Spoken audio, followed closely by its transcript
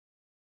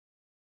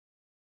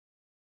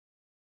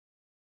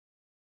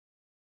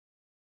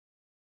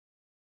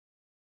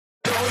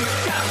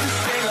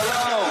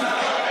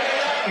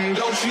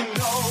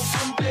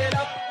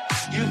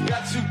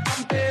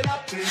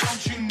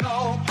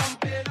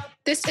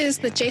This is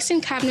the Jason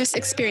Cavness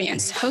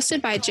Experience,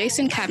 hosted by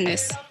Jason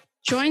Cavness.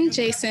 Join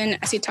Jason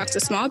as he talks to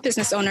small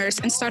business owners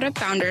and startup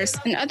founders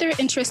and other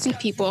interesting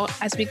people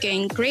as we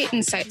gain great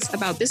insights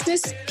about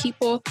business,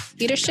 people,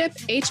 leadership,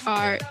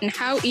 HR, and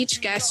how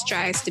each guest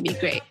strives to be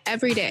great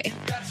every day.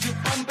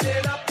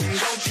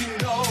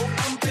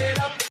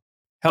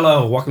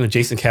 Hello, welcome to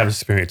Jason Cavness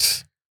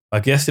Experience.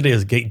 Our guest today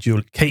is Kate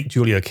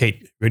Julia.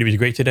 Kate, ready to be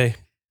great today?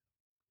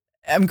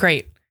 I'm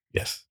great.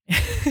 Yes.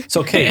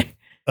 So, Kate,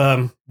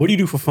 what do you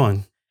do for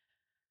fun?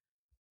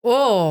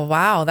 Oh,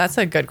 wow. That's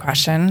a good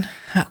question.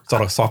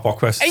 Sort of softball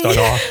question to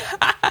start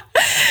off.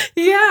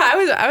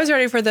 Yeah, I was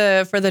ready for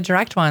the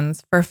direct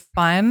ones. For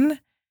fun,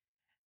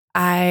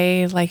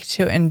 I like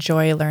to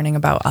enjoy learning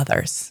about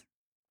others.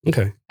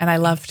 Okay. And I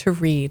love to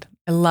read.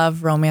 I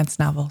love romance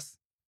novels.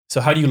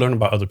 So how do you learn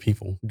about other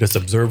people? Just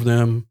observe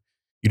them?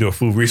 You do a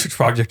full research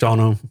project on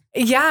them?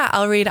 Yeah,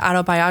 I'll read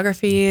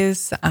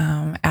autobiographies,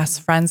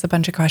 ask friends a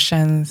bunch of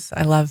questions.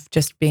 I love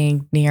just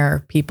being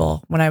near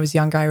people. When I was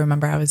younger, I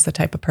remember I was the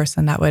type of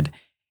person that would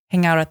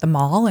hang out at the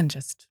mall and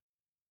just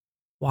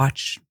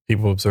watch.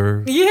 People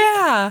observe?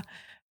 Yeah.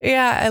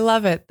 Yeah, I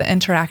love it. The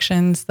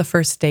interactions, the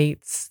first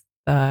dates,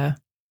 the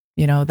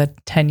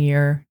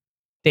 10-year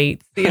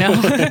dates,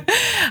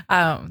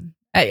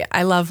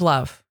 I love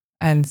love.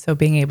 And so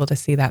being able to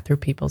see that through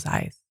people's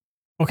eyes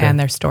and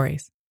their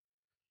stories.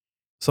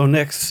 So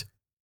next,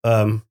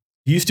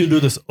 you still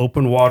do this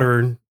open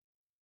water,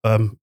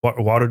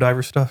 water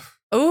diver stuff?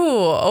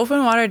 Oh,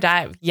 open water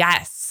dive.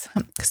 Yes.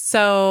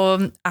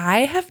 So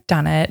I have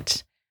done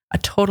it a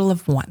total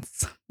of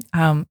once.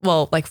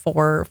 Like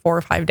 4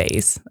 or 5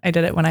 days. I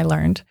did it when I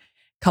learned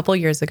a couple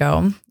years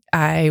ago.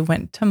 I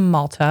went to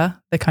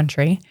Malta, the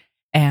country,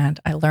 and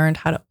I learned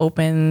how to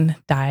open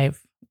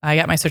dive. I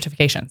got my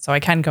certification, so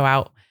I can go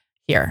out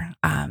here.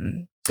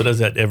 So does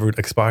that ever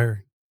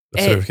expire?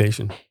 The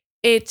certification?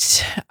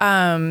 It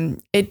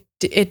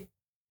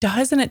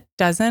does and it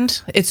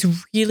doesn't. It's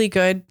really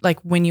good.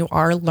 Like when you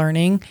are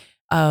learning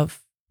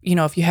of,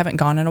 if you haven't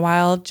gone in a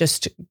while,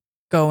 just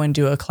go and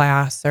do a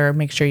class or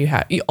make sure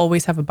you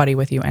always have a buddy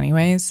with you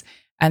anyways.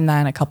 And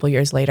then a couple of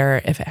years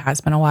later, if it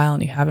has been a while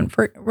and you haven't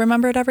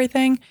remembered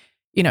everything,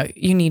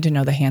 you need to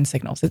know the hand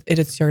signals. It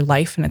is your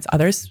life and it's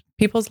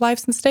people's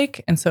lives at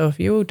stake. And so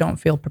if you don't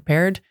feel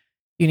prepared,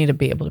 you need to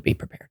be able to be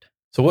prepared.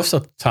 So what's the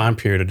time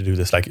period to do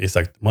this? Like, it's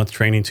like month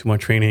training, 2 month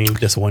training,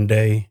 just one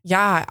day?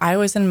 Yeah, I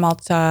was in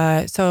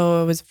Malta.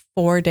 So it was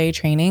 4-day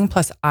training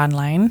plus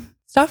online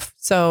stuff.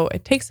 So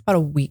it takes about a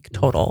week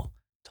total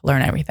to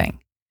learn everything.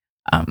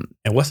 And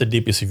what's the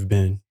deepest you've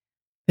been?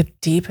 The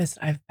deepest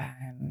I've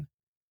been,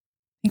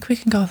 I think we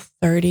can go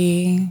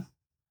 30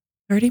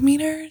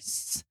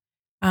 meters.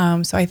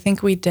 So I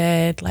think we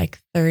did like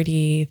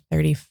 30,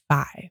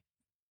 35.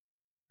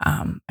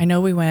 I know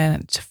we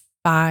went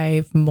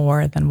 5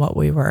 more than what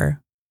we were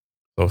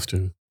supposed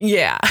to.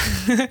 Yeah.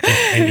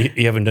 and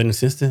you haven't done it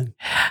since then?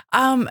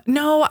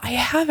 No, I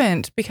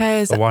haven't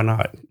because So why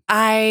not?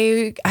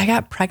 I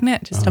got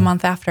pregnant just a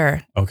month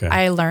after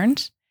I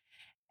learned.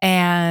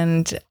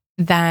 And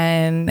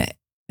then,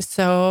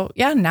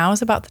 now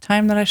is about the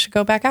time that I should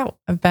go back out.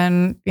 I've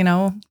been,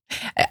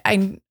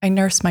 I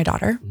nurse my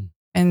daughter.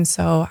 And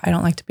so I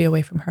don't like to be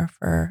away from her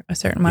for a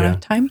certain amount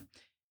of time.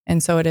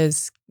 And so it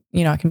is,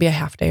 it can be a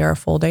half day or a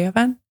full day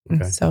event.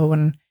 And so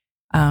when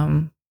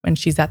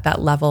she's at that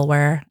level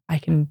where I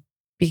can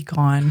be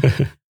gone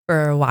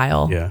for a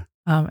while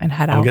and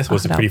head out. I guess it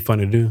was pretty fun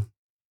to do.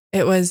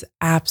 It was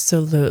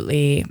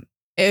absolutely,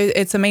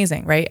 it's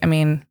amazing, right? I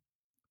mean,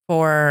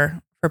 for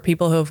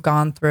people who have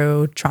gone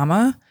through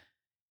trauma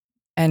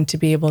and to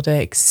be able to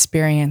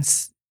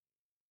experience,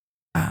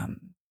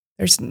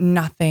 there's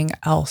nothing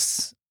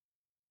else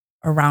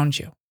around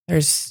you.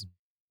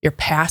 Your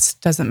past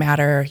doesn't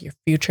matter. Your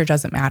future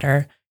doesn't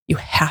matter. You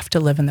have to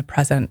live in the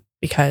present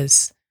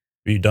because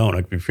if you don't,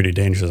 it could be pretty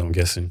dangerous, I'm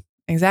guessing.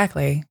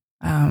 Exactly.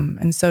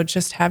 And so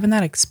just having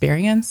that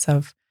experience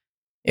of,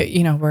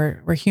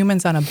 we're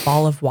humans on a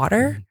ball of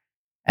water.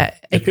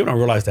 People don't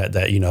realize that,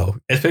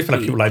 especially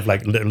like people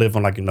like live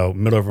on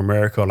middle of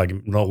America, like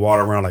no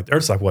water around, like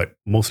Earth's like what?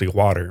 Mostly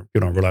water.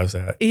 People don't realize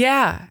that.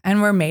 Yeah.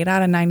 And we're made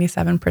out of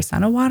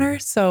 97% of water.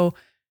 So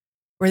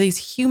we're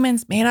these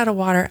humans made out of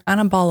water on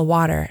a ball of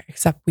water,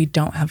 except we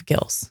don't have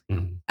gills.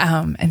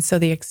 Mm-hmm. And so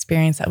the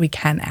experience that we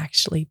can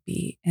actually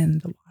be in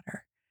the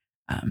water,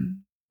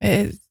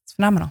 it's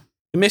phenomenal.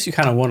 It makes you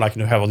kind of want,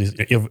 have all these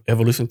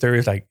evolution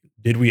theories. Like,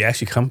 did we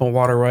actually come from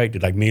water, right?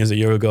 Did millions of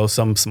years ago,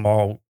 some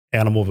small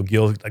animal with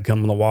gills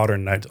come in the water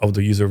and over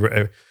the user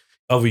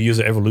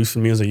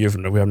evolution millions of years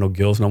we have no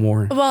gills no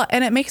more? Well,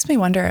 and it makes me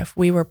wonder if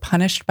we were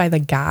punished by the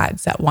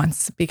gods at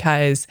once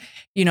because,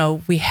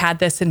 we had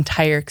this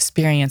entire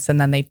experience and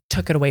then they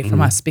took it away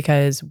from us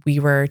because we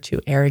were too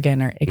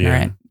arrogant or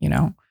ignorant,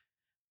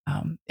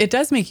 It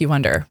does make you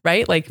wonder,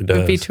 right? Like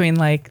between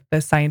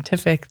the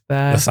scientific,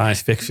 the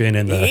science fiction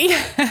and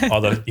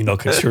all the,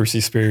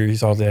 conspiracy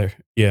theories, all there.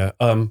 Yeah.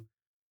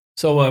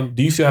 So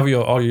do you still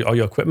have all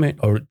your equipment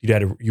or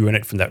you rent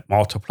it from that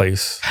Malta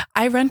place?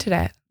 I rented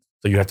it.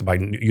 So you have to buy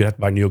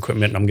new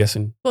equipment, I'm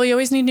guessing. Well, you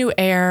always need new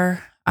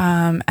air.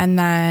 And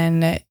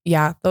then,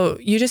 though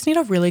you just need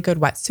a really good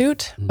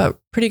wetsuit, but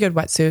pretty good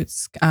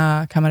wetsuits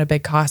come at a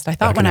big cost. I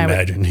thought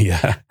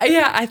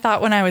I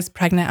thought when I was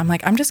pregnant, I'm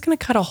like, I'm just going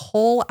to cut a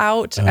hole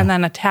out and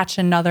then attach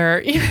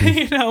another,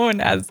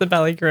 and as the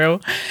belly grew.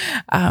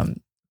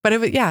 But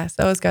so it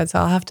was good. So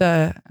I'll have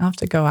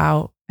to go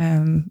out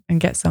and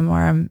get some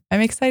more. I'm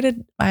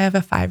excited. I have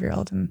a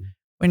 5-year-old, and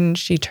when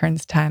she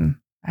turns 10,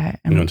 I'm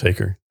going to take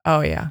her.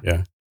 Oh yeah.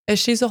 Yeah.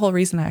 She's the whole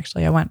reason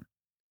actually I went.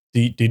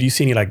 Did you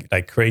see any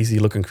like crazy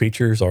looking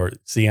creatures or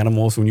sea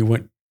animals when you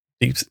went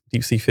deep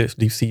sea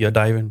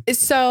diving?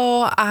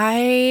 So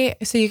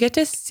you get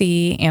to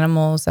see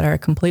animals that are a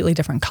completely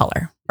different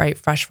color, right?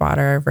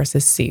 Freshwater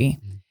versus sea.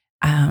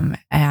 And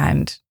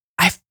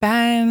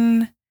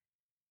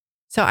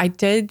I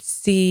did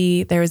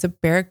see there was a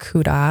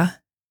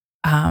barracuda,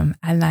 and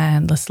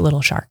then this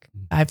little shark.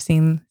 I've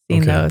seen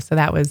those. So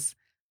that was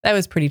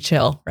pretty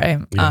chill, right?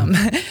 Yeah.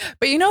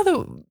 But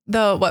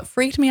the what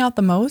freaked me out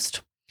the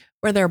most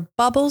were there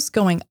bubbles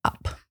going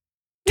up.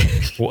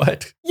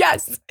 What?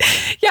 Yes.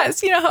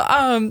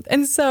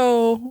 And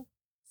so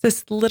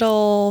this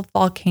little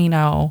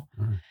volcano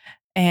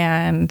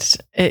and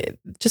it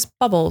just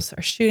bubbles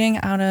are shooting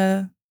out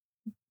of,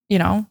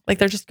 like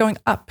they're just going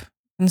up.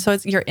 And so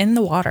you're in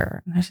the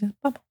water and there's just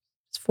bubbles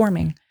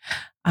forming.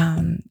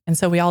 And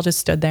so we all just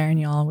stood there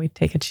and we'd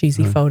take a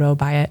cheesy photo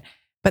by it.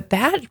 But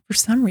that for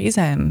some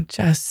reason,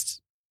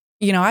 just,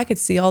 I could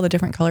see all the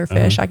different color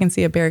fish. I can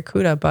see a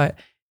barracuda, but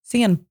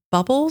seeing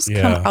bubbles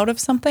come out of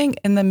something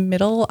in the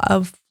middle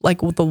of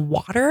like the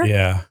water.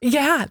 Yeah.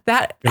 Yeah.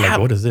 That you're like,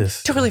 what is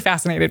this? Totally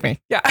fascinated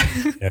me. Yeah.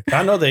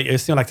 I know it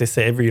seems like they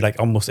say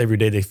almost every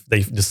day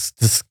they just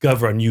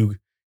discover a new,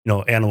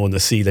 animal in the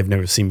sea they've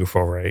never seen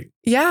before, right?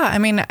 Yeah. I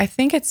mean, I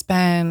think it's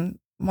been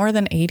more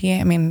than 80.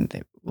 I mean,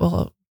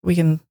 we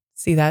can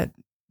see that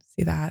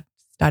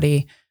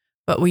study,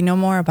 but we know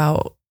more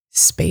about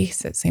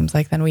space, it seems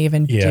like, than we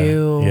even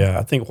do. Yeah.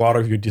 I think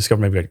water, you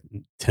discover maybe like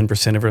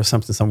 10% of it or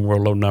something, some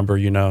real low number,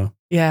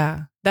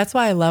 Yeah. That's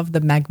why I love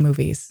the Meg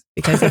movies,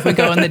 because if we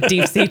go in the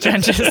deep sea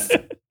trenches,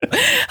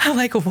 I'm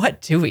like,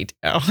 what do we do?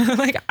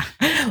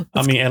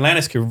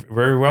 Atlantis could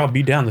very well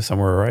be down there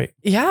somewhere, right?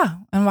 Yeah.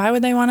 And why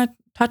would they want to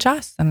touch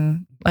us?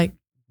 And they'd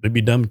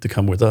be dumb to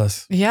come with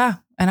us. Yeah.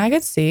 And I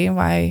could see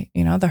why,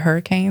 the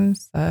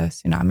hurricanes, the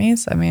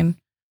tsunamis. I mean,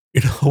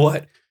 you know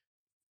what?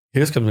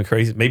 Here's something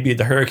crazy. Maybe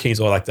the hurricanes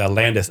are like the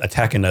land that's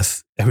attacking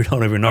us and we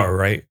don't even know,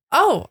 right?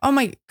 Oh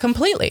my,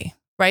 completely.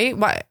 Right?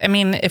 Why? I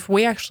mean, if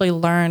we actually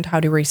learned how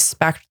to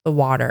respect the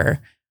water,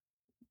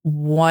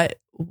 what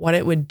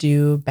it would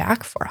do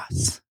back for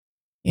us,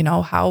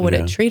 how would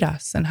it treat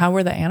us, and how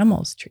would the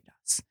animals treat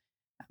us?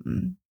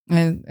 And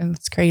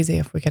it's crazy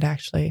if we could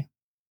actually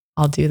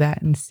all do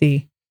that and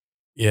see.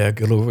 Yeah,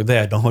 good over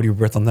that. Don't hold your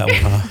breath on that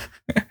one,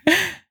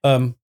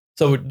 huh?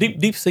 So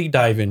deep sea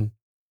diving,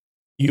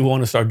 you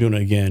want to start doing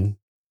it again,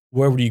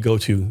 where would you go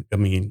to? I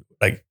mean,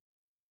 like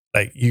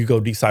you go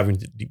deep diving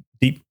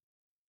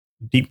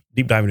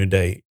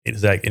today.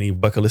 Is that any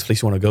bucket list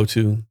place you want to go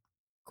to?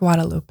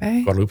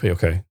 Guadalupe,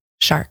 okay.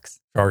 Sharks.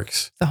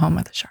 The home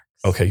of the sharks.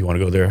 Okay, you want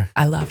to go there?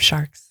 I love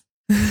sharks.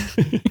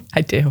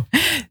 I do.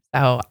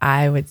 So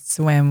I would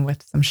swim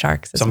with some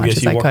sharks as much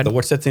as I could.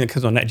 What's that thing that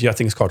comes on Nat Geo? I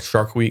think it's called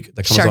Shark Week.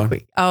 That comes Shark on?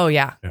 Week. Oh,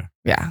 yeah.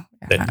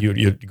 That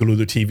you glue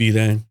the TV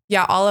then?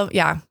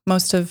 Yeah,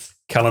 most of...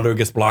 Calendar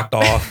gets blocked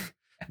off.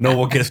 No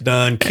work gets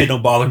done. Kid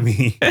don't bother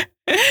me.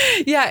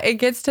 Yeah, it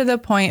gets to the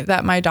point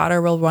that my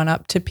daughter will run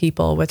up to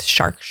people with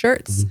shark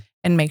shirts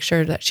and make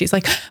sure that she's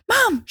like,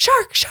 Mom,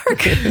 shark,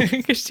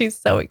 because she's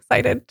so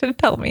excited to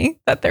tell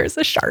me that there's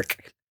a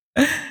shark.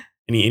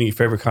 Any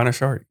favorite kind of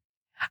shark?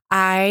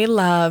 I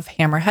love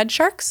hammerhead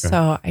sharks. Okay.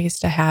 So I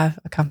used to have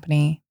a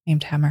company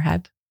named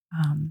Hammerhead,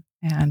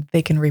 and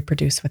they can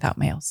reproduce without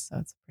males. So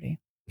it's pretty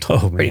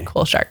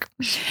cool shark.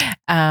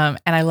 And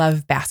I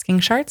love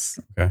basking sharks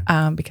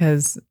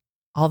because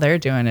all they're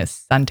doing is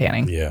sun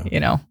tanning. Yeah.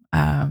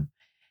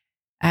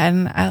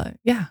 And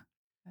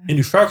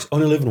do sharks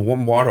only live in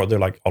warm water, or they're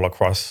like all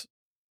across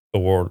the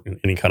world in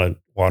any kind of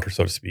water,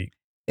 so to speak?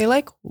 They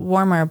like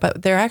warmer,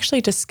 but they're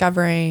actually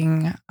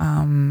discovering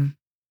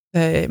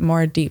the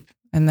more deep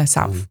in the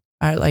south,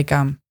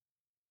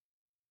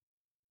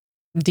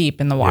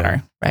 deep in the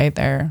water, right?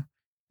 They're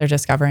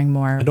discovering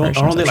more. Don't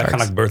they like kind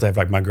of like birds? They have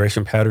like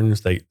migration patterns.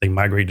 They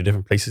migrate to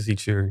different places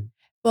each year.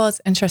 Well, it's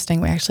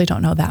interesting. We actually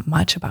don't know that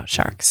much about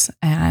sharks,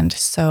 and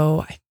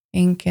so I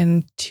think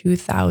in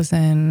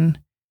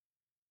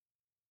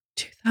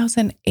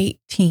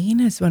 2018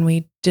 is when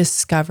we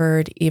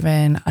discovered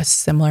even a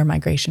similar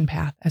migration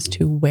path as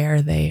to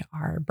where they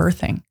are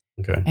birthing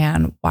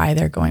and why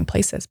they're going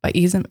places. But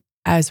even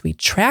as we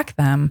track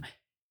them,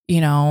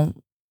 they'll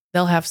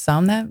have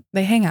some that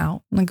they hang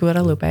out in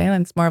Guadalupe,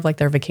 and it's more of like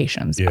their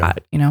vacation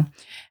spot,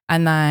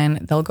 and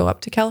then they'll go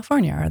up to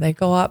California or they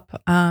go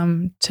up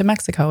to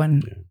Mexico,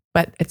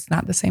 but it's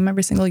not the same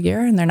every single year,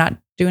 and they're not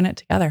doing it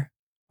together.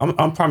 I'm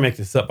probably making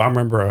this up. I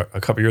remember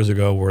a couple years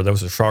ago where there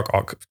was a shark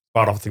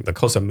spot off, I think, the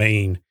coast of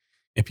Maine,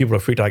 and people are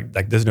freaked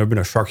like there's never been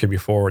a shark here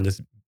before, and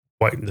this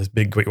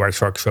big great white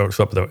shark shows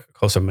up at the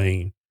coast of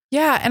Maine.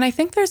 Yeah, and I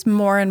think there's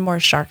more and more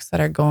sharks that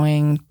are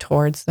going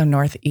towards the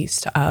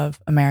northeast of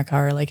America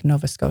or like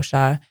Nova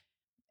Scotia.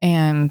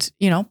 And,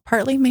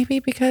 partly maybe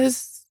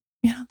because,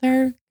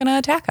 they're going to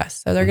attack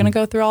us. So they're going to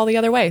go through all the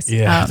other ways.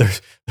 Yeah,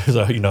 there's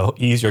a,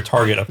 easier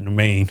target up in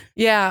Maine.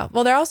 Yeah.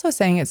 Well, they're also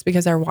saying it's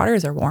because our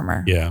waters are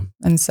warmer. Yeah.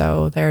 And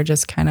so they're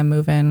just kind of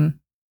moving.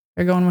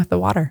 They're going with the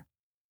water.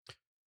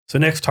 So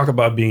next, talk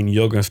about being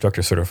yoga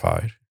instructor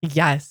certified.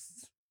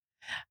 Yes.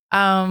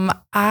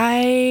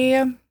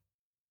 I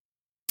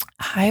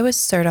was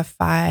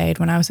certified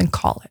when I was in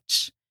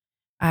college.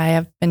 I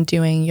have been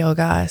doing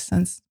yoga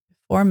since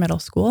before middle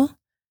school.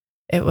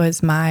 It was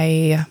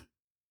the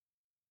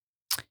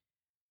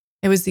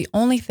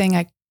only thing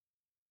I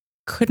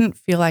couldn't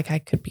feel like I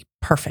could be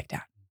perfect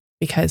at,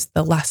 because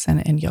the lesson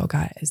in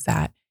yoga is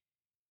that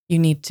you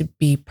need to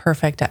be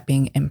perfect at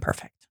being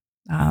imperfect,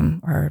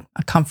 or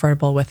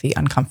comfortable with the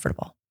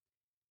uncomfortable.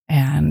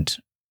 And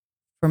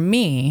for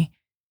me,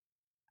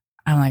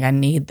 I'm like, I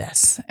need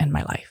this in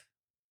my life.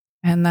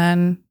 And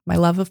then my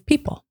love of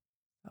people.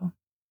 So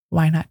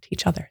why not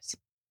teach others?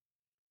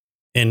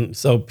 And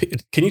so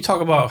can you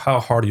talk about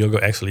how hard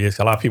yoga actually is?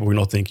 A lot of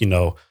people, think,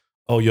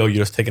 oh, you're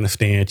just taking a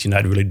stance. You're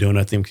not really doing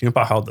nothing. Can you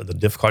talk about how the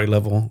difficulty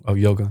level of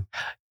yoga?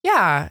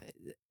 Yeah.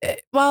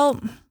 Well,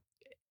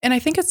 and I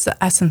think it's the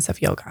essence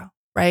of yoga,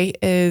 right?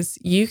 Is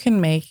you can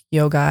make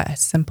yoga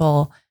as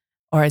simple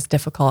or as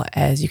difficult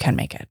as you can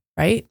make it,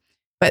 right?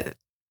 But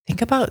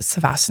think about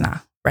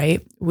Savasana,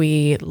 right?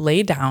 We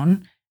lay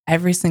down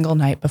every single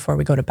night before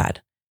we go to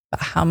bed.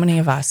 But how many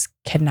of us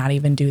cannot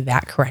even do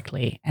that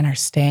correctly and are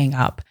staying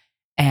up?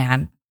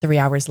 And 3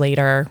 hours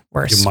later,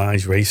 your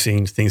mind's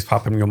racing, things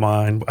pop in your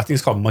mind. I think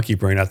it's called monkey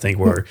brain,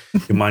 where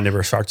your mind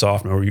never starts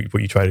off and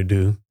what you try to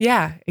do.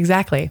 Yeah,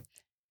 exactly.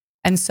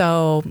 And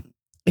so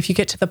if you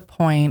get to the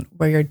point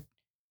where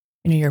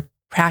you're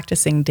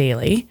practicing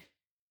daily,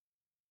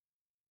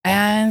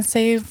 and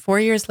say 4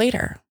 years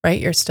later, right,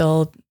 you're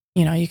still,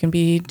 you can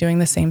be doing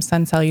the same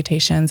sun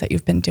salutations that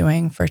you've been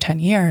doing for 10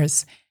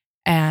 years,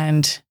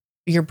 and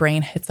your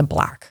brain hits a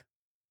block.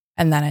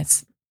 And then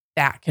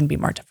that can be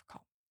more difficult.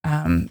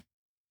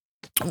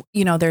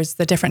 There's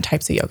the different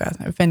types of yoga.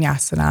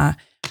 Vinyasana,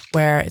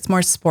 where it's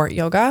more sport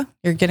yoga.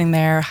 You're getting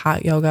there.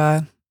 Hot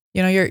yoga,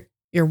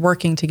 you're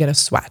working to get a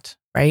sweat,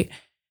 right?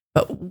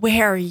 But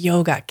where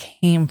yoga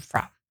came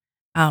from,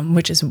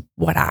 which is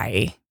what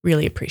I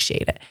really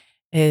appreciate it,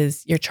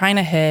 is you're trying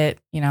to hit,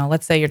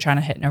 let's say you're trying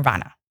to hit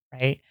nirvana,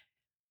 right?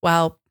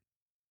 Well,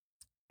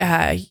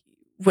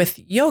 with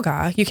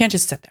yoga, you can't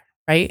just sit there,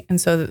 right? And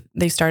so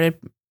they started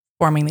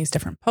forming these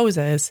different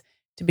poses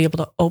to be able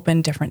to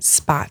open different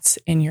spots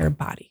in your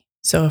body.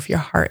 So if your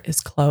heart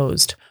is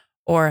closed,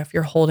 or if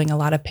you're holding a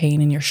lot of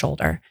pain in your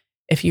shoulder,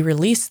 if you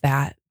release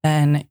that,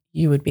 then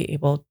you would be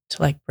able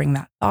to bring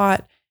that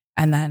thought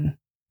and then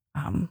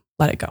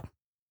let it go,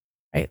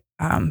 right?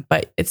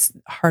 But it's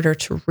harder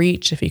to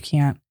reach if you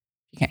can't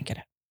get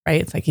it, right?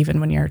 It's like even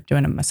when you're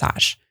doing a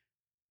massage,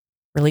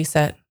 release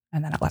it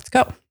and then it lets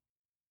go.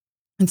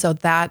 And so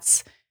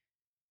that's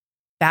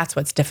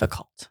what's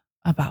difficult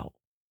about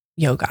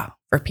yoga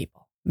for people.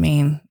 I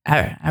mean,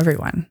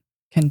 everyone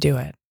can do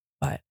it,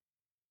 but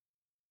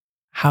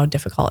how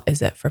difficult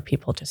is it for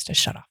people just to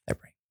shut off their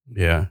brain?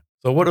 Yeah.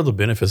 So what are the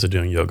benefits of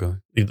doing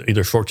yoga,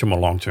 either short-term or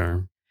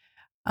long-term?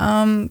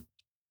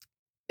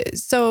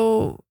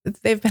 So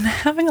they've been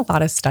having a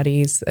lot of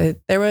studies.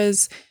 There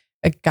was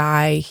a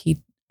guy,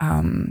 he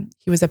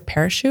was a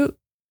parachuter,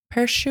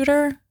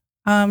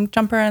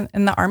 jumper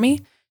in the Army.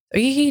 So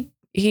he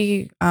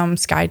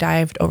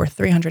skydived over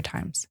 300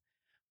 times.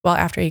 Well,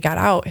 after he got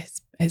out,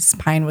 his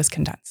spine was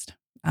condensed.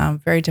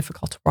 Very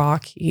difficult to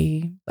walk.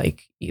 He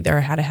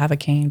either had to have a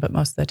cane, but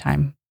most of the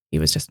time he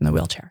was just in the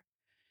wheelchair.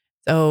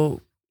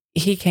 So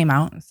he came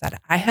out and said,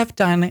 I have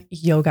done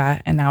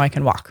yoga and now I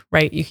can walk,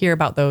 right? You hear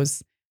about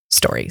those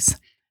stories.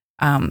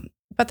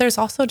 But there's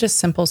also just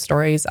simple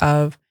stories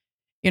of,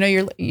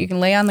 you can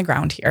lay on the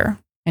ground here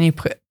and you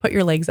put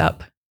your legs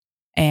up,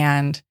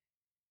 and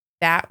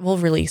that will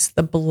release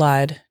the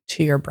blood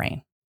to your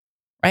brain,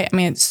 right? I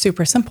mean, it's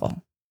super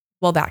simple.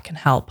 Well, that can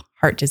help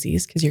heart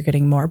disease because you're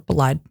getting more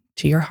blood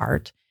to your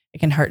heart. It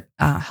can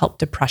help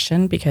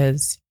depression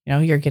because,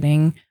 you're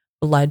getting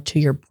blood to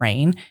your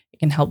brain. It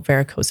can help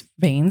varicose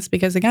veins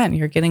because, again,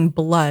 you're getting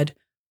blood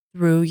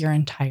through your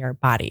entire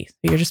body. So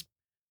you're just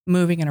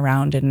moving it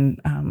around in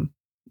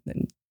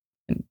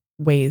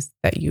ways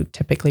that you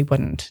typically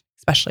wouldn't,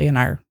 especially in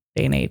our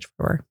day and age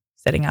where we're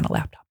sitting on a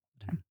laptop all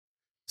the time.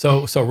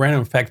 So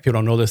random fact, people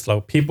don't know this.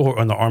 People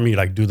in the Army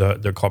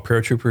they're called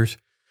paratroopers.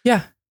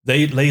 Yeah.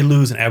 They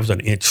lose an average of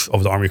an inch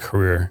over the Army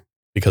career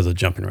because of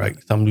jumping, right?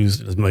 Some lose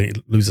as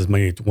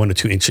many 1 to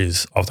 2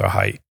 inches off their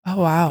height.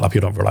 Oh, wow. A lot of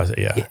people don't realize it,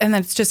 yeah. And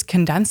that's just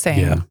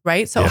condensing,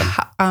 right? So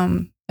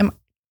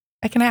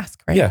I can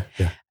ask, right? Yeah.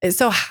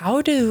 So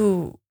how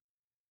does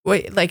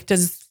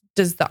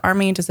the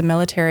Army, does the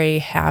military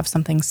have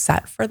something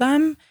set for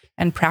them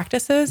and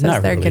practices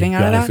as they're getting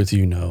out of that?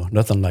 With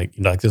nothing like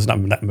there's not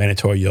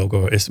mandatory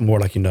yoga. It's more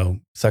like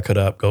suck it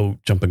up, go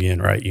jump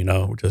again, right?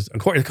 Just of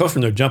course it comes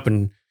from the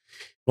jumping.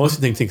 Most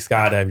of the things think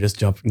skydiving, just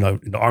jump. In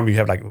the Army, you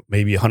have like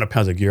maybe 100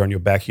 pounds of gear on your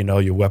back.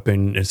 Your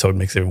weapon, and so it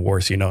makes it even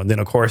worse. And then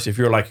of course if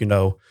you're like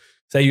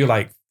say you're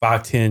like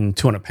 5'10",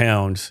 200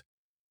 pounds,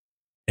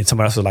 and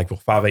somebody else is like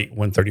 5'8",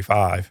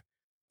 135,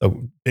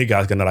 the big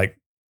guy's gonna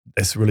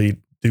that's really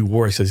do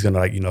worse. So he's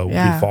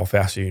gonna fall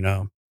faster.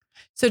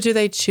 So do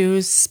they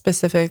choose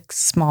specific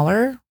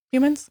smaller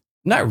humans?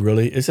 Not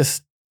really. It's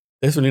just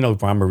there's really no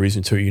rhyme or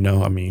reason to it.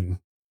 I mean,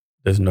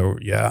 there's no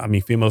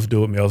females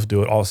do it, males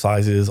do it, all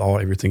sizes, all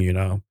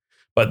everything.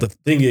 But the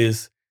thing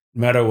is,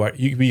 no matter what,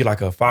 you could be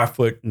like a 5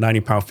 foot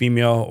 90-pound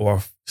female or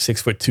a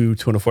 6'2",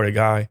 240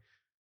 guy.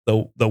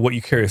 The what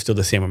you carry is still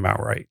the same amount,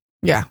 right?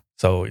 Yeah.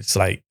 So it's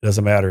like it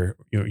doesn't matter.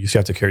 You still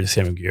have to carry the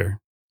same gear.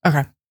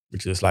 Okay.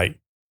 Which is like,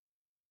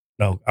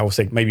 no, I would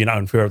say maybe not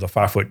unfair of the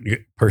 5 foot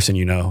person.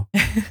 So,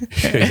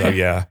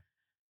 yeah.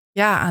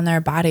 Yeah, on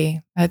their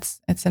body.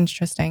 It's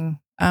interesting.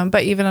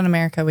 But even in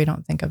America, we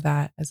don't think of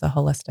that as a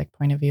holistic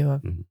point of view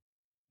of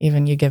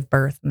even you give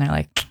birth and they're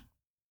like,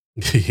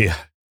 yeah,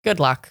 good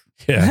luck.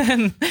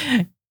 Yeah.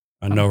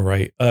 I know,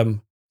 right?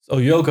 So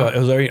yoga,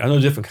 I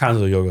know different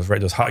kinds of yogas, right?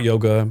 There's hot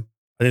yoga.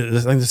 I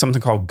think there's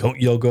something called goat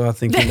yoga. I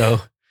think,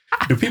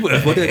 do people,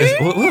 what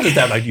is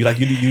that? Like you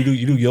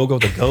do yoga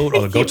with a goat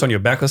or the goat's on your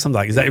back or something?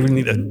 Like, is that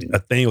really a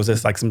thing? Or was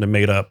this like something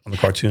made up on the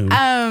cartoon?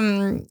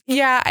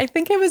 Yeah, I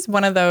think it was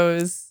one of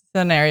those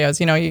scenarios.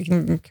 You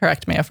can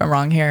correct me if I'm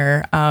wrong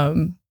here.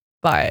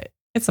 But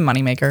it's a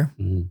moneymaker.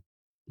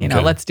 Okay.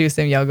 Let's do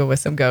some yoga with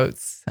some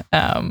goats.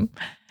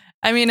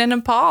 I mean, in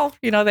Nepal,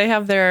 they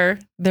have their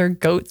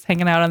goats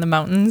hanging out on the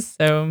mountains.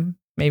 So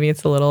maybe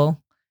it's a little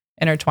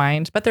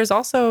intertwined. But there's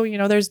also,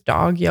 there's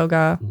dog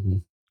yoga,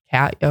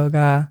 cat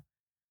yoga.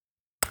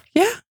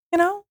 Yeah,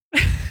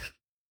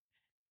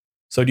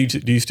 So do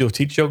you still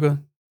teach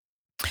yoga?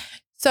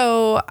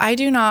 So I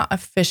do not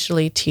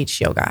officially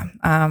teach yoga.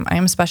 I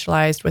am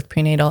specialized with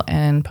prenatal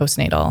and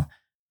postnatal,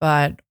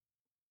 and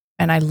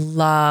I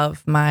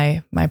love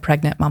my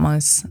pregnant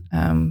mamas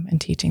and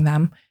teaching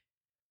them.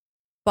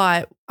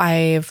 But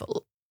I've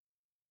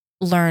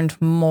learned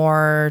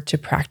more to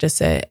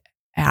practice it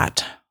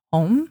at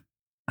home,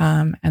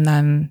 and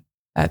then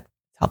that's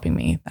helping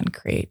me then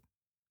create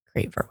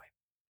VirWav.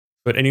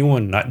 But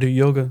anyone not do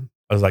yoga?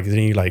 Or is there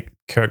any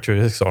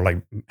characteristics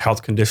or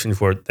health conditions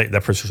where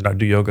that person should not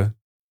do yoga?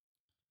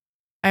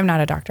 I'm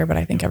not a doctor, but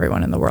I think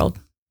everyone in the world.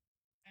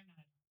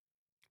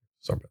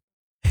 Sorry.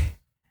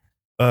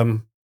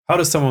 How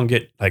does someone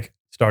get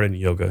started in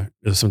yoga?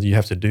 Is it something you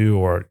have to do,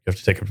 or you have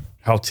to take a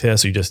health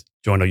test, or you just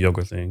join a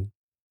yoga thing?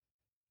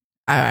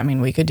 I mean,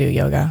 we could do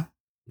yoga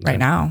right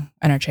now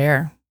in our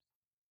chair.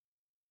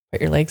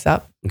 Put your legs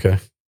up. Okay.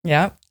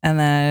 Yep. And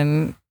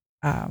then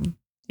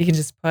you can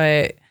just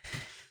put.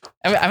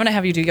 I'm going to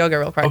have you do yoga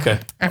real quick. Okay.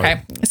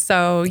 Right.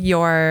 So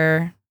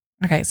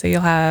so you'll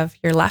have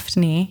your left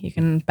knee. You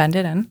can bend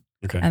it in.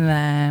 Okay. And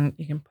then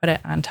you can put it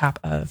on top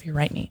of your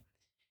right knee.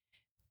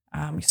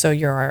 So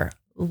your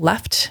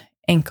left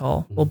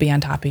ankle will be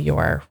on top of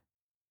your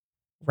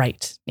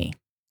right knee.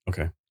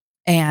 Okay.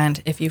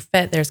 And if you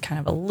fit, there's kind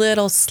of a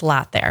little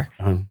slot there.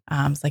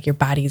 It's like your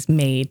body's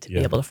made to be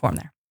able to form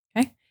there.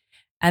 Okay.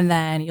 And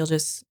then you'll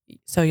just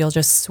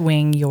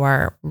swing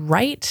your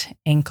right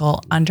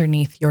ankle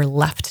underneath your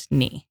left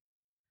knee.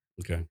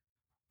 Okay.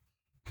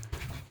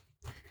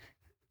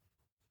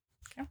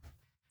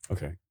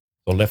 Okay.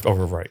 So left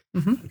over right.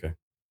 Mm-hmm. Okay.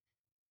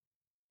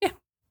 Yeah.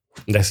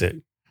 That's it.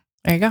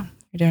 There you go.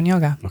 You're doing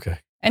yoga. Okay.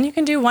 And you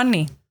can do one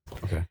knee.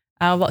 Okay.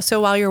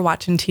 So while you're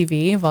watching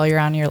TV, while you're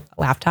on your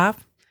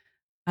laptop,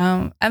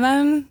 and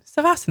then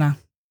Savasana.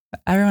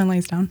 Everyone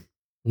lays down.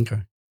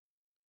 Okay.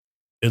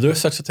 Is there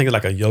such a thing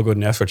like a yoga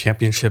national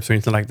championships or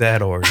anything like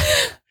that, or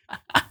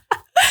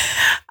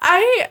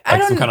I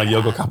don't some kind of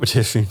yoga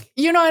competition?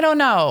 I don't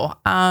know.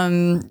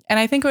 And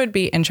I think what would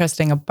be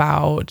interesting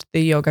about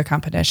the yoga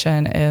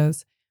competition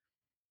is,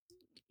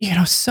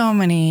 so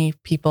many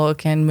people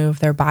can move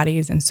their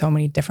bodies in so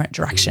many different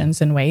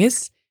directions and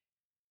ways.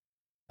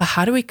 But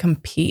how do we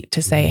compete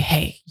to say,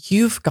 hey,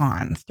 you've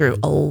gone through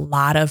a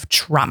lot of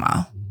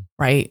trauma,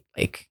 right?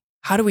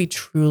 How do we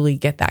truly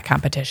get that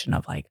competition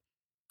of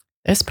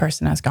this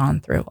person has gone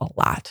through a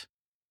lot,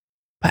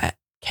 but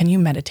can you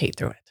meditate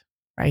through it,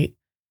 right?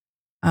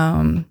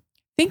 I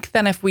think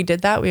then if we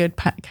did that, we would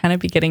kind of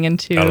be getting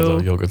into out of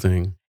the yoga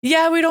thing.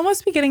 Yeah, we'd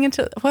almost be getting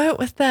into what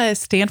with the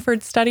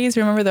Stanford studies.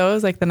 Remember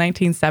those, the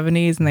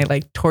 1970s, and they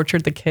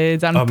tortured the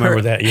kids on. I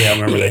remember that. Yeah, I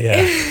remember that.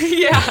 Yeah.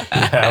 Yeah.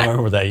 Yeah, I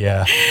remember that.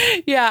 Yeah.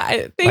 Yeah,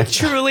 I think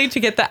truly to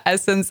get the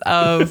essence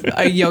of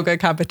a yoga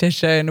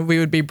competition, we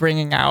would be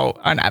bringing out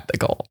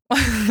unethical.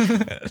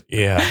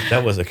 Yeah,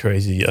 that was a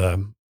crazy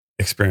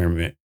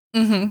experiment.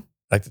 Mm-hmm.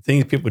 The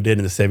things people did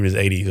in the 70s,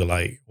 80s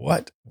are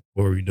what?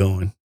 What were we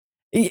doing?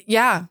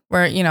 Yeah,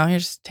 where, you're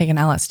just taking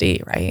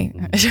LSD, right?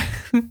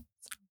 Mm-hmm.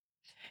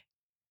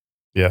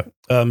 Yeah.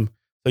 So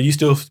you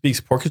still speak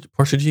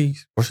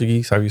Portuguese?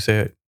 Portuguese, how you say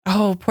it?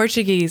 Oh,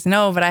 Portuguese.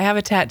 No, but I have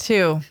a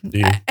tattoo.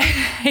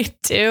 I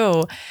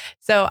do.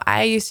 So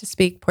I used to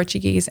speak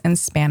Portuguese and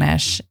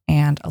Spanish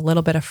and a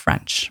little bit of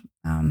French.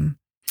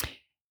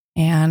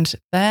 And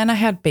then I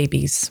had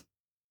babies.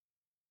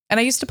 And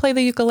I used to play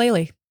the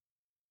ukulele.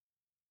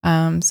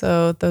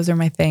 So those are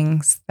my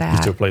things that...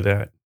 You still play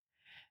that?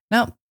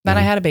 No, then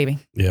I had a baby.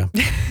 Yeah.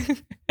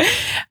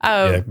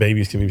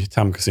 Babies can be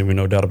time consuming,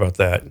 no doubt about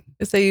that.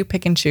 So you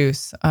pick and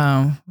choose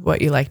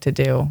what you like to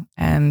do.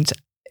 And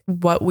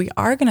what we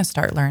are going to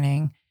start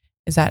learning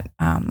is that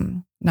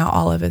now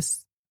Olive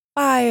is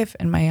 5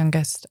 and my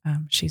youngest,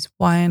 she's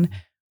 1.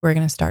 We're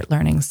going to start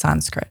learning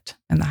Sanskrit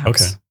in the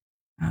house. Okay.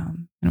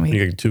 And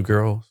you got 2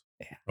 girls?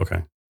 Yeah.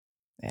 Okay.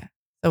 Yeah.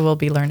 So we'll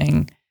be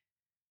learning,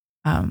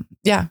 so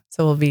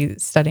we'll be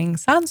studying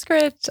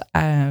Sanskrit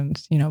and,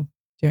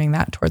 doing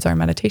that towards our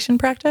meditation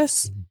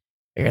practice. Mm-hmm.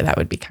 Figure that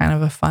would be kind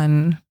of a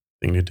fun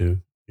thing to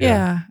do.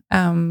 Yeah.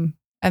 And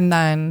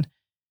then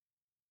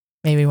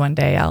maybe one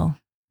day I'll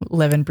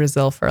live in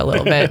Brazil for a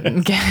little bit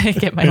and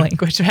get my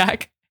language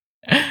back.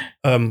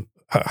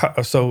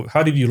 So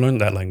how did you learn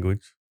that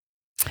language?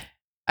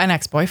 An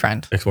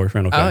ex-boyfriend.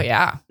 Ex-boyfriend, okay. Oh,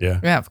 yeah.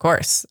 Yeah. Yeah, of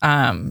course.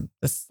 I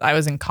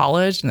was in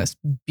college and this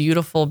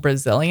beautiful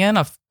Brazilian,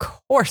 of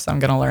course I'm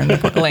going to learn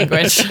the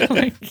language.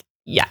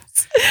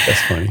 Yes.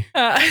 That's funny.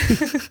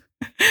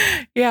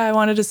 Yeah, I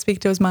wanted to speak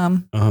to his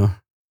mom.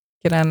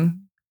 Get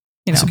on,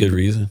 That's a good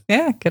reason.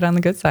 Yeah, get on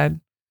the good side.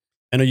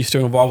 And are you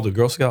still involved with the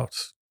Girl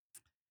Scouts?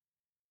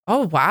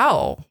 Oh,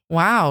 wow.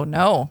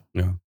 No.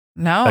 No.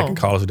 No. Back in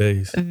college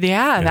days.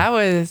 Yeah.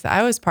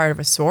 I was part of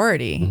a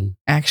sorority,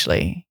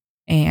 actually.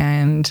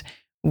 And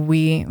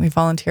we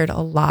volunteered a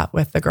lot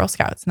with the Girl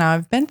Scouts. Now,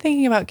 I've been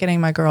thinking about getting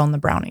my girl in the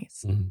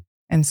Brownies. Mm-hmm.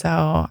 And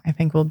so I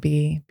think we'll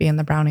be in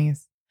the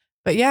Brownies.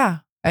 But yeah,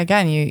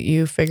 again,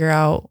 you figure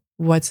out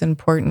what's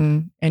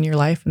important in your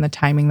life and the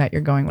timing that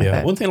you're going with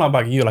it. One thing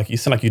about you, you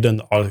seem like you've done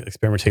all the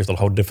experimentation, a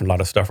whole different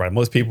lot of stuff, right?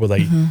 Most people,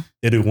 they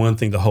do one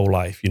thing the whole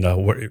life, they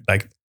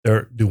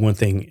do one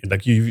thing,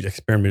 like you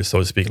experimented, so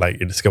to speak, like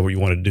you discover what you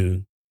want to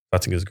do. I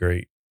think it's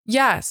great.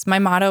 Yes. My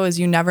motto is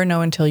you never know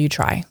until you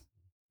try.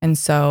 And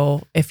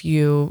so if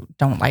you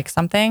don't like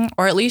something,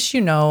 or at least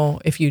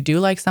if you do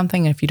like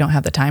something, and if you don't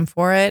have the time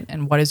for it,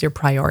 and what is your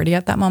priority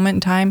at that moment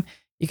in time,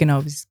 you can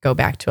always go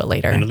back to it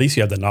later. And at least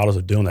you have the knowledge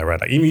of doing that,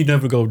 right? Like even you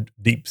never go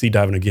deep sea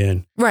diving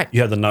again. Right. You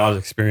have the knowledge,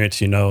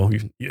 experience, if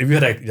you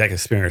had that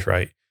experience,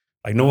 right?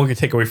 Like no one can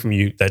take away from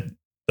you that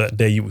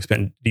day you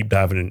spent deep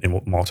diving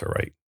in Malta,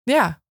 right?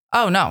 Yeah.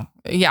 Oh, no.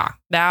 Yeah.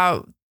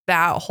 That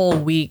whole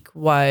week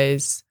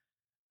was,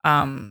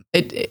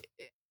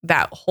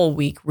 that whole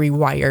week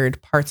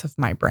rewired parts of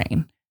my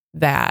brain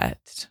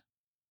that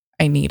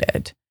I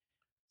needed.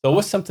 So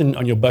what's something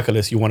on your bucket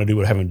list you want to do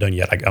but haven't done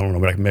yet? Like, I don't know,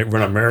 like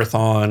run a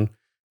marathon,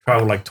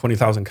 travel like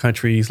 20,000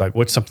 countries. Like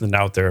what's something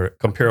out there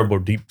comparable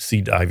to deep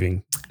sea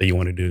diving that you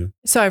want to do?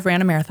 So I've ran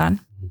a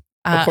marathon.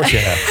 Of course you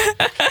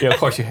have. Yeah, of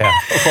course you have.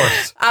 Of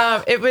course.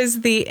 It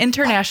was the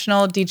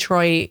International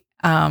Detroit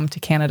to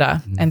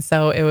Canada. Mm-hmm. And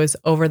so it was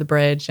over the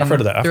bridge and I've heard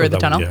of that. through the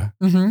tunnel. Yeah.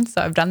 Mm-hmm.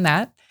 So I've done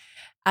that.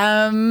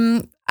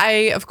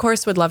 I, of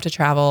course, would love to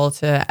travel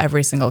to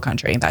every single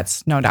country.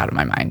 That's no doubt in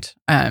my mind.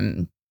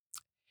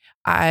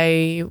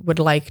 I would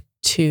like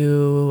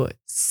to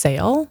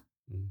sail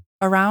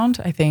around.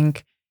 I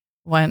think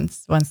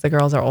once the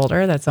girls are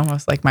older, that's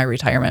almost like my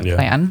retirement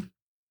plan.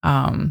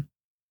 One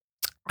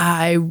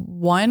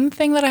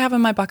thing that I have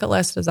on my bucket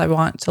list is I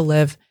want to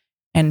live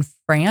in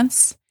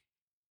France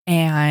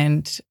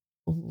and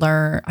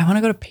learn. I want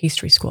to go to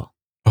pastry school.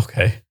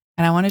 Okay.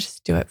 And I want to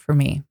just do it for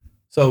me.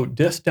 So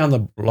just down the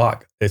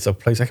block, it's a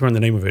place, I can't remember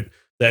the name of it.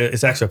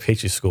 It's actually a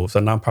pastry school. It's a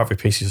nonprofit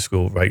pastry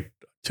school, right?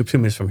 2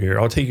 minutes from here.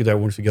 I'll take you there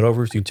once we get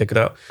over so you can check it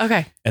out.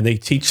 Okay. And they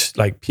teach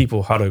like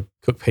people how to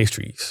cook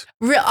pastries.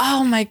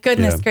 Oh my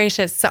goodness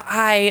gracious. So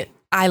I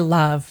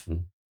love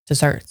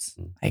desserts.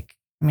 Like,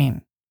 I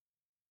mean,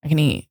 I can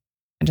eat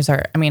a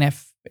dessert. I mean,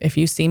 if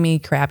you see me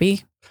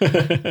crabby,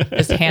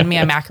 just hand me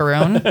a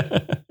macaroon.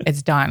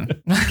 It's done.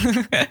 So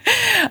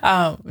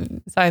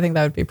I think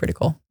that would be pretty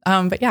cool.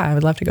 But yeah, I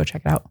would love to go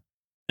check it out.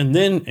 And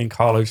then in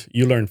college,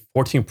 you learned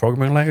 14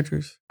 programming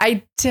languages?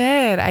 I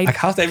did. Like,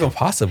 how's that even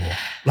possible?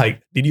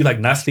 Like, did you like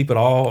not sleep at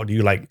all? Or do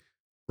you like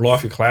blow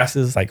off your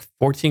classes? Like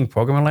 14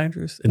 programming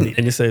languages? And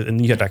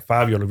you had like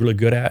 5 you're really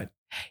good at?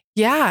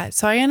 Yeah.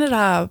 So I ended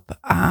up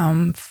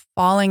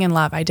falling in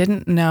love. I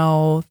didn't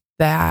know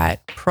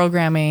that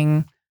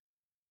programming,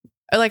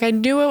 like I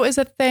knew it was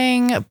a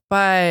thing,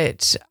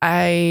 but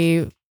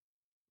I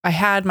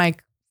had my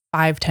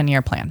 5-10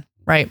 year plan,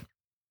 right?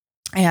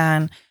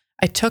 And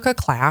I took a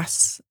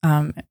class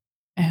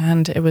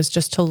and it was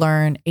just to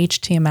learn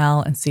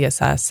HTML and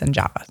CSS and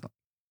Java,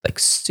 like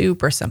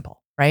super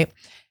simple, right?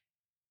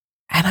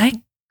 And I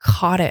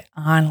caught it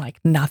on like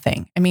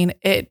nothing. I mean,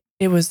 it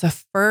was the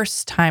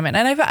first time, and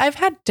I've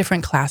had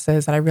different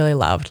classes that I really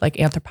loved, like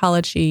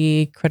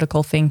anthropology,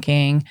 critical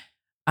thinking,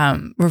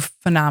 were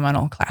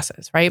phenomenal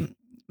classes, right?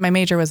 My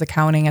major was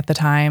accounting at the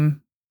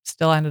time,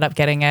 still ended up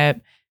getting it.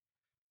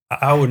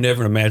 I would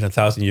never imagine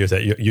 1,000 years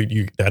that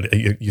you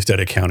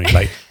study accounting.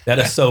 Like that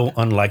is so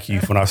unlike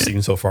you from what I've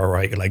seen so far,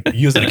 right? Like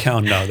using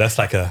accounting, no, that's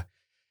like a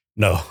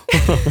no.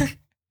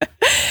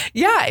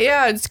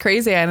 Yeah, it's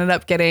crazy. I ended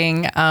up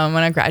getting when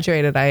I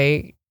graduated,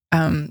 I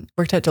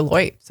worked at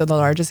Deloitte, so the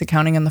largest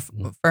accounting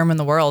firm in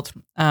the world.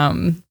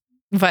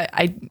 But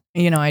I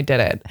did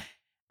it.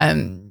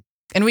 And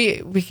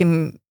we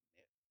can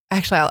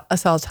actually,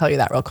 I'll tell you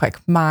that real quick.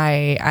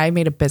 I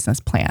made a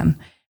business plan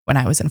when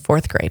I was in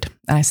 4th grade,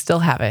 and I still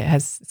have it. It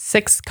has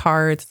 6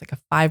 cards, like a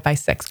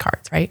 5x6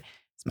 cards, right?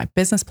 It's my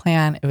business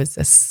plan. It was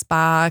a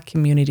spa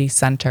community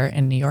center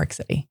in New York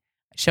City.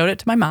 I showed it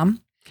to my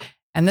mom.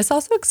 And this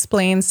also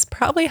explains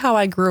probably how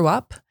I grew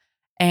up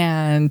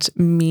and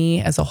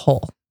me as a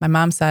whole. My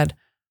mom said,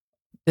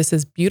 this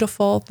is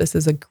beautiful. This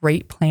is a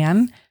great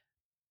plan.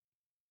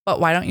 But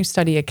why don't you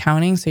study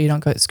accounting so you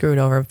don't get screwed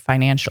over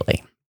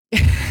financially?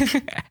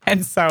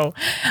 And so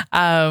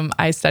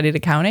I studied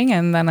accounting,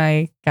 and then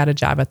I got a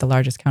job at the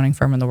largest accounting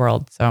firm in the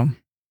world. So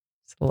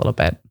it's a little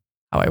bit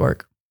how I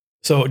work.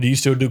 So do you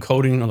still do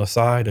coding on the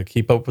side to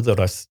keep up with it?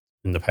 That's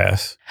in the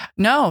past?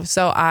 No.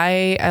 So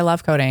I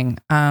love coding.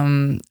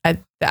 I'm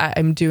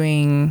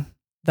doing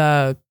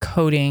the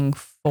coding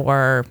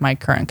for my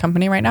current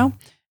company right now.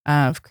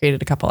 I've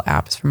created a couple of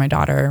apps for my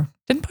daughter.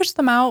 Didn't push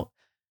them out,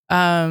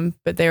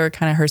 but they were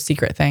kind of her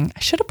secret thing. I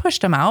should have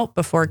pushed them out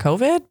before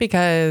COVID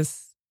because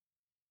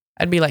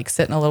I'd be like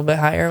sitting a little bit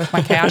higher with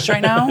my cash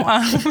right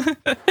now.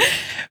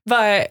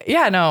 But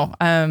yeah, no,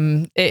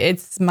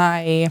 it's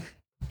I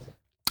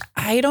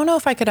don't know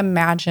if I could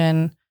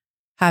imagine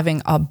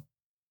having a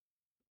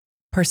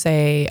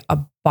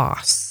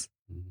boss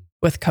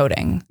with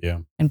coding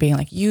and being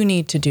like, you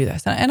need to do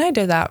this. And I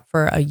did that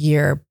for a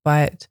year,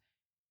 but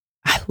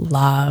I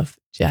love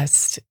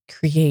just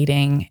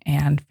creating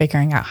and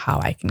figuring out how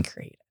I can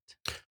create it.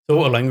 So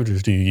what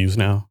languages do you use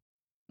now?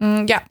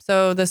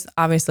 So this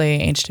obviously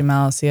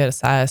HTML,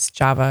 CSS,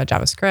 Java,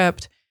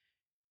 JavaScript,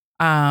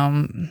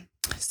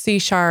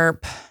 C#,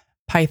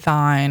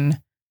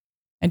 Python.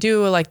 I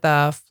do like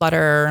the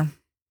Flutter,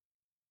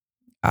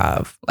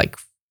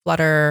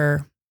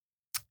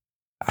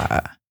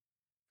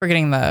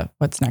 forgetting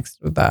what's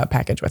next with the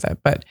package with it,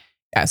 but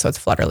yeah, so it's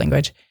Flutter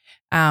language.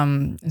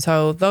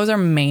 So those are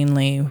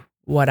mainly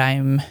what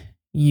I'm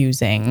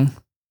using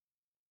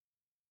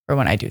for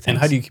when I do things. And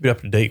how do you keep it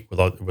up to date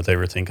with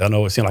everything? I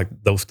know it seems like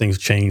those things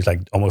change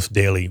like almost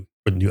daily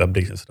with new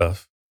updates and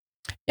stuff.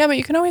 Yeah, but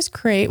you can always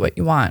create what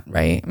you want,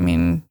 right? I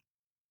mean,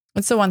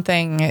 it's the one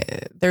thing.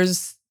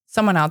 There's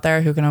someone out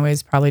there who can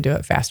always probably do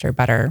it faster,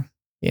 better,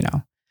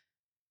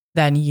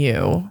 than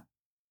you,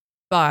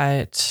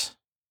 but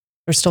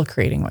they're still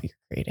creating what you're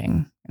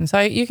creating. And so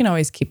you can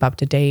always keep up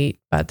to date,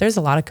 but there's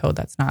a lot of code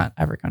that's not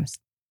ever going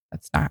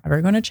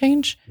to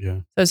change.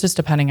 Yeah. So it's just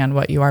depending on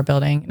what you are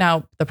building.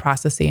 Now, the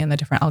processing and the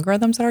different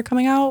algorithms that are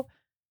coming out,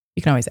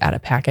 you can always add a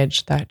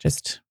package that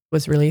just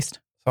was released.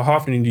 So how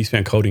often do you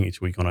spend coding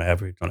each week on an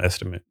average, on an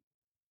estimate?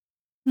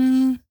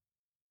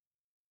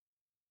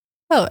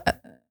 Well,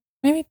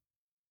 maybe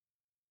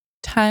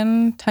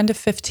 10 to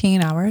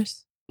 15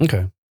 hours.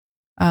 Okay.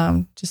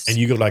 And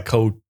you go like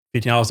code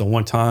 15 hours at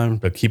one time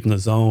to keep in the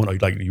zone, or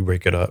you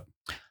break it up?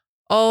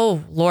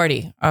 Oh,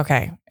 Lordy.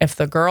 Okay. If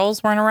the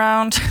girls weren't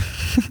around,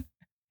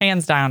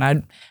 hands down,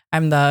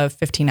 I'm the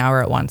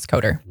 15-hour at once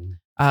coder.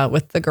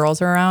 With the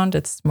girls around,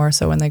 it's more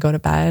so when they go to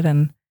bed,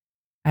 and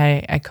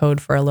I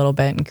code for a little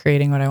bit and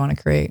creating what I want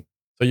to create.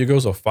 So your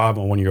girls are 5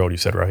 and 1 year old, you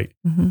said, right?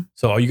 Mm-hmm.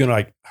 So are you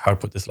going to how to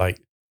put this, are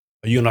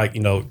you going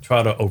to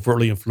try to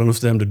overtly influence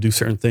them to do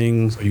certain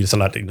things? Or are you just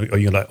are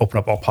you going to open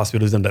up all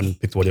possibilities and then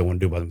pick what they want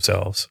to do by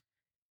themselves?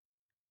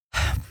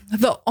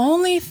 The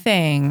only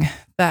thing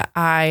that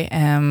I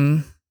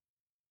am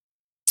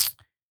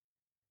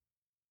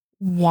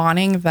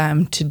wanting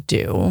them to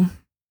do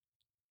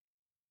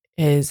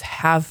is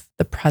have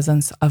the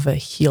presence of a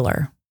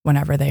healer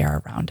whenever they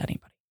are around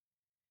anybody.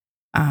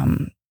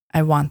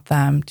 I want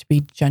them to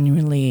be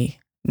genuinely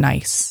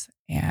nice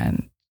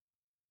and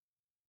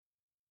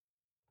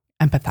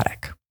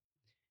empathetic.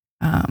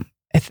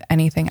 If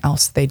anything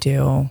else they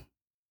do,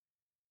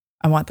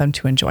 I want them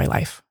to enjoy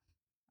life.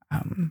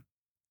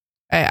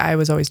 I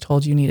was always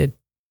told I needed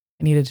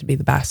to be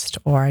the best,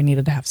 or I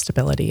needed to have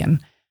stability.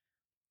 And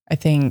I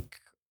think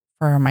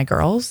for my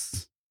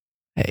girls,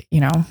 I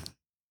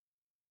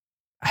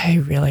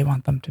really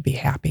want them to be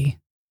happy.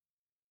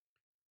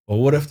 Well,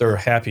 what if they're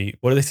happy?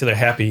 What if they say they're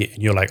happy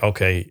and you're like,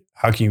 okay,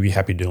 how can you be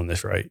happy doing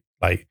this, right?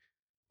 Like,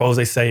 suppose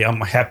they say, I'm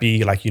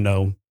happy, I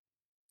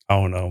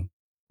don't know,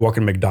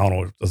 working at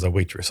McDonald's as a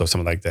waitress or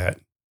something like that.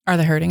 Are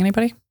they hurting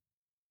anybody?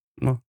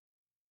 No.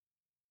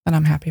 Then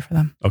I'm happy for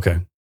them. Okay.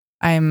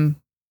 I'm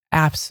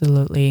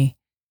absolutely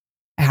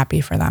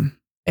happy for them.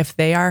 If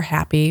they are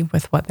happy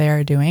with what they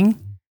are doing,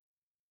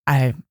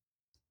 they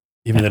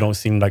don't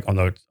seem like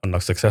on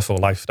a successful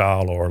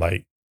lifestyle, or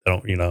they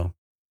don't,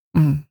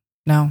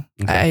 No,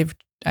 okay.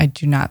 I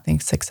do not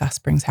think success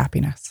brings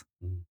happiness.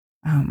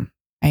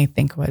 I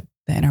think what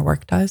the inner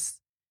work does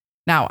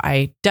Now,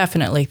 I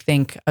definitely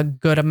think a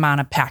good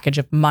amount of package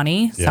of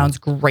money sounds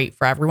great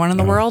for everyone in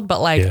the world.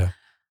 But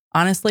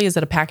honestly, is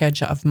it a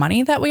package of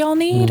money that we all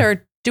need?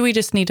 Or do we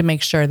just need to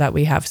make sure that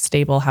we have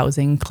stable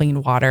housing,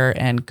 clean water,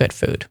 and good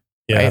food?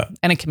 Right?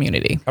 And a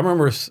community. I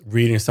remember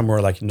reading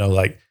somewhere like,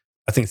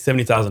 I think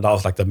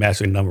 $70,000 like the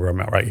magic number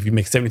amount, right? If you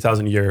make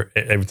 $70,000 a year,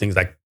 everything's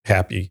like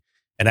happy.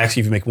 And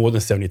actually, if you make more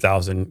than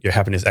 $70,000, your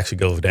happiness actually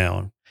goes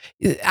down.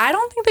 I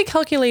don't think they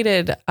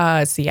calculated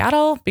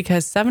Seattle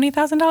because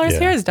 $70,000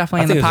 here is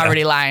definitely in the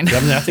poverty line. I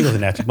think it was a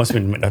natural. Must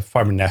have been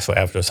a national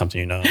average or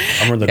something. I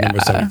remember the number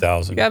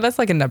 70,000. Yeah, that's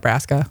like in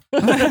Nebraska.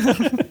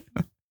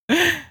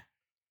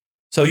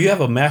 So you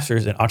have a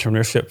master's in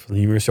entrepreneurship from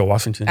the University of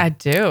Washington. I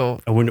do.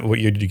 And what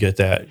year did you get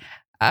that?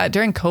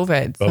 During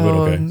COVID.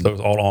 Okay. So it was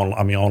all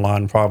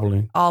online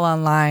probably? All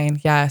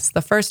online, yes.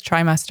 The first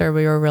trimester,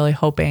 we were really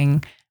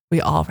hoping, we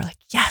all were like,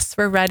 yes,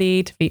 we're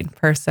ready to meet in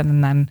person.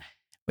 And then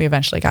we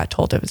eventually got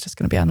told it was just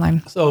going to be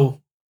online.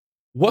 So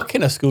what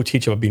can a school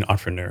teach you about being an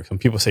entrepreneur? Some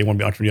people say you want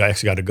to be an entrepreneur, I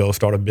actually got to go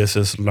start a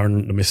business,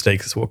 learn the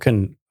mistakes. What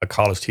can a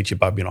college teach you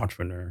about being an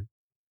entrepreneur?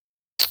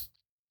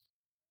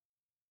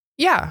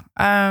 Yeah.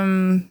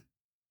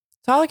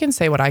 So all I can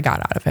say what I got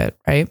out of it,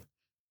 right?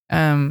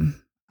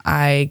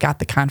 I got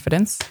the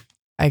confidence.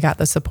 I got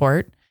the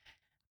support.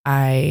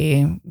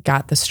 I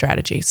got the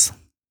strategies.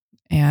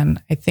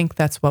 And I think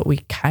that's what we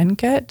can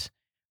get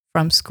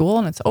from school.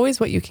 And it's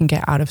always what you can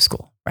get out of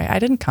school, right? I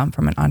didn't come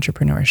from an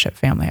entrepreneurship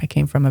family. I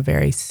came from a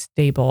very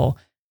stable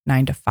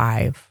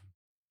 9-to-5.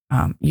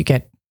 You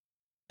get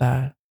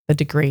the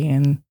degree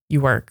and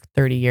you work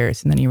 30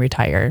 years and then you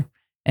retire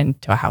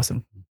into a house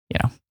and,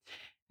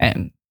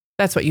 and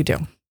that's what you do.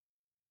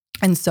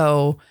 And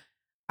so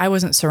I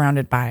wasn't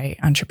surrounded by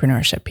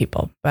entrepreneurship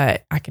people,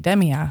 but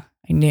academia,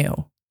 I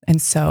knew.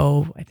 And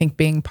so I think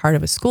being part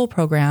of a school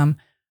program,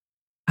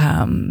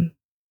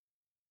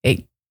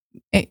 it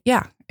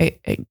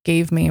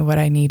gave me what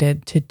I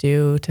needed to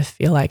do to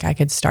feel like I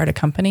could start a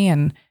company.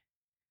 And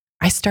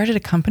I started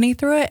a company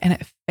through it and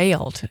it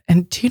failed.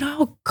 And do you know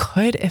how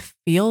good it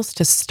feels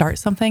to start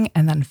something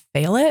and then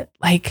fail it?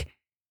 Like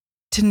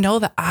to know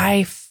that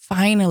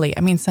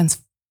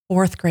since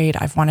 4th grade,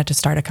 I've wanted to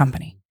start a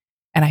company.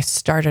 And I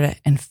started it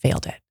and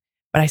failed it.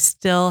 But I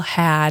still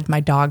had my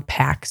dog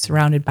pack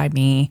surrounded by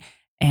me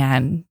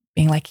and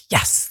being like,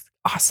 yes,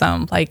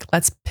 awesome. Like,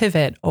 let's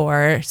pivot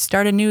or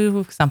start a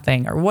new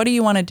something. Or what do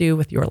you want to do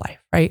with your life?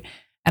 Right.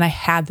 And I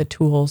had the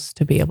tools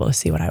to be able to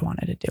see what I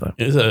wanted to do.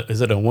 Is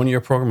it a 1-year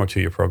program or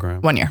 2-year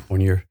program? 1 year.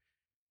 1 year.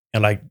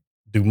 And like,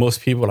 do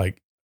most people I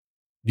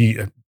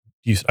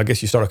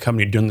guess you start a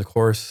company during the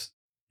course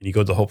and you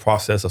go the whole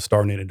process of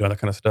starting it and doing that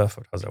kind of stuff?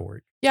 How does that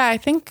work? Yeah, I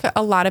think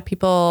a lot of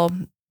people...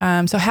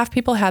 so half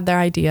people had their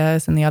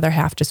ideas and the other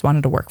half just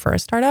wanted to work for a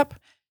startup.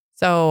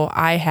 So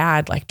I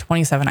had like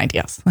 27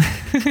 ideas.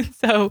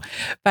 So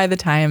by the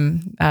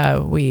time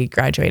we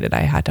graduated,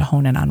 I had to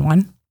hone in on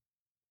one.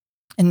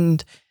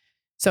 And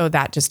so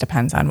that just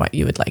depends on what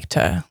you would like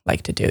to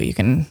do. You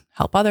can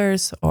help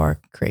others or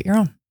create your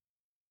own.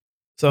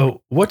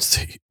 So what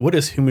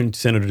is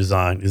human-centered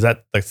design? Is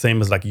that the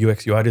same as like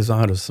UX UI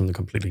design or something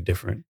completely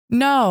different?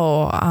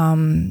 No.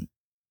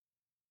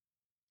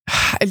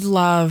 I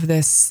love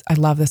this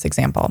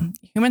example.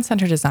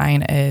 Human-centered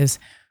design is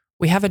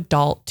we have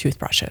adult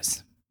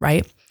toothbrushes,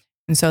 right?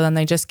 And so then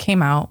they just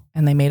came out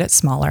and they made it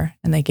smaller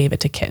and they gave it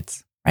to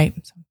kids, right?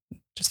 So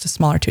just a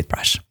smaller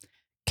toothbrush.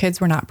 Kids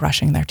were not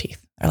brushing their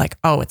teeth. They're like,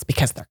 oh, it's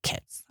because they're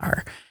kids.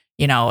 Or,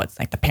 it's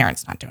like the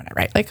parents not doing it,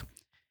 right? Like,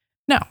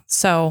 no.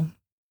 So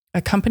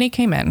a company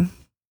came in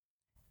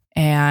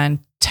and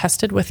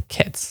tested with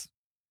kids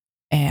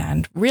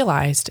and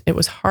realized it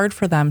was hard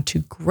for them to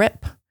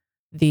grip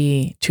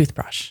the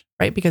toothbrush,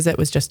 right? Because it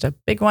was just a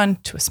big one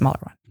to a smaller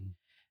one.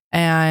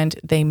 And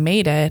they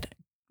made it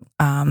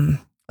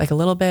like a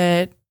little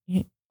bit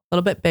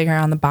bigger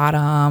on the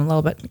bottom, a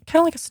little bit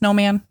kind of like a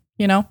snowman,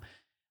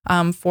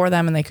 for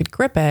them, and they could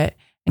grip it.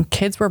 And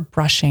kids were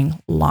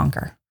brushing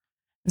longer.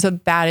 And so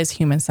that is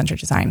human-centered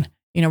design.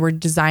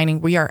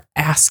 We are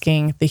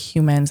asking the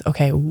humans,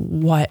 okay,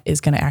 what is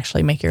going to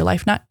actually make your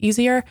life not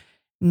easier?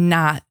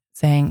 Not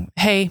saying,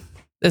 hey,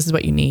 this is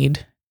what you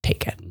need,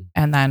 take it.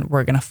 And then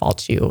we're going to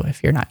fault you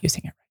if you're not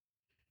using it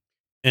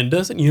right. And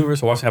doesn't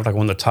University of Washington have like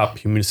one of the top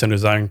human-centered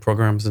design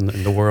programs in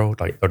the world?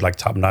 Like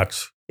top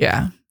notch?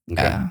 Yeah.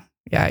 Okay.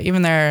 Yeah.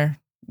 Even their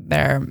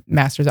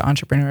masters of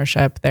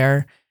entrepreneurship,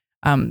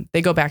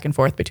 they go back and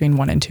forth between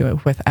 1 and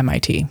 2 with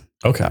MIT.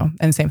 Okay. So,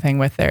 and same thing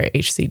with their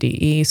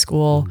HCDE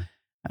school.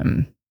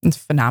 It's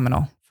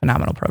phenomenal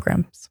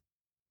programs.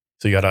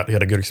 So you had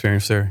a good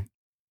experience there?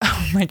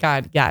 Oh my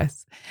God.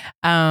 Yes.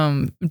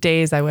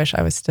 Days I wish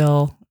I was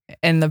still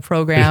in the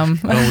program.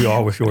 We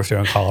all wish we were still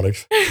in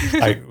college.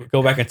 Like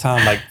go back in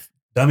time, like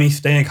dummy,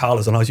 stay in college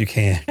as long as you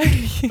can.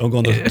 Don't go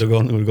in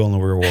the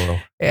real world.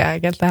 Yeah, I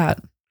get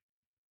that.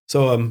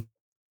 So can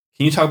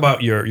you talk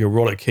about your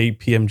role at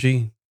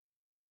KPMG?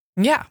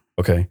 Yeah.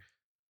 Okay.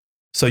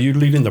 So you're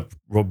leading the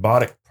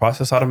robotic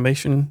process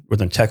automation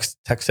within text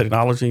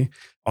technology.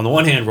 On the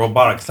one hand,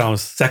 robotics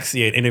sounds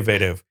sexy and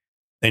innovative.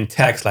 And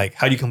text, like,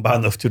 how do you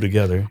combine those two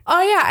together?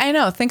 Oh, yeah, I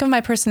know. Think of my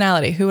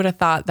personality. Who would have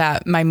thought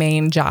that my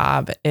main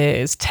job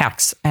is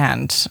text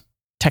and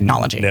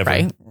technology, Never.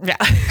 Right?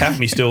 Yeah. Half of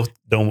me still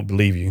don't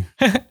believe you.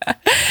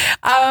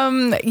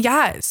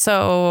 Yeah.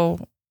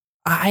 So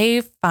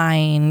I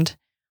find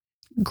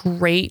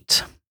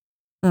great.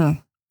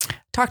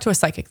 Talked to a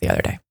psychic the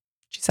other day.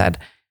 She said,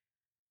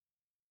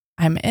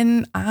 I'm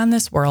on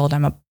this world.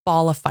 I'm a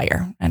ball of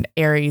fire and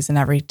Aries in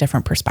every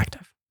different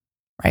perspective.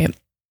 Right.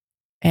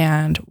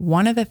 And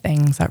one of the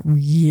things that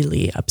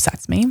really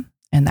upsets me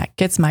and that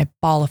gets my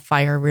ball of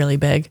fire really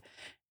big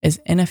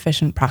is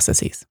inefficient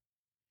processes.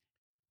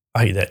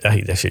 I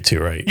hate that shit too,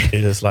 right? It's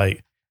just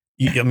like,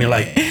 you've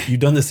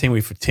done the same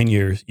way for 10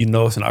 years. You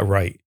know it's not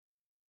right.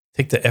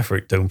 Take the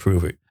effort to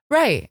improve it.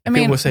 Right.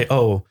 People will say,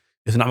 oh,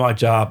 it's not my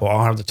job, or I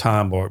don't have the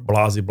time, or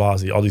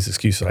blasey, all these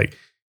excuses. Like,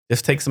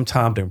 just take some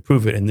time to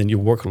improve it, and then your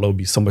workload will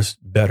be so much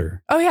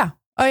better. Oh,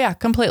 yeah,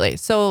 completely.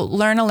 So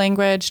learn a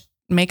language,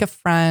 make a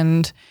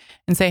friend,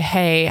 and say,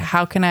 hey,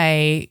 how can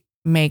I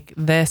make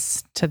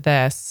this to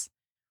this?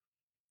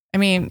 I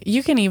mean,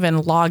 you can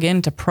even log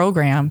into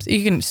programs.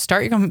 You can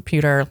start your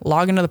computer,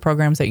 log into the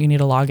programs that you need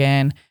to log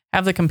in,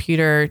 have the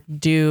computer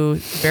do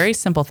very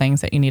simple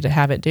things that you need to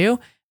have it do.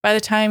 By the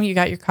time you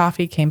got your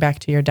coffee, came back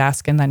to your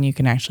desk, and then you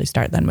can actually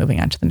start then moving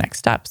on to the next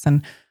steps.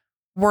 And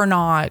we're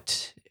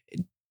not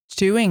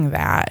doing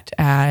that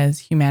as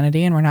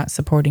humanity, and we're not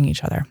supporting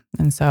each other.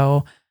 And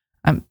so,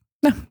 no,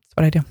 that's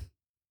what I do.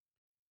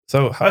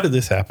 So how did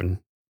this happen?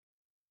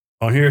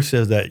 On here it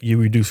says that you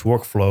reduce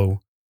workflow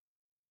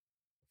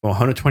from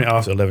 120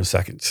 hours to 11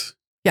 seconds.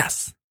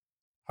 Yes.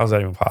 How's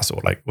that even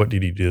possible? Like, what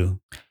did you do?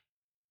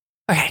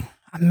 Okay.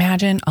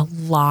 Imagine a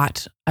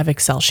lot of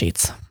Excel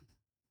sheets.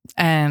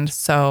 And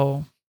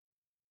so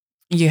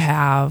you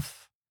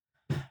have,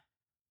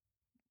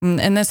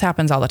 and this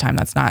happens all the time.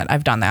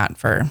 I've done that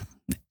for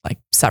like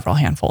several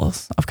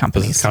handfuls of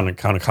companies. This is kind of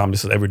common.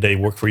 This is everyday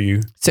work for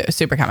you.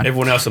 Super common.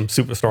 Everyone else, some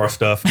superstar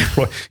stuff.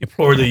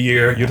 Employer of the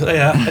year. You're like,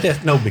 yeah,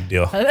 that's no big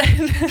deal.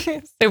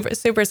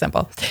 Super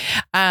simple.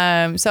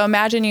 So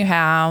imagine you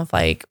have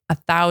like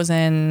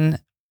 1,000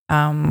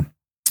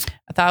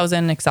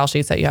 Excel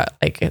sheets that you have,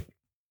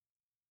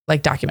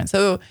 like documents.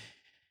 So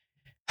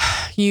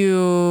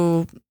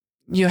you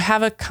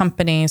have a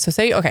company. So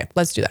say, okay,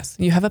 let's do this.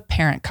 You have a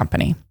parent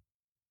company.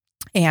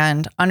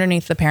 And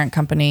underneath the parent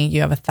company,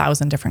 you have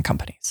 1,000 different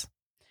companies.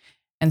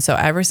 And so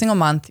every single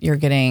month, you're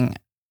getting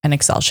an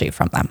Excel sheet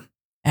from them.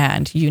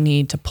 And you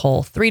need to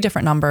pull 3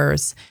 different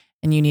numbers,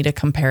 and you need to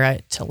compare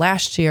it to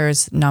last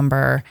year's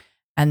number.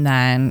 And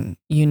then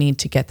you need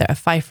to get the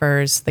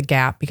FIFERs, the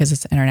gap, because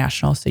it's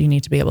international. So you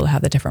need to be able to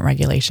have the different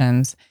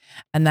regulations.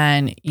 And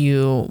then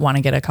you want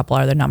to get a couple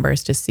other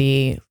numbers to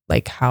see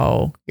like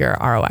how your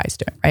ROI is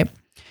doing, right?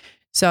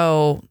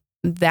 So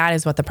that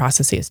is what the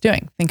process is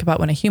doing. Think about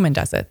when a human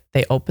does it.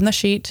 They open the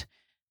sheet,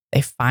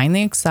 they find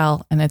the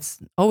Excel, and it's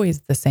always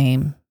the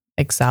same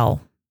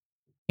Excel,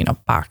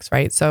 box,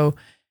 right? So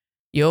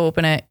you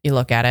open it, you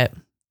look at it,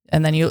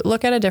 and then you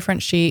look at a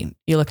different sheet,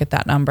 you look at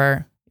that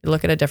number, you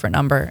look at a different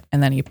number,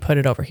 and then you put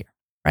it over here,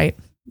 right?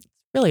 It's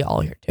really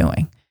all you're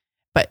doing,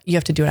 but you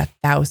have to do it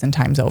 1,000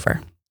 times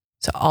over.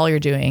 So all you're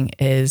doing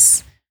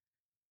is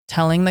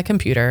telling the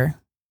computer,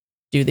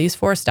 do these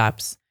 4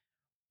 steps.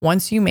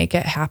 Once you make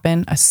it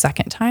happen a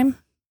second time,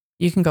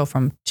 you can go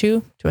from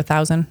 2 to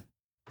 1,000.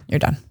 You're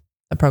done.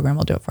 The program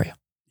will do it for you.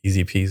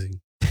 Easy peasy.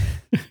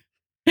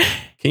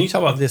 Can you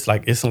talk about this?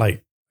 Like, it's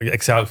like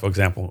Excel, for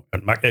example,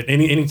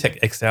 any tech,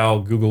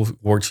 Excel, Google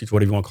worksheets,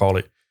 whatever you want to call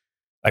it.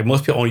 Like,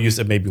 most people only use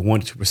it, maybe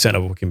 1 to 2%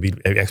 of it can be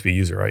actually a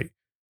user, right?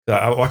 So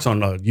I watched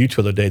on YouTube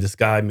the other day, this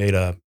guy made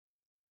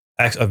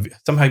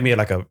somehow he made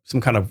like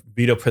some kind of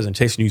video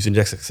presentation using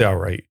just Excel,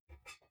 right?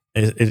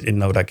 And can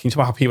you talk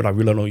about how people that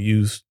really don't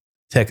use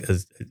tech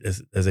as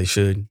they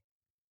should,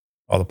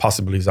 all the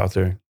possibilities out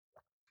there?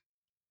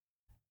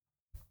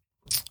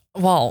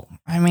 Well,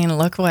 I mean,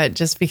 look what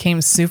just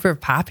became super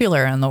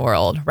popular in the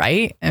world,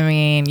 right? I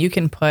mean, you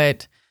can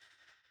put,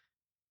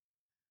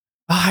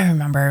 I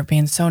remember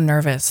being so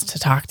nervous to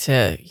talk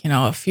to,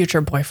 a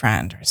future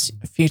boyfriend or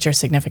a future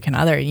significant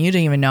other. You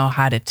didn't even know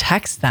how to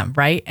text them,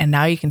 right? And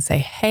now you can say,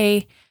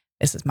 hey,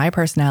 this is my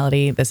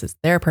personality. This is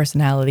their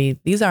personality.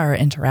 These are our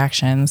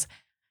interactions.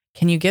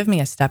 Can you give me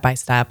a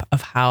step-by-step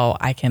of how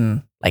I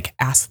can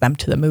ask them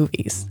to the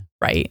movies,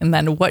 right? And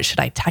then what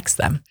should I text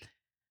them?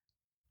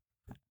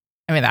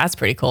 I mean, that's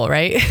pretty cool,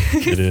 right?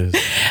 It is.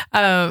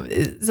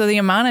 So the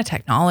amount of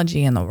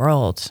technology in the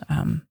world,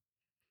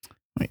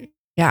 but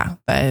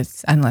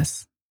it's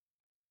endless.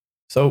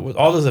 So with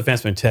all this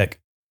advancement in tech,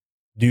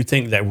 do you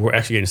think that we're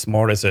actually getting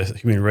smarter as a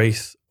human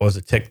race, or is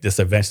the tech just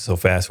advancing so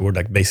fast we're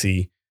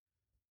basically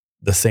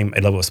the same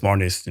level of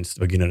smartness since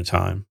the beginning of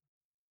time?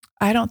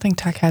 I don't think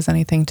tech has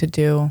anything to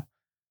do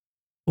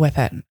with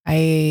it.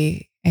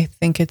 I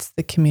think it's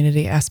the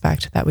community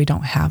aspect that we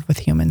don't have with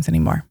humans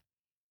anymore.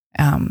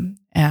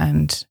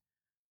 And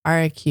our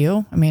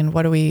IQ, I mean,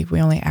 what do we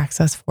only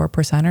access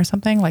 4% or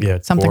something?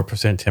 Something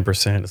 4%,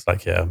 10%. It's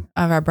of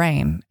our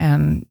brain.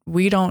 And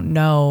we don't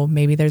know,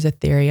 maybe there's a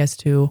theory as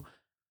to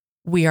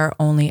we are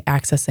only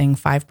accessing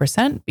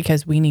 5%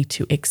 because we need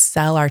to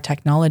excel our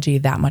technology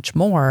that much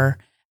more.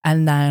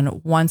 And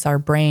then once our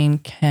brain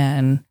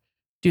can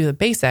do the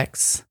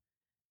basics,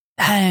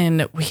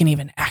 then we can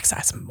even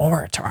access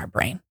more to our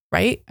brain,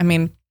 right? I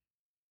mean,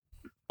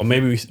 or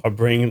maybe our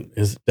brain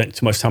is spent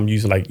too much time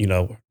using like,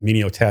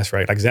 menial tasks,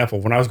 right? Like example,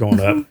 when I was growing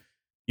up,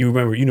 you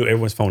knew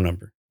everyone's phone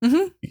number.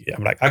 Yeah,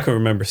 I'm like, I can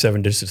remember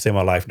 7 digits to save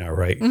my life now,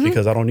 right?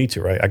 Because I don't need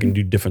to, right? I can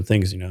do different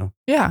things,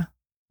 Yeah.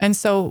 And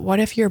so what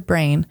if your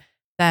brain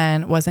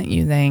then wasn't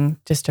using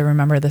just to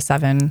remember the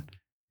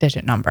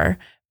 7-digit number,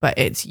 but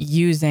it's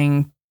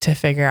using to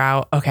figure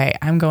out, okay,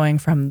 I'm going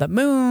from the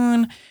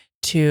moon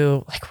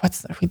to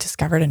we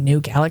discovered a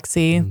new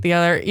galaxy the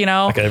other,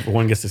 Like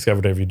one gets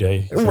discovered every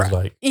day. It feels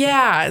like.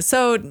 Yeah.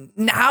 So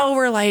now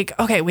we're like,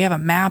 okay, we have a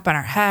map on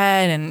our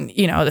head and,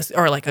 this,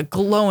 or like a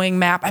glowing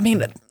map. I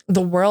mean,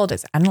 the world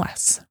is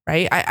endless,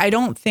 right? I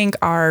don't think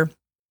our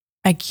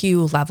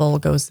IQ level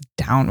goes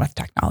down with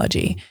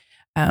technology,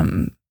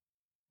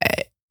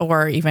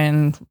 or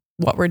even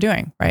what we're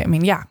doing, right? I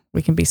mean, yeah,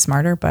 we can be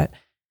smarter, but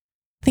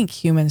I think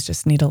humans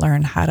just need to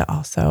learn how to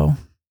also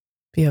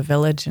be a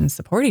village and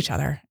support each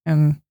other.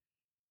 And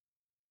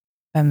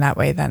then that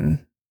way,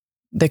 then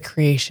the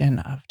creation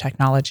of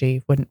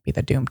technology wouldn't be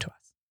the doom to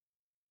us.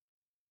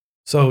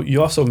 So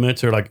you also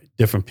mentor like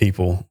different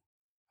people.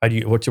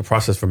 What's your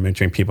process for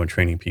mentoring people and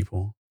training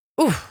people?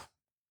 Ooh,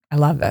 I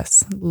love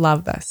this.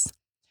 Love this.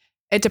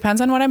 It depends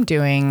on what I'm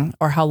doing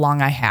or how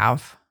long I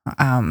have.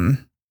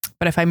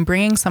 But if I'm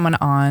bringing someone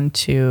on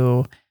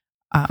to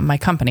my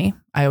company,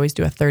 I always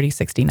do a 30,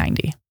 60,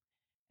 90.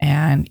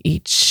 And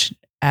each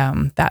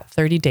that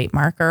 30 date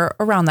mark or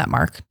around that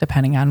mark,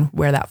 depending on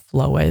where that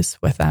flow is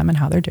with them and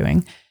how they're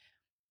doing,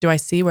 do I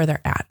see where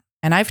they're at?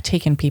 And I've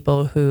taken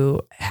people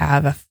who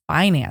have a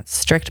finance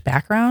strict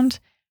background,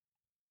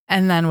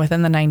 and then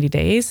within the 90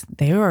 days,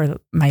 they were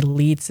my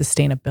lead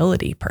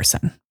sustainability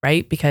person,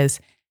 right? Because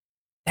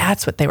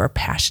that's what they were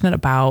passionate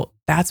about.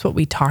 That's what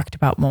we talked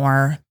about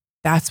more.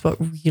 That's what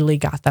really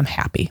got them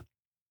happy.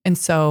 And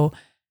so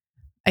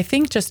I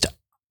think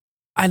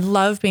I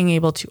love being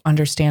able to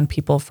understand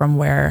people from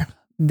where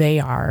they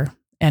are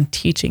and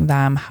teaching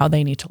them how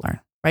they need to learn,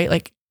 right?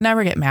 Like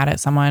never get mad at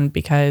someone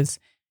because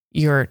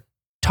you're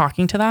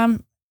talking to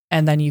them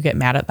and then you get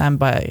mad at them,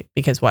 but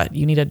because what?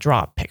 You need to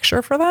draw a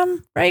picture for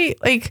them, right?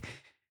 Like,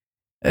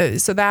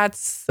 so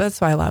that's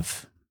why I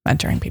love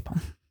mentoring people.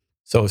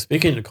 So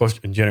speaking of course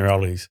in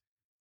generalities,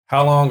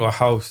 how long or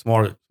how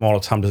small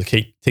a time does it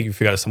take you to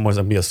figure out someone's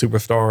going to be a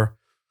superstar? Or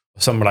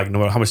someone like no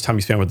matter how much time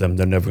you spend with them,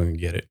 they're never going to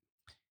get it.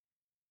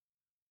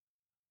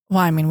 Well,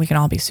 I mean, we can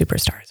all be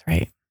superstars,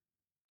 right?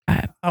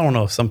 I don't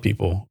know. Some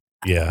people,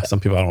 yeah. Some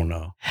people, I don't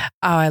know. Oh,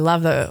 I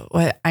love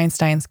what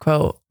Einstein's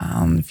quote.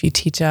 If you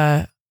teach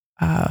a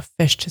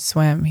fish to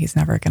swim, he's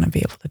never going to be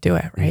able to do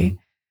it, right?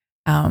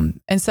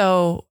 And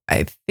so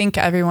I think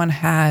everyone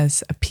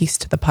has a piece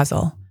to the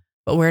puzzle,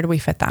 but where do we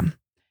fit them?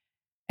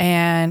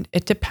 And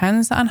it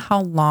depends on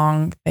how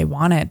long they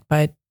want it,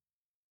 but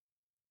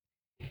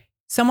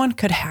someone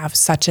could have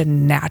such a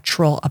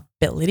natural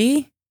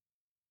ability,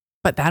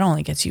 but that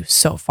only gets you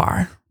so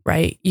far,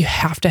 right? You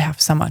have to have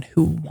someone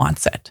who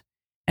wants it.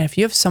 And if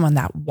you have someone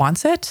that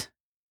wants it,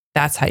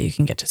 that's how you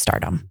can get to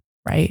stardom,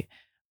 right?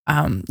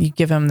 You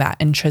give them that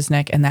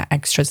intrinsic and that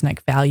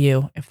extrinsic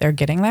value. If they're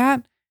getting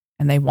that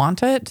and they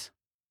want it,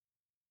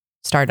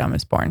 stardom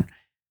is born.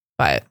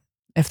 But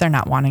if they're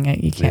not wanting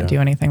it, you can't do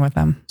anything with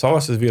them. So I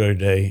watched this video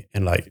today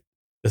and like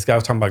this guy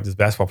was talking about this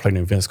basketball player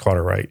named Vince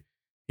Carter, right?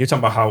 He was talking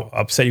about how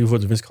upset he was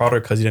with Vince Carter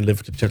because he didn't live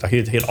to the potential.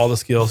 Like he had all the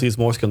skills. He was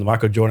more skilled than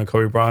Michael Jordan,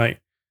 Kobe Bryant.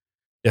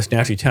 Just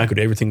naturally talented, could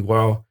do everything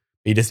well.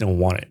 But he just didn't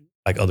want it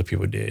like other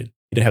people did.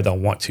 He didn't have that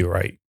want to,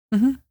 right?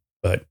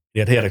 But he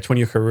had a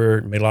 20-year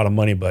career, made a lot of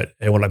money, but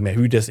everyone like, man, if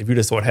you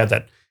just sort of had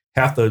that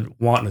half the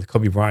want that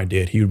Kobe Bryant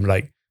did, he would be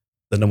like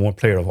the number one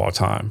player of all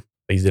time.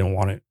 But he didn't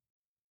want it.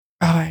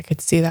 Oh, I could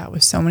see that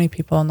with so many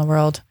people in the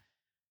world.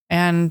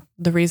 And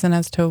the reason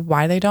as to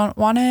why they don't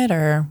want it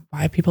or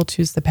why people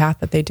choose the path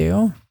that they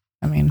do.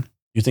 I mean,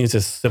 you think it's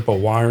just simple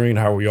wiring,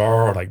 how we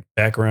are, or like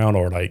background,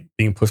 or like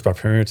being pushed by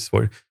parents?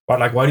 Why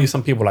do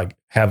some people like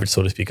have it,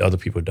 so to speak, other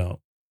people don't?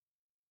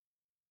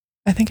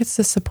 I think it's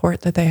the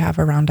support that they have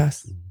around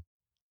us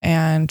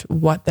and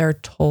what they're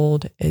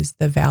told is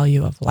the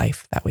value of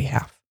life that we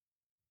have.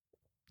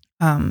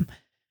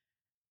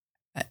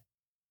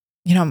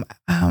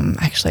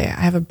 Actually,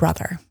 I have a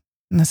brother,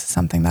 and this is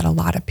something that a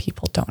lot of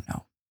people don't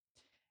know.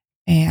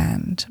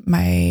 And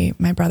my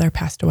brother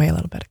passed away a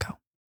little bit ago.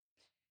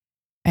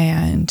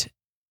 And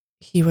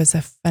he was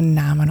a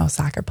phenomenal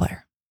soccer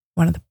player,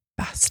 one of the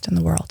best in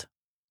the world.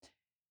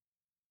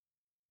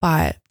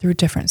 But through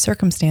different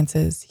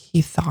circumstances,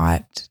 he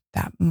thought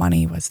that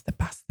money was the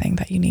best thing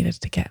that you needed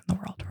to get in the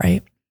world,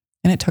 right?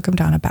 And it took him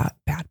down a bad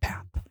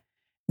path.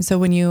 And so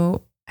when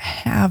you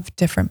have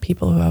different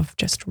people who have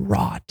just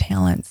raw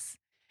talents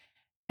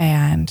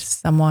and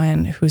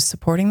someone who's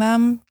supporting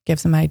them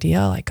gives them an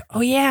idea like, oh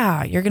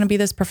yeah, you're going to be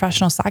this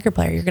professional soccer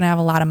player. You're going to have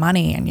a lot of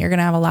money and you're going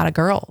to have a lot of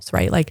girls,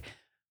 right? Like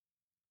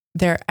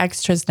their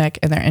extrinsic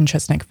and their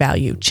intrinsic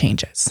value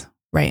changes,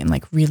 right? And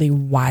like, really,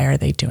 why are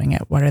they doing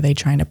it? What are they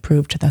trying to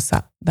prove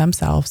to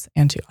themselves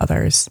and to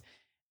others,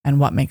 and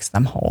what makes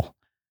them whole?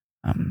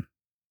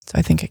 So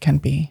I think it can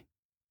be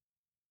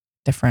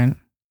a different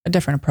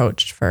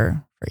approach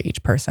for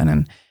each person.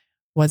 And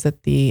was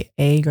it the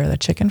egg or the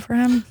chicken for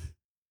him?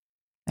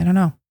 I don't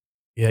know.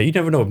 Yeah, you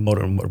never know what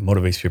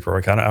motivates people.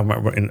 Right? I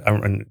remember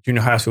in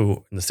junior high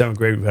school, in the 7th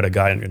grade, we had a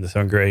guy in the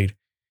 7th grade.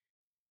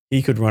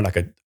 He could run like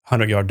a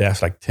 100-yard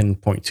dash, like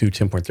 10.2,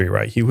 10.3,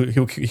 right?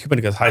 He could be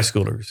against high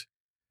schoolers.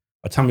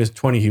 By the time he was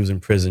 20, he was in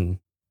prison,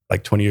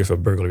 like 20 years for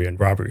burglary and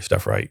robbery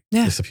stuff, right?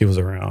 Yeah. Just if he was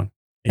around.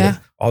 Yeah.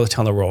 All the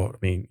time in the world. I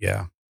mean,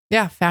 yeah.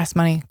 Yeah, fast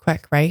money,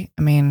 quick, right?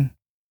 I mean,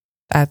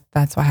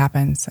 that's what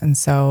happens. And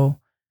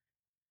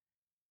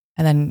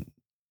then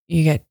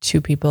you get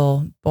two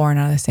people born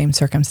out of the same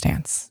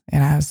circumstance.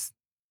 And I was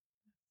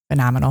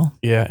phenomenal.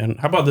 Yeah. And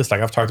how about this?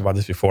 Like, I've talked about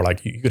this before.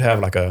 Like, you could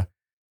have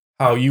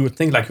how you would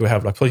think like you would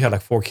have, like, suppose you had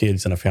like 4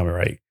 kids in a family,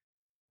 right?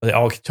 But they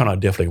all turn out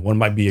differently. One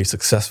might be a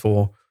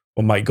successful,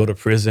 one might go to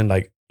prison.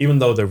 Like, even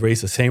though they're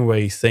raised the same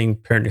way, same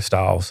parenting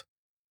styles,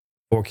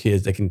 4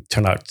 kids, they can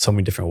turn out so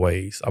many different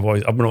ways. I've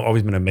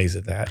always been amazed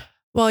at that.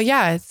 Well,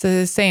 yeah, it's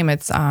the same.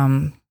 It's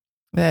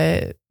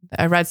I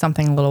read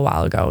something a little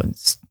while ago.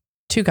 It's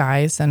 2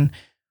 guys, and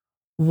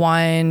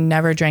one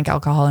never drank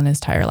alcohol in his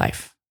entire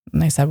life.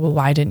 And they said, well,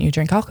 why didn't you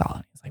drink alcohol?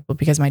 And he's like, well,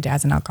 because my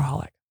dad's an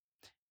alcoholic.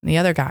 And the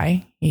other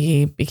guy,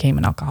 he became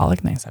an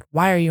alcoholic. And they said,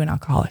 why are you an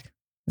alcoholic?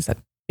 He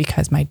said,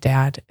 because my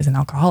dad is an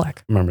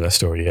alcoholic. I remember that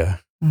story, yeah.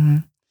 Mm-hmm.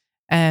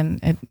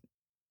 And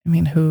we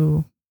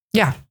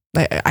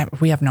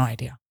have no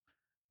idea,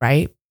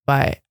 right?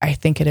 But I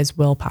think it is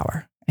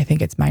willpower. I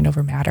think it's mind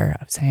over matter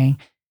of saying,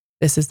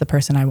 this is the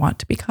person I want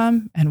to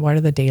become, and what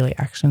are the daily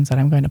actions that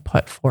I'm going to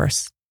put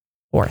forth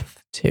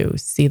to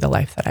see the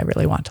life that I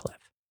really want to live.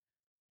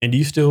 And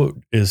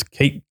is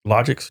Kate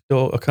Logic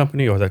still a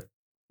company, or that?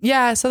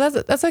 Yeah, so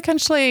that's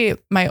essentially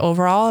my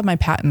overall, my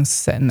patents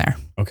sitting there.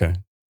 Okay.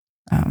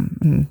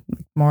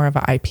 More of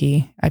an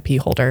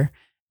IP holder.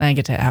 And I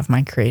get to have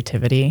my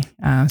creativity,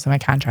 so my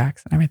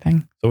contracts and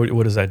everything. So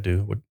what does that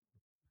do?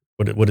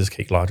 What is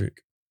Kate Logic?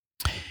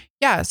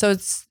 Yeah, so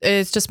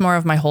it's just more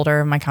of my holder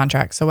of my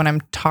contract. So when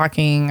I'm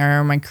talking or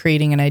I'm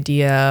creating an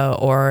idea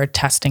or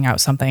testing out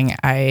something,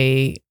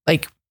 if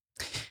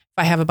I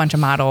have a bunch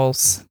of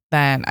models,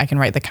 then I can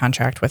write the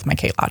contract with my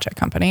Kate Logic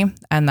company.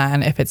 And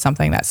then if it's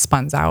something that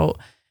spuns out,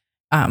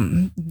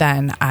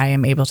 then I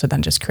am able to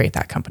then just create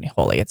that company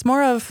wholly. It's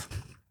more of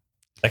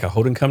like a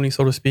holding company,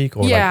 so to speak?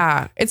 Or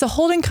it's a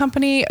holding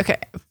company,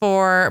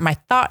 for my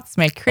thoughts,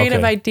 my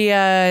creative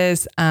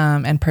ideas,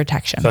 and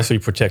protection. So that's how you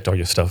protect all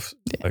your stuff.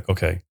 Yeah. Like,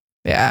 okay.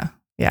 Yeah.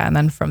 Yeah. And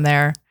then from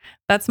there,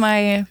 that's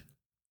my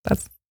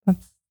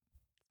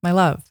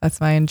love.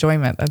 That's my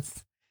enjoyment.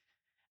 That's,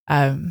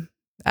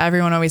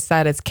 everyone always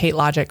said it's Kate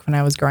Logic when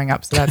I was growing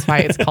up. So that's why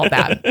it's called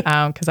that.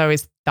 Cause I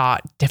always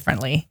thought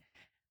differently.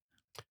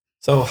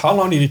 So how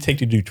long did it take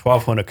to do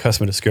 1,200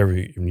 customer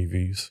discovery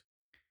reviews?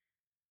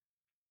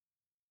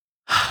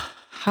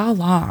 How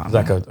long? It's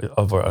like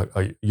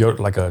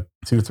a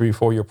 2, 3,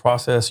 4 year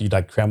process. You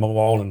like cram them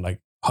all in like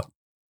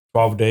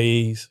 12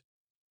 days.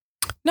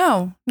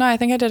 No, I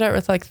think I did it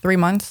with like 3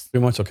 months. 3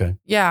 months, okay.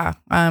 Yeah,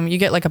 you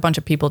get like a bunch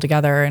of people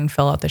together and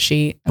fill out the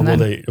sheet. And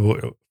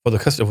for the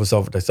customer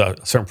itself, that's a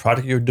certain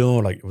project you're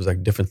doing. Like it was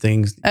like different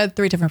things.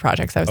 3 different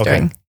projects I was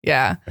doing.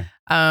 Yeah.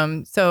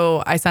 Okay.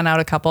 So I sent out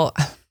a couple.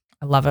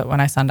 I love it when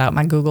I send out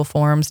my Google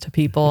Forms to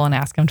people and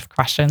ask them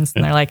questions,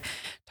 and they're like,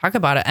 "Talk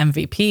about an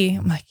MVP."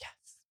 I'm like, "Yes,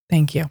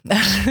 thank you."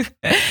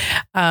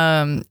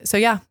 So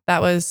yeah,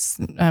 that was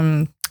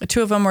 2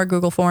 of them were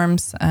Google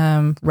Forms.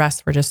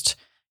 Rest were just,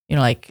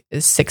 like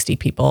 60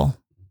 people,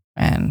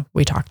 and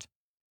we talked.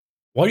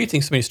 Why do you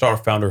think so many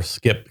startup founders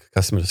skip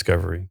customer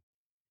discovery?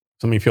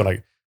 So many feel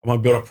like, I'm going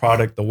to build a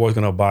product, the world's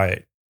going to buy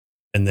it,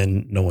 and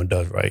then no one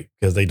does, right?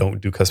 Because they don't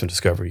do customer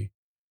discovery.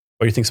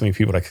 Why do you think so many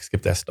people like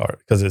skip that start?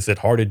 Because is it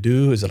hard to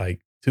do? Is it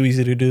like too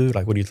easy to do?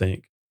 Like, what do you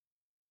think?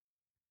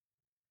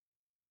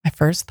 I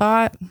first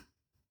thought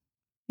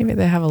maybe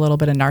they have a little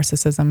bit of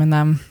narcissism in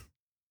them,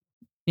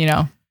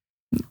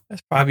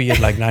 That's probably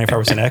like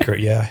 95% accurate.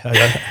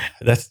 Yeah,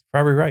 that's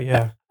probably right.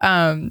 Yeah.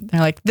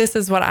 They're like, this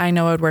is what I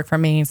know would work for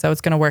me, so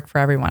it's going to work for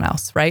everyone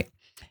else, right?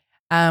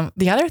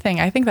 The other thing,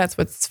 I think that's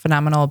what's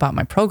phenomenal about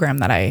my program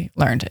that I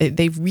learned.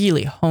 They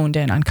really honed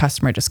in on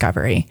customer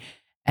discovery,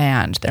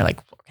 and they're like,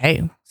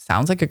 okay,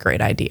 sounds like a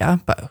great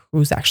idea, but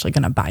who's actually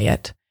going to buy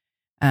it?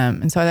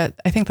 And so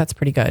I think that's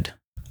pretty good.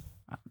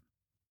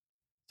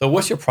 So,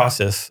 what's your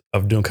process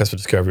of doing customer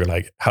discovery?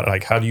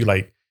 How do you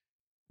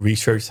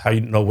research? How do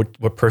you know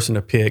what person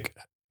to pick?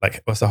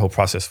 Like, what's the whole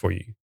process for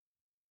you?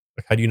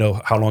 Like, how do you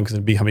know how long it's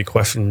going to be? How many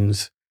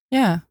questions?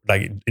 Yeah.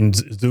 Like in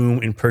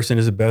Zoom, in person,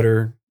 is it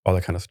better? All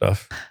that kind of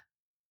stuff.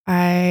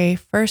 I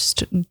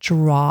first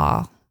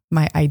draw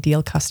my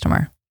ideal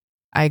customer.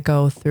 I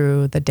go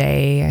through the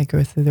day. I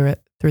go through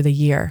the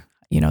year.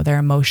 Their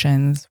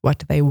emotions. What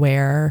do they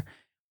wear?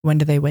 When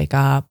do they wake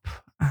up?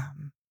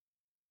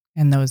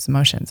 And those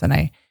emotions. And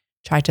I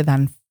try to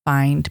then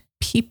find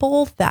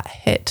people that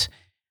hit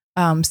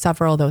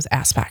several of those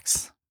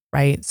aspects,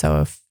 right?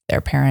 So if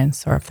they're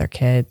parents or if they're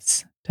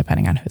kids,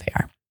 depending on who they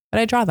are.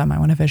 But I draw them. I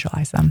want to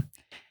visualize them.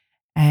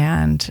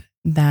 And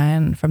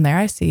then from there,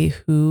 I see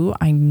who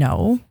I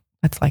know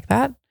that's like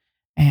that.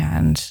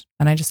 And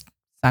then I just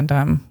send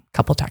them a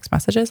couple text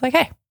messages like,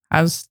 hey,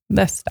 how's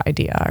this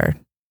idea? Or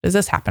does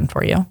this happen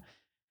for you?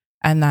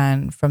 And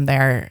then from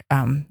there,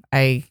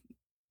 I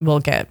will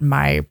get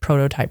my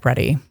prototype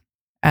ready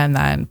and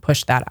then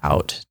push that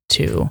out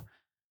to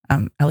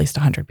at least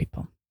 100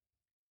 people.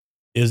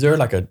 Is there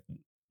like a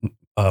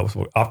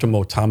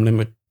optimal time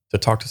limit to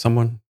talk to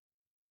someone?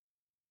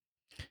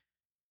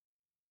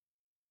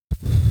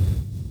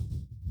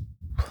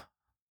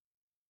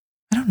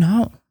 I don't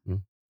know.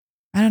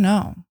 I don't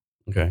know.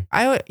 Okay.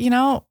 I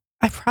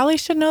probably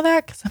should know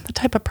that because I'm the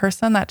type of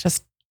person that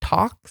just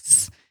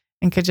talks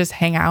and could just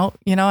hang out.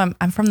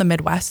 I'm from the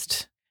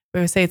Midwest. We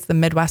always say it's the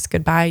Midwest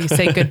goodbye. You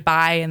say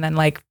goodbye, and then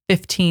like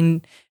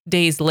 15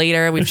 days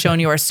later, we've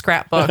shown you our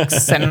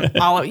scrapbooks and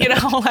all of,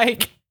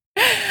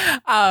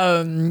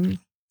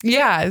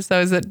 yeah. So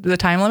is it the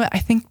time limit? I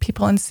think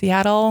people in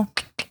Seattle,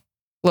 a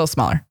little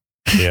smaller.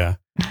 Yeah.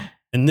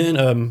 And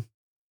then,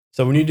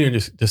 so when you do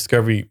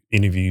discovery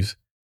interviews,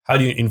 how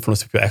do you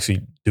influence people to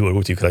actually do it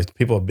with you? Because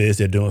people are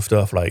busy, they're doing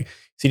stuff like,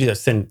 you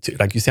send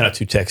out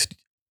 2 texts.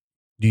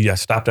 Do you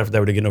just stop after that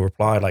where they get no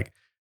reply? Like,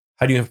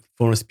 how do you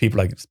influence people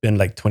like spend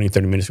like 20,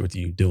 30 minutes with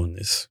you doing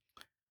this?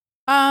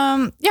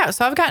 Yeah.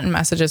 So I've gotten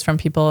messages from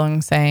people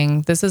and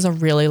saying, this is a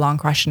really long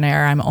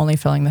questionnaire. I'm only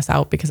filling this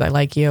out because I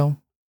like you.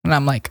 And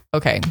I'm like,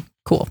 okay,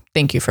 cool.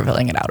 Thank you for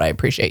filling it out. I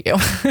appreciate you.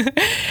 So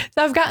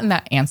I've gotten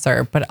that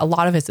answer, but a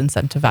lot of it's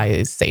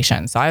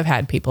incentivization. So I've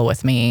had people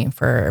with me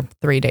for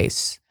 3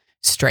 days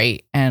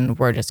straight, and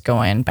we're just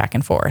going back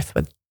and forth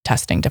with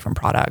testing different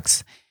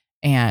products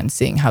and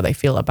seeing how they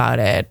feel about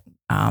it,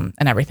 and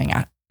everything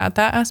at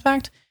that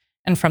aspect.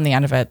 And from the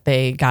end of it,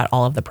 they got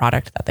all of the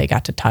product that they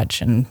got to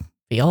touch and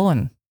feel,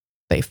 and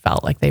they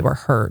felt like they were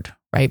heard,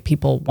 right?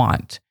 People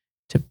want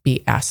to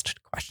be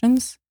asked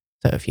questions.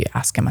 So if you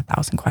ask them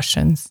 1,000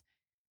 questions,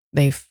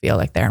 they feel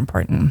like they're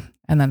important,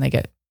 and then they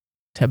get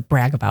to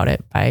brag about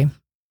it by.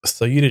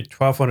 So you did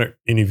 1,200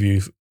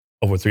 interviews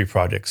over 3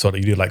 projects. So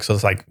you did so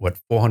it's like what,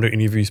 400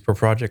 interviews per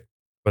project?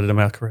 But am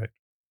I correct?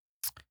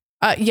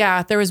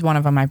 Yeah, there was one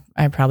of them.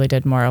 I probably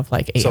did more of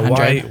like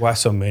 800. So why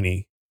so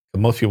many?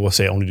 Most people will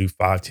say only do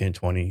 5, 10,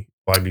 20.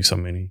 Why do so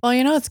many? Well,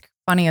 it's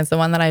funny is the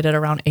one that I did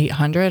around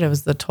 800. It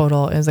was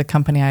a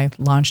company I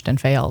launched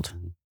and failed.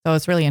 Mm-hmm. So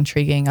it's really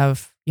intriguing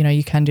of,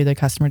 you can do the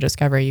customer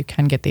discovery. You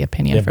can get the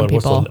opinion from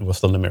people.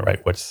 What's the limit, right?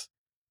 What's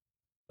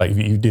like, if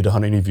you did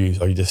 100 interviews,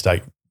 are you just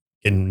like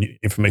getting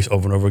information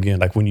over and over again?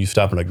 Like when you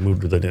stop and like move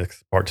to the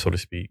next part, so to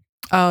speak.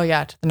 Oh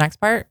yeah. To the next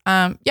part.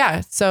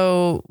 Yeah.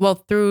 So,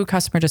 through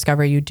customer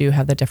discovery, you do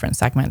have the different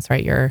segments,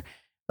 right? You're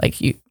like,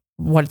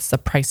 what's the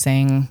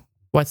pricing?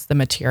 What's the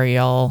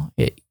material?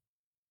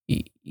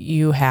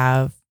 You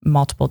have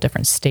multiple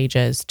different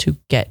stages to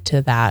get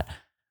to that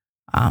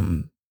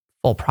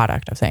full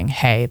product of saying,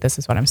 hey, this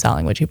is what I'm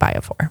selling. Would you buy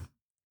it for?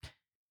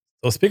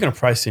 So speaking of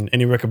pricing,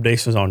 any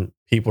recommendations on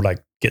people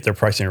like get their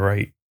pricing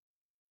right?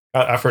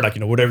 I've heard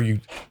whatever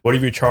you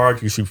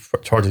charge, you should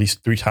charge at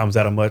least 3 times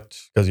that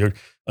much because you're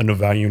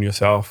undervaluing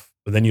yourself.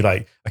 But then you're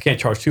like, I can't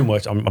charge too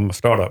much. I'm a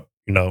startup.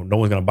 No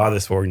one's going to buy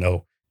this for,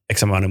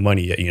 X amount of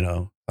money yet,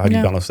 How do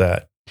you balance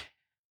that?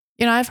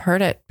 I've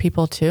heard it.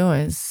 People too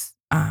is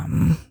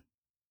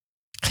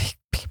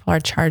people are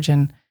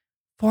charging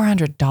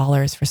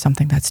 $400 for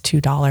something that's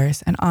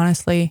 $2. And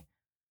honestly,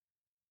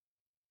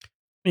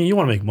 I mean, you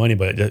want to make money,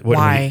 but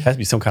why? It has to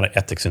be some kind of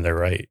ethics in there,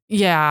 right?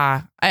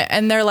 Yeah.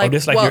 And they're like,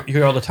 just like you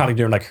hear all the time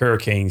during like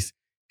hurricanes,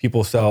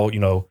 people sell,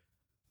 charge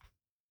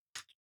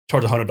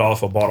 $100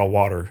 for a bottle of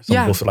water,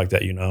 some bullshit like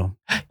that,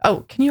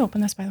 Oh, can you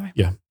open this, by the way?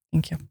 Yeah.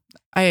 Thank you.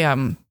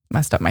 I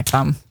messed up my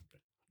thumb.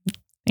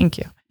 Thank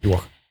you. You're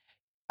welcome.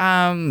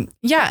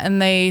 Yeah.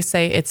 And they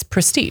say it's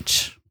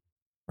prestige,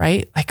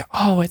 right? Like,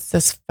 oh, it's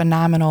this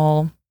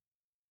phenomenal.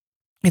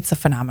 It's a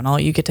phenomenal.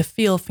 You get to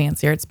feel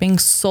fancier. It's being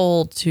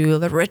sold to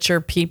the richer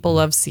people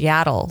of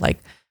Seattle. Like,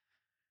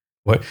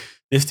 what?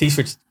 This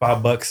t-shirt's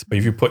 $5, but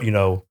if you put,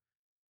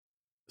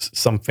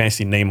 some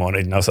fancy name on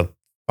it, now it's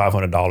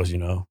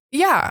 $500,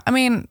 Yeah. I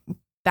mean,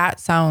 that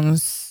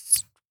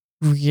sounds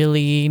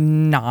really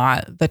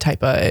not the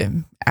type of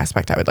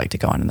aspect I would like to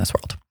go on in this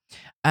world.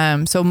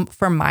 So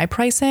for my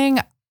pricing,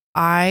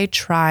 I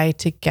try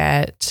to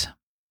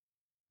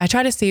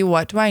see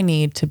what do I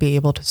need to be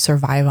able to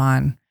survive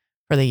on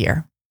for the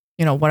year.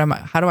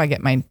 How do I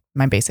get my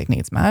basic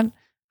needs met?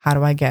 How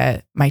do I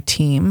get my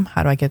team?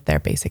 How do I get their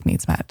basic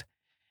needs met?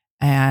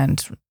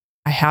 And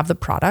I have the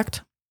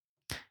product.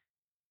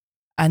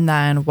 And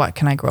then what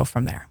can I grow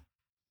from there?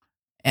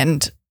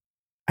 And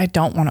I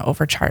don't want to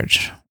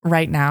overcharge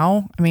right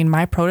now. I mean,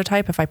 my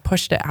prototype, if I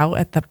pushed it out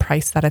at the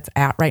price that it's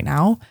at right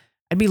now,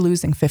 I'd be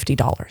losing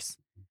 $50.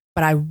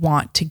 But I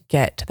want to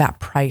get to that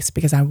price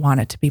because I want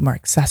it to be more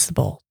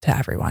accessible to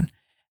everyone.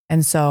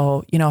 And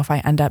so, if I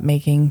end up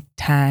making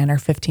 $10 or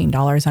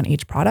 $15 on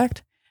each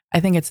product, I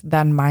think it's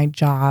then my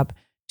job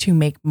to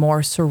make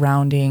more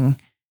surrounding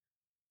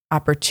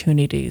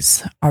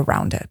opportunities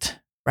around it,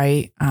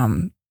 right?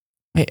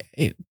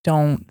 I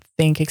don't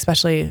think,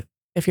 especially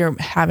if you're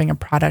having a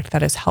product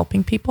that is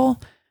helping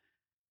people,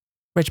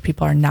 rich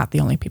people are not the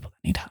only people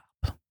that need help.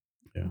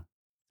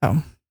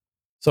 Yeah.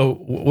 So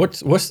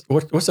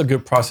what's a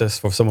good process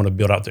for someone to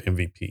build out their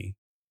MVP?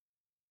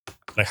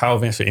 Like how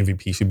advanced your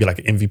MVP? Should be like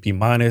an MVP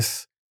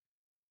minus?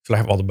 Should I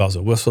have all the bells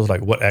and whistles?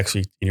 Like what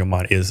actually in your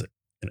mind is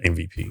an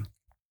MVP?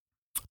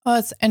 Well,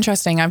 it's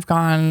interesting. I've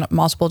gone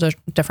multiple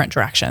different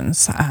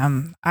directions.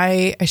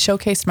 I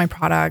showcased my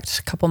product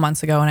a couple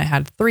months ago and it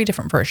had 3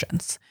 different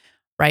versions,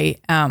 right?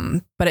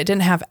 But it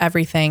didn't have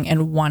everything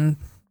in one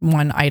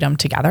item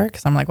together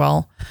because I'm like,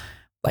 well,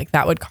 like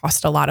that would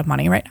cost a lot of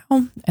money right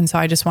now. And so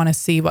I just want to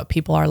see what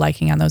people are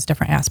liking on those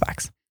different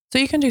aspects. So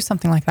you can do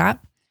something like that.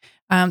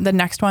 The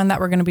next one that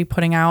we're going to be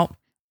putting out,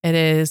 it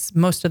is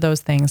most of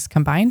those things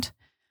combined.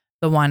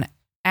 The one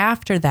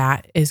after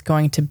that is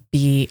going to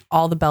be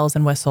all the bells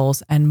and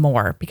whistles and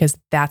more, because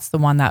that's the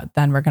one that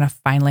then we're going to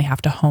finally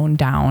have to hone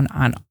down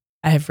on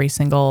every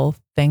single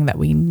thing that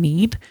we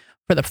need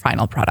for the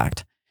final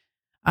product.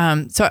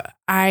 So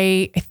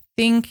I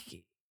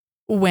think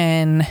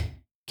when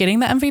getting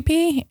the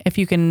MVP, if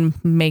you can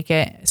make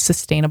it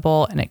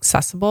sustainable and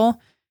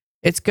accessible,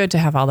 it's good to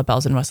have all the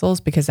bells and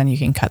whistles because then you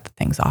can cut the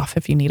things off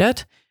if you need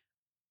it.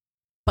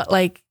 But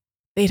like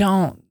they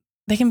can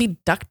be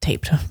duct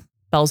taped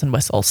bells and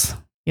whistles,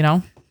 you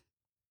know,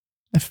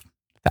 if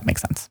that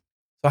makes sense.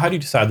 So how do you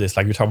decide this?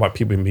 Like you're talking about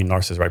people being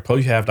narcissists, right?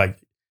 Suppose you have like,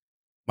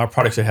 my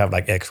product should have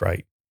like X,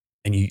 right?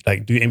 And you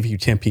like do interview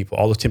 10 people.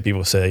 All those 10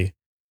 people say,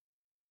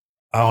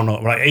 I don't know,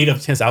 like 8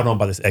 of 10 say, I don't know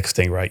about this X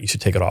thing, right? You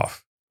should take it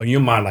off. In your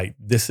mind, like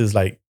this is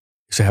like,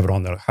 you should have it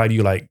on there. How do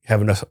you like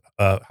have enough,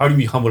 how do you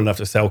be humble enough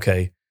to say,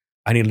 okay,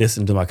 I need to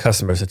listen to my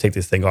customers to take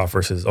this thing off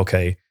versus,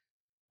 okay,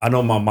 I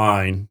know in my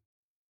mind,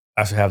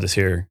 I should have this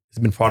here. It's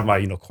been part of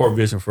my, core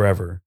vision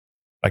forever.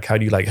 Like, how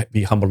do you like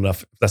be humble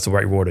enough? If that's the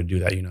right word to do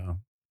that, You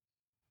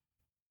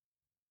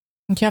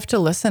have to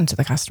listen to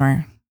the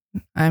customer.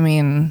 I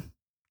mean,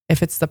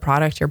 if it's the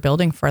product you're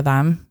building for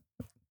them,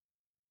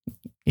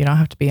 you don't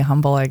have to be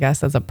humble, I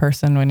guess, as a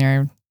person when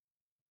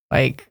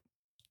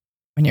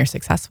you're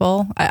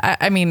successful.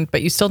 I mean,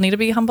 but you still need to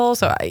be humble.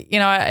 So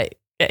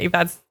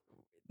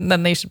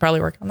then they should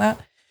probably work on that.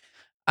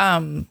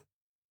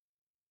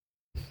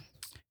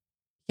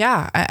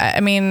 Yeah,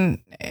 I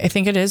mean, I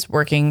think it is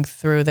working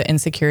through the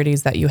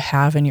insecurities that you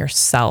have in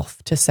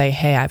yourself to say,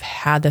 hey, I've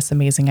had this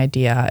amazing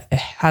idea. It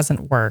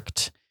hasn't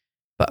worked,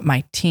 but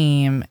my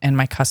team and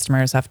my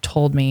customers have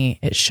told me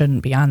it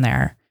shouldn't be on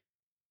there.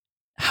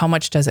 How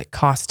much does it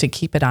cost to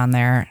keep it on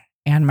there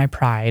and my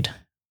pride?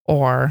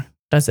 Or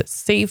does it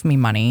save me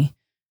money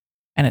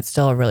and it's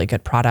still a really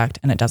good product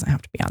and it doesn't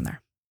have to be on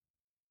there?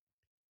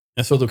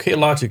 And so the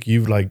K-Logic,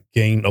 you've like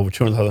gained over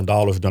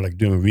 $200,000 done like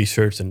doing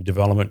research and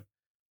development.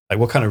 Like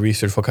what kind of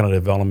research, what kind of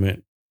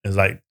development is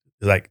like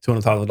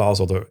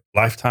 $200,000 over the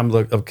lifetime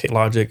of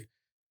K-Logic,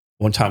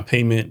 one-time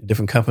payment,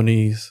 different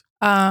companies?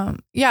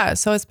 Yeah,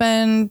 so it's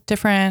been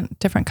different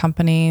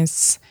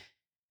companies,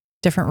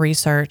 different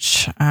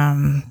research.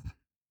 A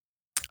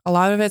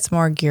lot of it's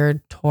more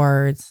geared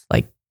towards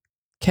like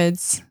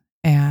kids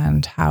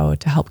and how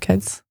to help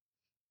kids.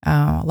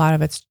 A lot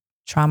of it's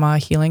trauma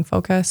healing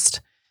focused.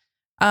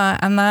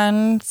 And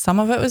then some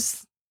of it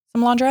was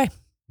some lingerie.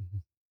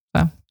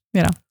 So,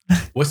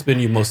 What's been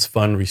your most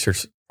fun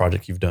research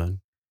project you've done?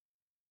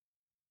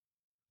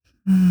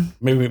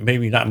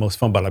 Maybe not most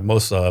fun, but like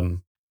most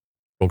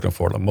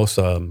most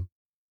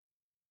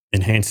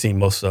enhancing,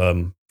 most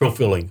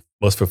fulfilling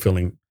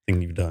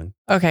thing you've done.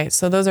 Okay,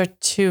 so those are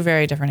 2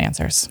 very different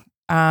answers.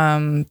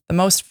 The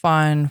most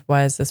fun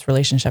was this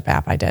relationship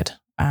app I did.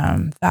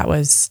 That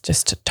was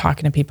just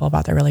talking to people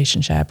about their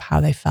relationship,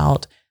 how they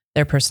felt,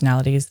 their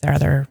personalities,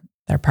 their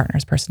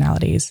partner's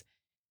personalities.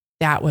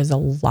 That was a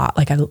lot.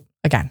 Like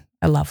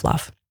I love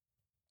love.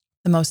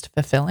 The most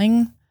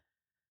fulfilling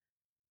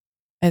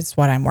is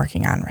what I'm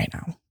working on right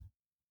now.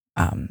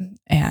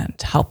 And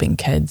helping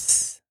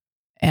kids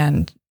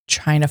and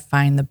trying to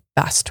find the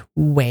best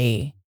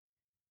way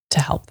to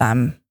help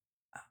them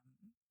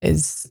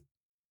it's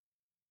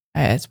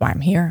why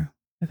I'm here.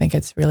 I think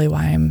it's really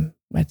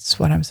it's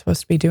what I'm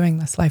supposed to be doing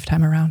this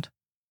lifetime around.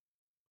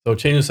 So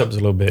change the subject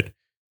a little bit.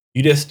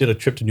 You just did a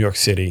trip to New York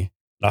City.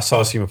 I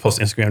saw you post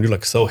on Instagram. You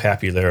look so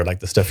happy there, like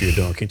the stuff you're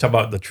doing. Can you talk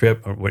about the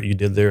trip or what you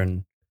did there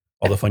and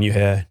all the fun you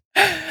had?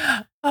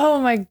 Oh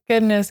my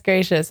goodness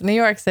gracious. New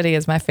York City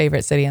is my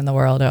favorite city in the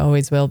world. It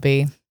always will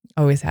be,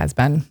 always has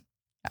been.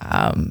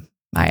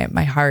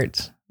 My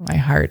heart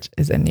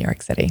is in New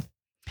York City.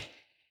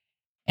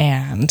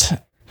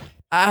 And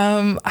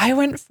I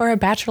went for a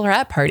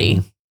bachelorette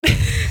party.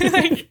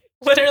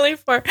 Literally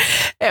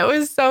it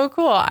was so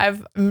cool.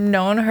 I've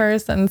known her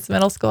since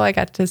middle school. I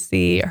got to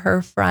see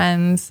her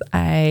friends.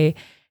 I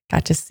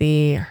got to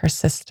see her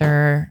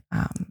sister.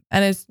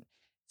 And it's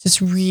just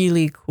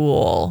really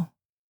cool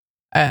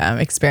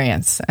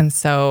experience. And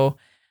so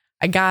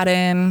I got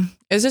in.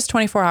 It was just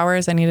 24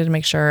 hours. I needed to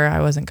make sure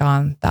I wasn't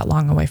gone that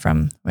long away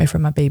from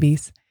my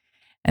babies.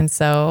 And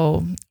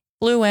so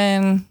flew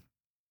in.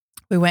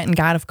 We went and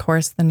got, of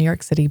course, the New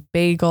York City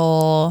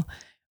bagel.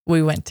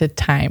 We went to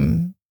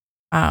Times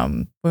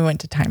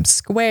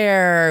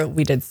Square.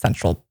 We did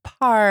Central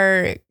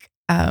Park.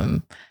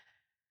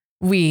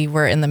 We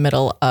were in the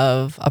middle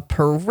of a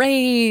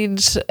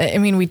parade. I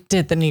mean, we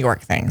did the New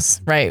York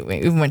things, right?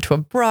 We went to a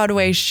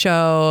Broadway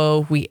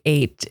show. We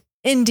ate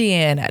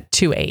Indian at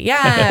 2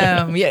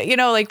 a.m.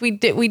 Yeah, like we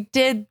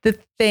did the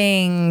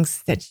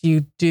things that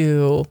you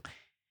do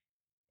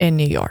in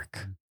New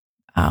York,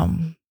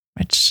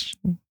 which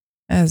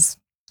is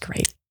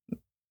great.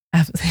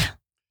 Had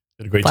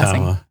a great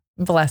blessing. time, huh?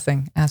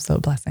 Blessing,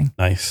 absolute blessing.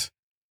 Nice.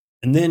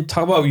 And then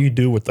talk about what you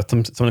do with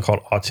something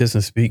called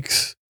Autism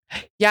Speaks.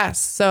 Yes.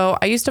 So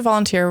I used to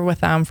volunteer with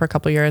them for a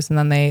couple of years, and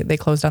then they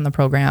closed down the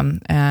program.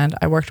 And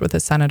I worked with a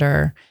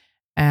senator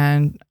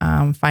and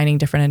finding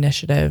different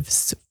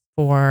initiatives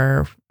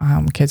for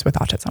kids with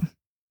autism.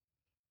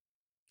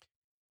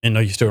 And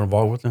are you still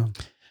involved with them?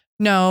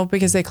 No,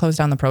 because they closed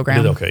down the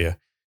program. Okay, yeah.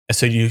 And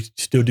so you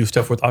still do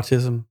stuff with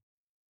autism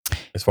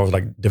as far as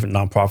like different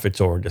nonprofits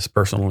or just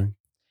personally?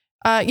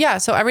 Yeah.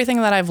 So everything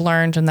that I've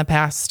learned in the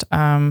past,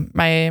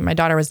 my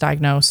daughter was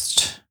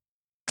diagnosed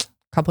a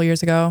couple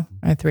years ago,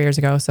 3 years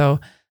ago.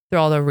 So through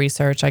all the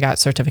research, I got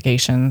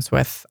certifications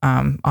with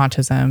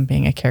autism,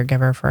 being a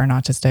caregiver for an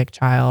autistic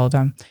child.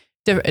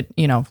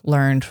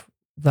 Learned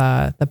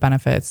the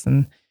benefits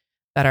and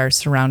that are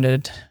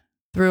surrounded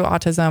through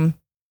autism,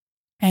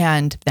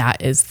 and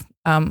that is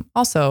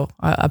also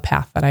a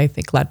path that I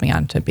think led me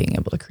on to being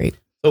able to create.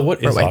 So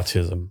what is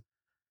autism?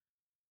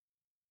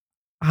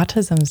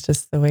 Autism is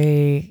just the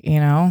way,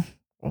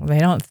 they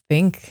don't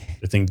think.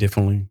 They think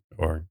differently,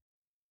 or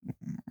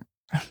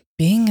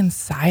being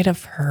inside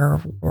of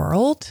her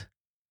world.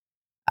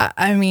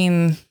 I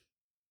mean,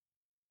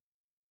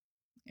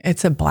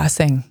 it's a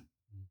blessing,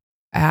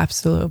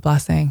 absolute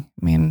blessing.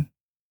 I mean,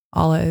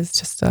 all it is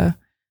just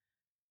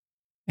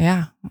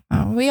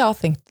we all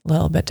think a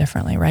little bit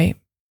differently, right?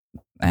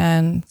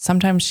 And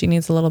sometimes she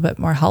needs a little bit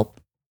more help,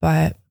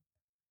 but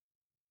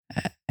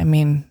I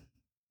mean,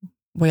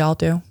 we all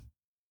do.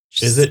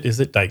 Is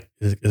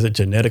it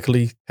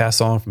genetically passed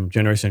on from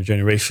generation to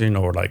generation,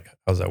 or like,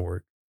 how's that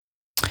work?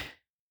 If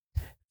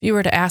you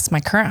were to ask my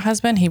current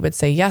husband, he would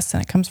say yes,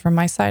 and it comes from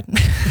my side.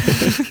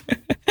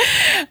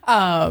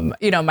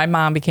 My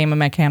mom became a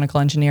mechanical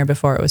engineer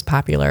before it was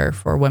popular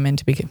for women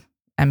to be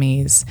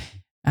MEs.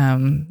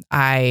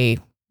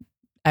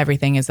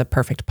 Everything is a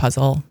perfect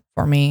puzzle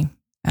for me.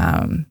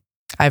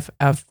 I've,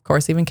 of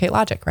course, even Kate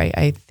Logic, right?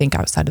 I think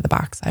outside of the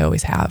box. I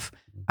always have.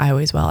 I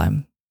always will.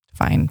 I'm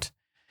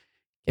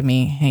give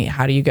me, hey,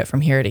 how do you get from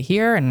here to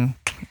here? And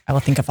I will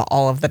think of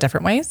all of the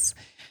different ways.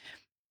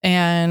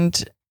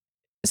 And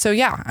so,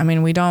 yeah, I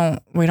mean, we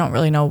don't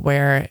really know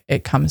where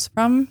it comes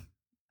from.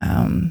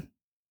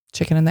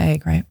 Chicken and the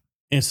egg, right?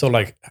 And so,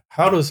 like,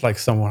 how does like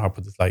someone, how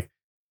put this, like,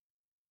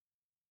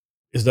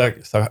 is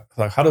that so,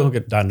 like, how do we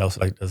get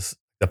diagnosed? Like, does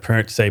the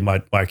parent say my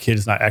kid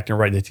is not acting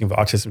right? They think of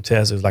autism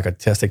test. It's like a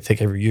test they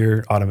take every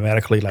year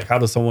automatically. Like, how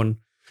does someone?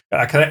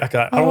 I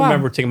don't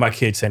remember taking my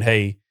kid saying,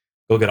 "Hey,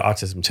 go get an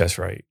autism test,"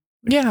 right?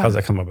 Like, yeah. How does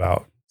that come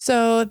about?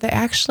 So they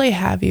actually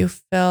have you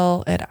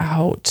fill it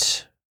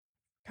out.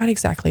 Not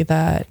exactly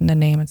the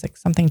name. It's like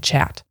something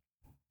chat.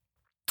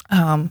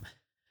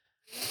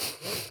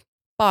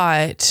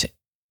 But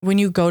when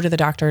you go to the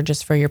doctor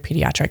just for your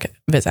pediatric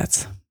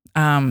visits,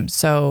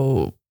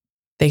 so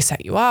they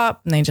set you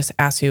up and they just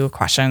ask you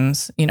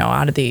questions,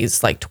 out of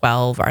these like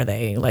 12, are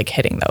they like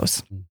hitting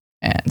those?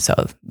 And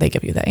so they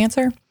give you the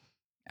answer.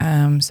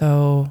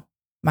 So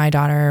my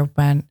daughter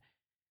went,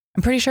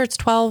 I'm pretty sure it's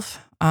 12.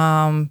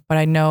 But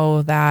I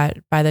know that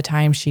by the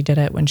time she did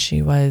it when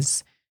she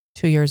was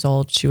 2 years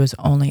old, she was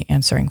only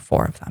answering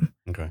 4 of them.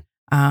 Okay.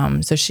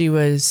 So she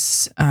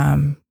was,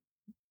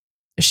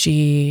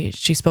 she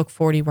spoke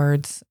 40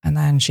 words and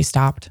then she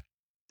stopped.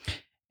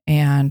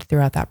 And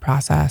throughout that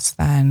process,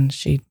 then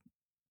she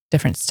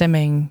different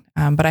stimming.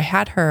 But I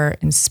had her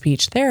in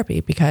speech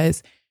therapy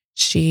because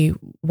she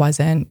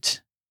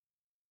wasn't,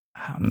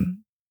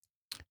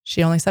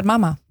 she only said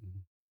mama.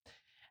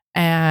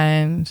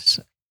 And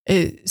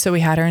so we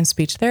had her in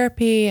speech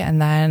therapy,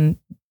 and then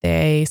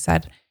they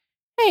said,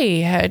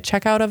 hey,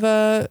 check out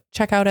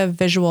a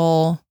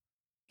visual,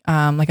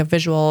 like a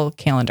visual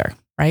calendar,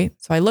 right?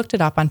 So I looked it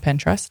up on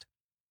Pinterest,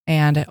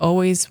 and it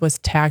always was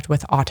tagged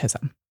with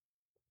autism.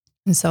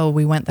 And so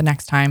we went the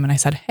next time and I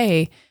said,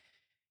 hey,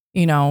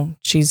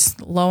 she's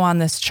low on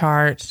this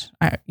chart.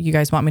 You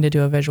guys want me to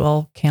do a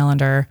visual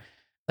calendar,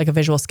 like a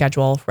visual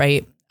schedule,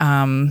 right?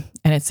 And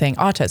it's saying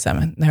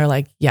autism. And they're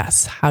like,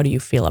 yes. How do you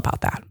feel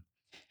about that?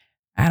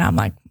 And I'm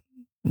like,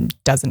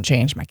 doesn't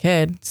change my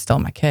kid, still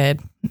my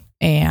kid.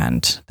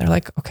 And they're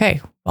like,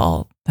 okay,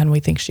 well, then we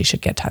think she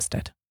should get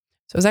tested.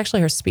 So it was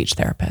actually her speech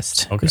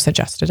therapist who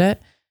suggested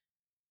it.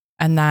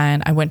 And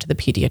then I went to the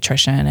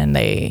pediatrician, and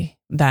they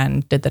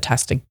then did the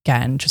test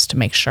again just to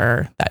make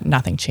sure that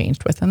nothing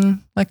changed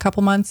within like a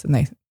couple months. And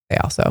they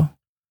also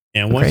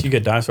And once you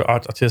get diagnosed with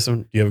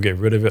autism, do you ever get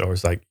rid of it, or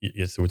it's like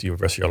it's with you the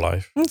rest of your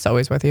life? It's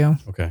always with you.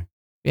 Okay.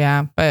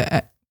 Yeah,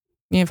 but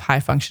you have high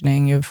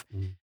functioning.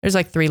 There's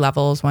like 3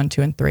 levels: 1,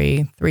 2, and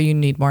 3. 3, you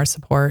need more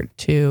support.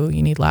 2,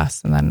 you need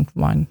less, and then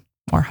 1,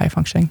 more high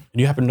functioning.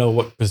 And you happen to know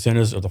what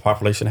percentage of the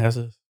population has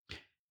this?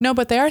 No,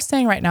 but they are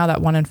saying right now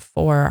that 1 in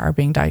 4 are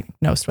being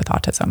diagnosed with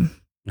autism.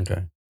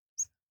 Okay.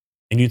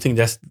 And you think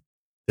that's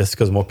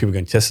because more people are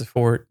getting tested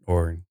for it,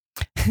 or?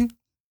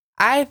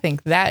 I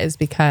think that is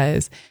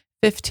because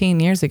 15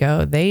 years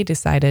ago, they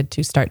decided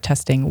to start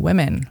testing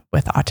women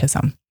with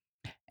autism.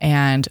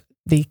 And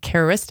the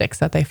characteristics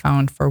that they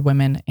found for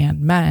women and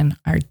men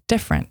are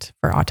different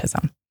for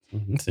autism.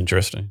 That's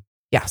interesting.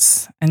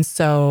 Yes. And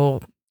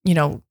so,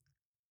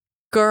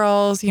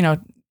 girls,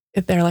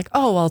 they're like,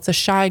 oh, well, it's a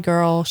shy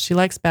girl. She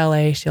likes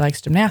ballet. She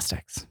likes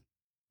gymnastics,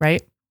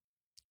 right?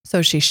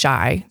 So she's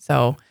shy.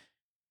 So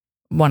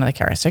one of the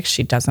characteristics,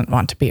 she doesn't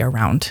want to be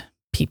around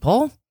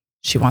people.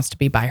 She wants to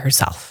be by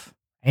herself,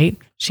 right?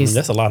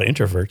 That's a lot of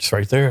introverts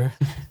right there.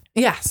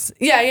 Yes.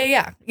 Yeah,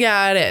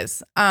 it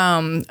is.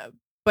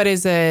 But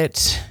is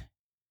it,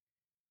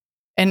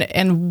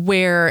 and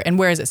where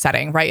is it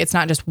setting, right? It's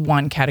not just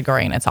one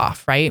category and it's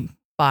off, right?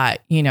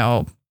 But,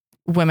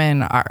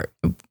 women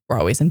we're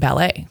always in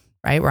ballet,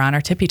 right? We're on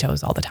our tippy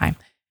toes all the time.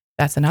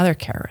 That's another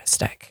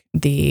characteristic.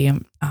 The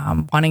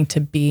wanting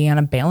to be on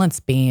a balance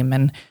beam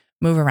and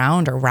move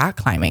around, or rock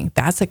climbing,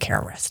 that's a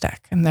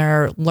characteristic. And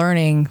they're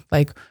learning,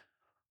 like,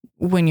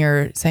 when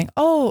you're saying,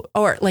 oh,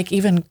 or like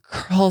even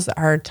girls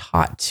are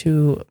taught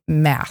to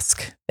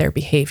mask their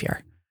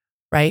behavior,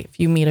 right? If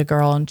you meet a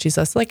girl and she's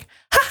just like,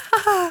 ha,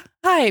 ha, ha,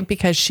 hi,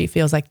 because she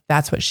feels like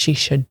that's what she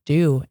should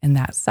do in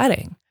that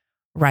setting,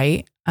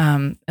 right?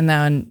 And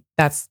then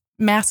that's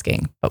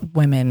masking, but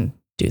women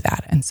do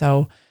that. And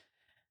so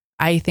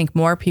I think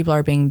more people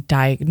are being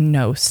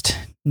diagnosed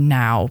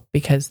now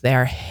because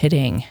they're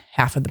hitting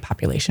half of the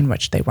population,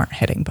 which they weren't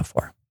hitting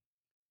before.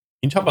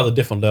 You talk about the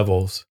different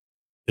levels.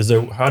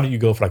 How do you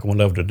go from like one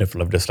level to a different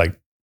level? Just like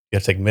you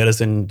have to take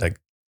medicine, like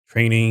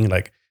training,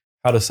 like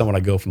how does someone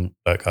like go from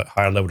like a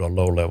higher level to a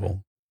low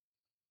level?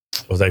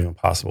 Was that even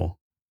possible?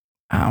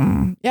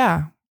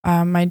 Yeah.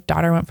 My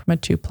daughter went from a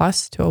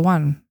 2+ to a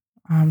 1.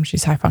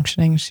 She's high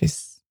functioning.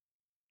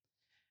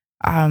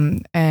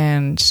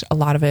 And a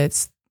lot of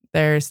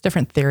there's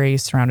different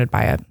theories surrounded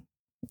by it.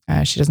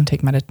 She doesn't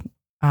take medicine.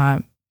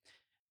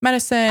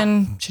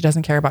 She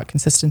doesn't care about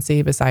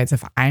consistency besides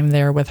if I'm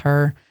there with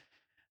her.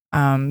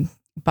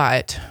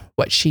 But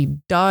what she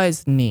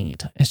does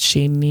need is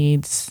she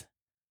needs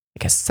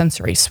like a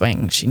sensory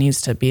swing. She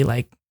needs to be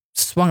like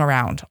swung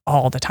around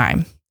all the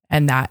time.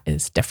 And that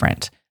is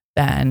different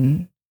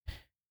than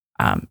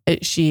her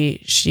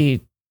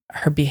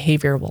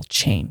behavior will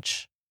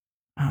change.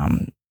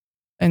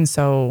 And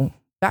so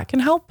that can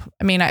help.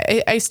 I mean,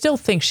 I still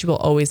think she will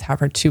always have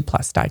her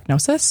 2+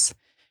 diagnosis.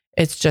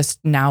 It's just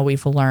now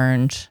we've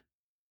learned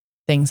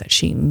things that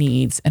she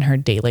needs in her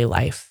daily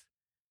life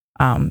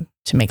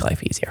to make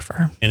life easier for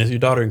her. And is your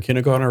daughter in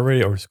kindergarten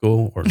already, or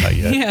school, or not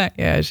yet?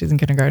 yeah, she's in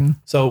kindergarten.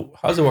 So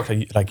how does it work?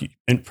 Like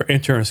for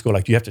intern school,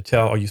 like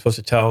are you supposed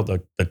to tell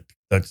the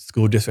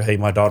school district, hey,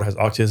 my daughter has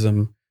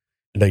autism,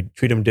 and they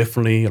treat them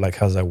differently? Like,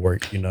 how does that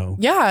work,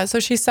 Yeah, so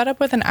she's set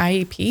up with an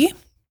IEP.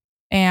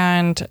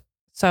 And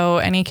so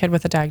any kid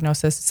with a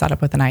diagnosis is set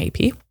up with an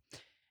IEP.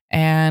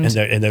 And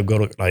they'll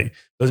go to, like,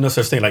 there's no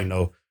such thing like,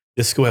 no,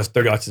 this school has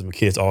 30 autism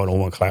kids all in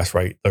one class,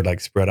 right? They're like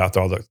spread out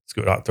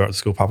throughout the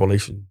school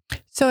population.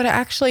 So it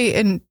actually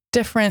in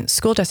different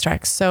school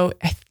districts. So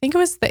I think it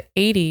was the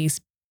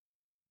 80s,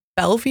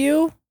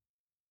 Bellevue,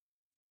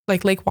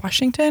 like Lake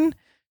Washington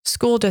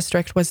school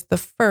district was the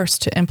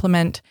first to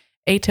implement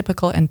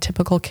atypical and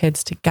typical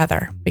kids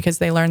together, because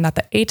they learned that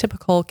the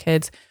atypical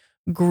kids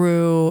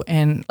grew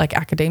in like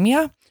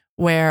academia,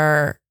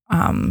 where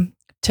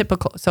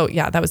typical. So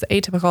yeah, that was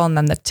atypical. And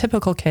then the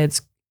typical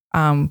kids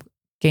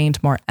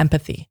gained more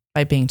empathy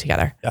by being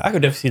together. Yeah, I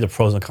could definitely see the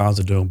pros and cons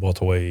of doing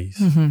both ways.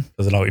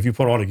 Because if you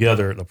put it all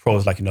together, the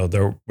pros, like,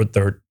 they're with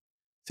their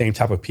same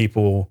type of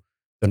people,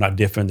 they're not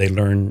different. They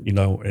learn,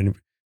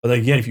 but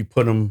again, if you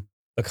put them,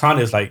 the con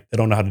is like they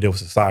don't know how to deal with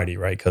society,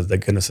 right? Because they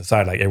get in a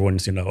society like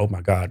everyone's, oh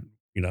my God,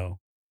 Yeah.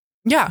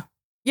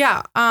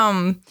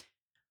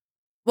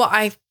 Well,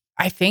 I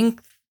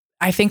think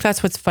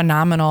that's what's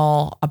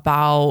phenomenal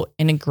about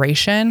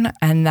integration,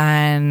 and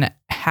then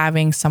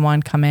having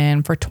someone come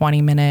in for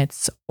 20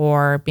 minutes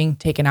or being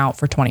taken out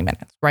for 20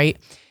 minutes, right?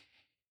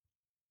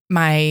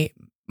 My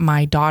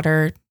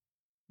daughter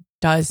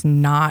does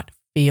not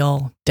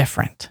feel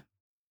different.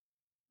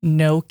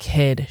 No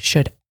kid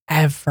should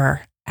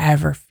ever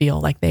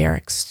feel like they are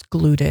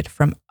excluded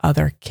from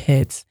other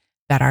kids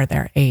that are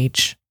their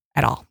age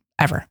at all,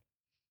 ever.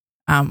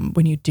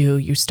 When you do,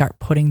 you start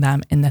putting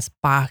them in this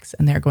box,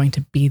 and they're going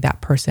to be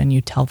that person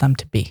you tell them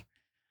to be.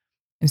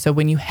 And so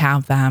when you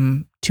have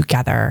them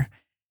together,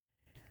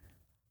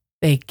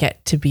 they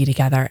get to be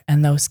together.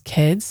 And those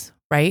kids,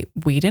 right?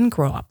 We didn't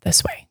grow up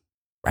this way,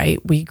 right?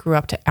 We grew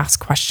up to ask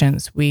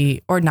questions.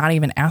 Or not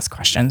even ask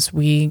questions.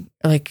 We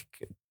like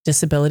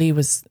disability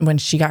was when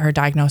she got her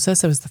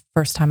diagnosis. It was the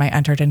first time I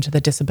entered into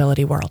the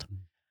disability world.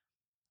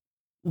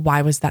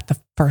 Why was that the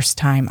first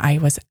time I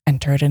was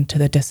entered into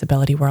the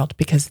disability world?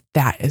 Because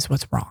that is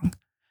what's wrong.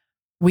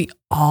 We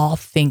all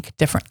think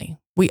differently.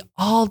 We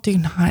all do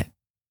not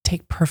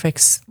take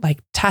perfect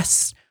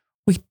tests.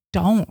 We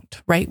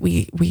don't, right?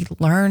 We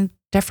learn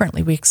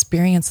differently. We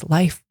experience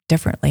life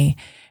differently.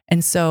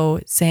 And so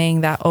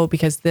saying that, oh,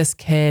 because this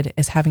kid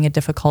is having a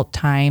difficult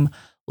time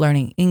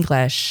learning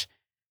English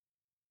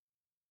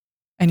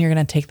and you're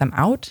going to take them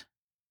out.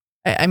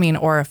 I mean,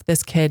 or if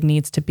this kid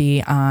needs to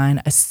be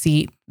on a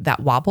seat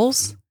that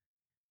wobbles,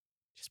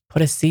 just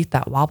put a seat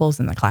that wobbles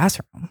in the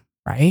classroom,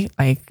 right?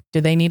 Like,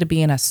 do they need to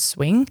be in a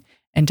swing?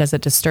 And does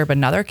it disturb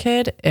another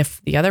kid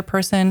if the other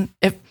person,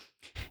 if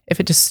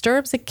it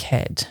disturbs a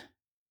kid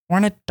or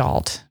an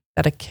adult,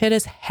 that a kid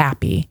is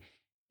happy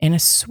in a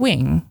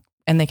swing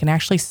and they can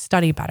actually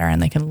study better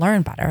and they can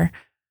learn better,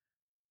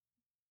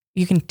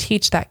 you can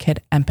teach that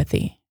kid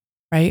empathy,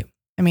 right?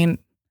 I mean,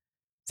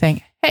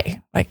 saying,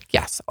 hey,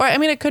 yes. Or, I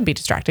mean, it could be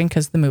distracting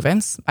because the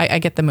movements, I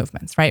get the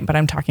movements, right? But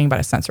I'm talking about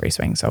a sensory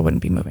swing, so it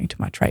wouldn't be moving too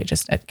much, right?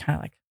 It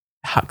kind of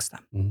hugs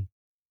them.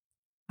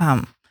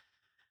 Mm-hmm.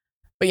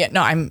 But yeah,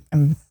 no,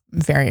 I'm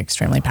very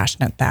extremely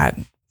passionate that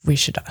we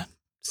should.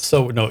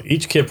 So,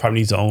 each kid probably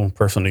needs their own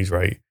personal needs,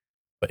 right?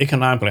 But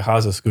economically, how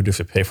does the school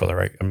district pay for that,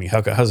 right? I mean,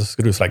 how does the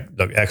school district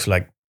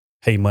actually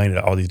pay money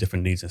to all these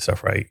different needs and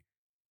stuff, right?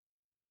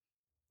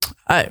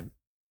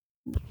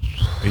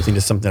 You think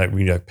it's something that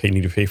we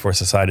need to pay for?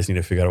 Societies need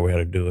to figure out a way how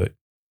to do it.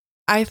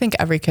 I think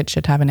every kid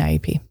should have an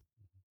IEP.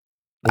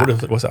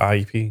 What's an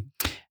IEP?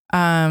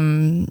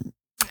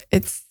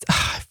 It's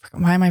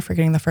why am I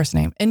forgetting the first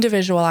name?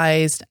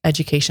 Individualized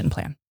Education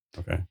Plan.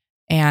 Okay.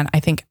 And I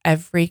think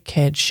every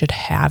kid should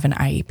have an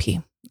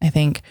IEP. I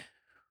think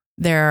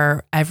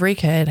every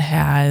kid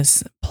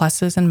has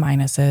pluses and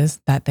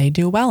minuses that they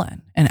do well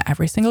in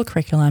every single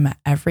curriculum at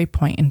every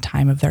point in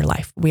time of their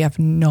life. We have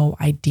no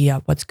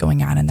idea what's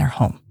going on in their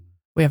home.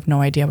 We have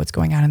no idea what's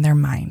going on in their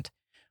mind.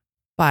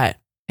 But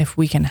if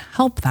we can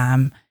help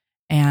them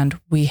and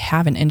we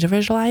have an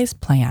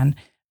individualized plan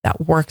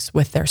that works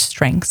with their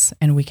strengths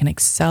and we can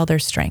excel their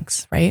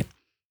strengths, right?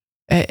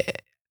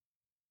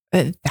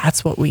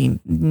 That's what we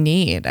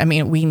need. I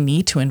mean, we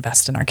need to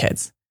invest in our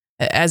kids.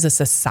 As a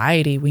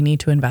society, we need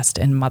to invest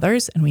in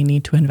mothers and we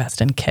need to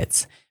invest in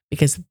kids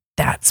because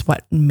that's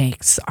what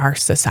makes our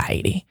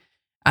society.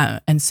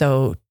 And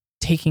so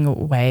taking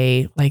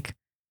away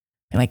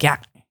yeah,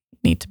 you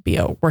need to be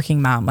a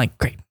working mom.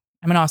 Great.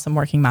 I'm an awesome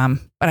working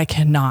mom, but I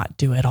cannot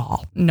do it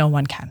all. No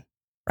one can.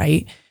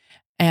 Right.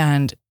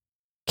 And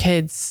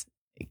kids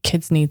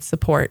need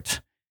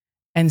support.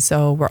 And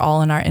so we're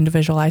all in our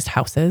individualized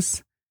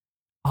houses,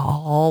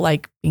 all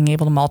being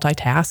able to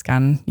multitask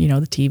on,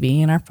 the TV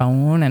and our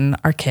phone and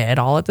our kid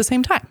all at the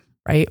same time.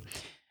 Right.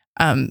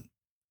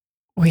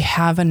 We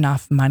have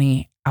enough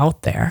money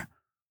out there.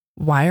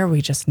 Why are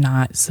we just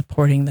not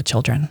supporting the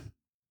children?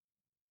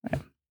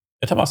 Right.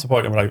 And talk about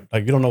supporting them,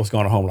 you don't know what's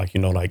going on at home.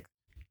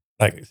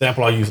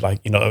 Example I use,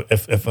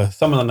 if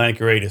someone in the ninth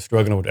grade is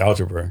struggling with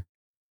algebra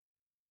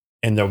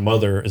and their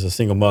mother is a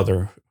single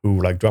mother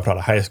who dropped out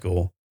of high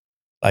school,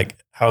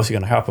 how is he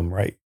going to help them?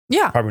 Right.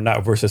 Yeah. Probably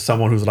not versus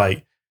someone who's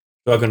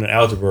struggling in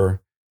algebra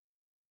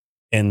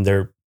and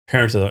their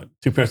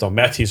two parents are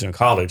math teachers in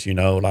college,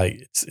 I'm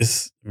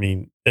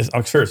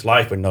sure it's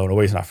life, but no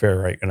way it's not fair,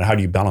 right? And how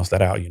do you balance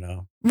that out,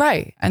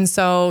 Right. And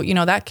so,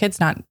 that kid's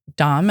not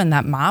dumb and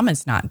that mom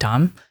is not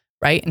dumb,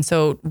 right? And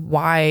so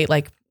why,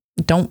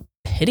 don't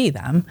pity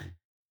them,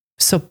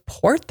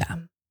 support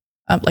them,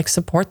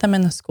 support them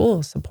in the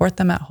school, support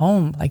them at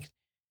home.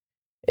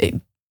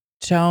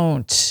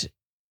 Don't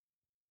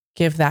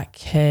give that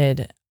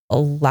kid a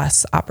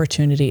less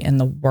opportunity in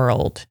the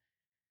world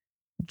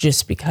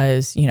just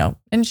because,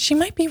 and she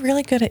might be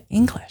really good at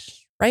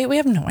English, right? We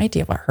have no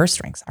idea what her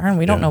strengths are and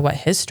we don't know what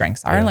his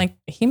strengths are. Yeah.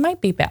 He might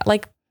be bad.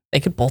 They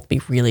could both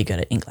be really good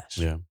at English.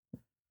 Yeah.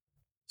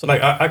 So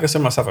I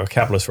consider myself a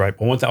capitalist, right?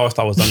 But one thing I always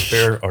thought was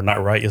unfair or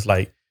not right is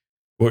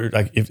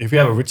if you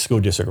have a rich school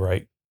district,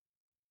 right?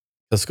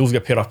 The schools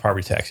get paid off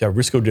property tax. You have a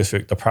rich school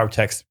district, the property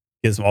tax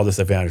gives them all this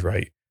advantage,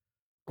 right?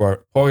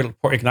 For poor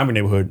economic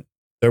neighborhood,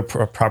 their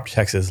property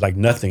tax is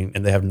nothing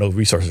and they have no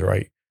resources,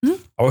 right?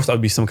 Mm-hmm. I always thought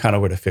it'd be some kind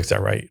of way to fix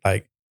that, right?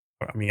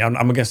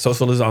 I'm against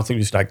socialism. I don't think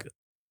it's I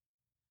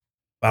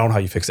don't know how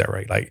you fix that,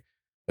 right?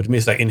 But to me,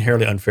 it's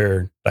inherently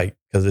unfair,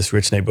 because this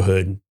rich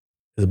neighborhood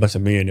is a bunch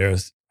of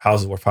millionaires,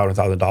 houses worth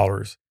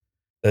 $500,000.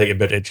 They get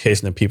better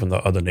education than people in the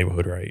other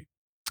neighborhood, right?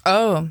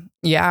 Oh,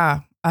 yeah.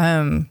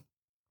 I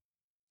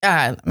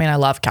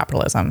love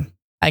capitalism.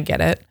 I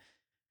get it.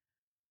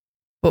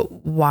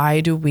 But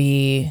why do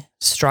we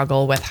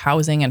struggle with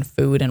housing and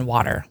food and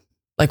water?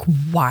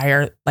 Why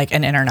are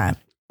an internet,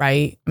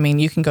 right? I mean,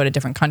 you can go to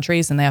different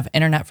countries and they have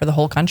internet for the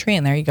whole country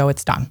and there you go,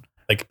 it's done.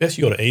 Best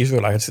you go to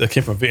Asia, I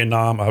came from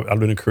Vietnam. I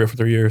lived in Korea for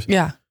 3 years.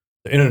 Yeah.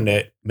 The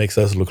internet makes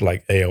us look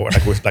like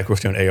AOL, we're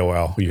still in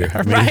AOL here.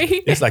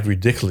 Right? It's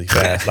ridiculously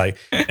fast. And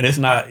it's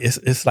not, it's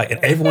and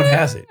everyone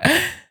has it.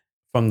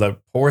 from the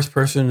poorest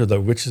person to the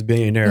richest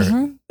billionaire,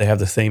 they have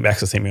the same access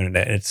to the same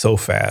internet. And it's so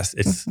fast.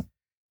 It's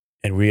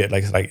and we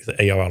it's like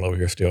AR all over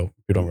here still.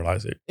 We don't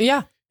realize it.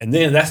 Yeah. And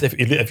then that's if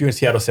you're in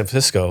Seattle, San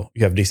Francisco,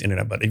 you have decent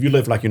internet. But if you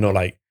live like,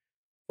 like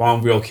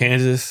Farmville,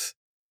 Kansas,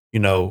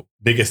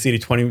 biggest city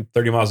 20,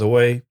 30 miles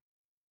away,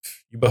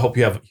 you better hope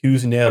you have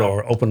HughesNet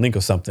or OpenLink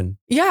or something.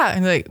 Yeah.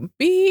 And like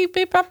beep,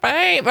 beep, beep,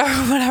 beep, or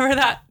whatever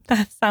that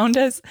sound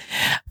is.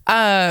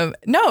 No,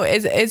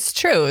 it's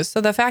true.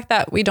 So the fact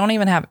that we don't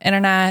even have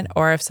internet,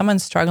 or if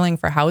someone's struggling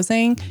for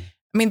housing,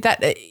 I mean,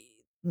 that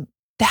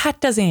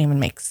doesn't even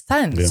make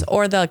sense. Yeah.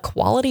 Or the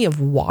quality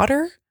of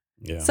water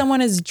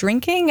someone is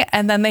drinking,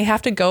 and then they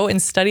have to go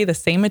and study the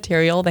same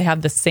material. They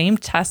have the same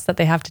tests that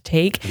they have to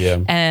take. Yeah.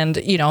 And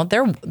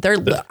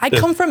I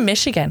come from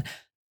Michigan.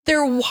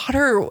 Their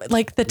water,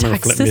 like the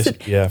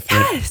toxicity.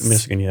 Flint,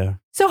 Michigan, yeah.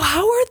 So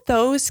how are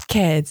those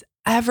kids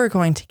ever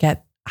going to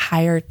get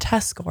higher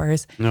test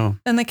scores than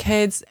the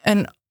kids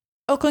in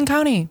Oakland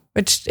County,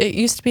 which it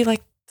used to be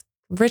like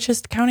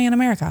richest county in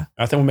America?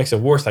 I think what makes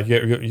it worse, like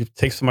you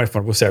take somebody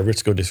from, we'll say, a rich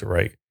school district,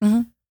 right?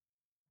 Mm-hmm.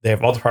 They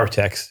have all the private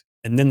techs,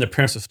 and then the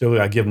parents are still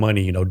got to give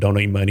money,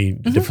 donate money,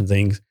 different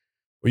things.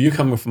 Where you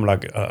coming from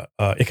like a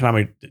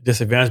economic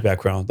disadvantaged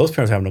background, those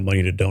parents have no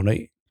money to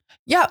donate.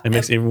 Yeah. It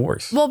makes it even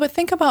worse. Well, but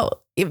think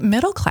about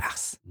middle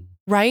class,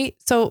 right?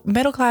 So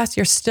middle class,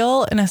 you're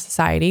still in a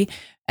society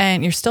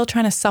and you're still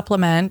trying to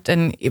supplement,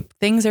 and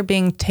things are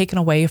being taken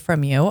away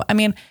from you. I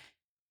mean,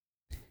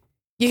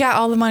 you got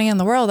all the money in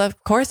the world.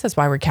 Of course, that's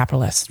why we're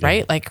capitalists,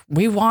 right? Like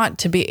we want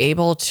to be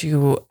able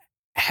to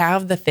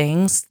have the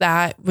things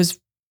that was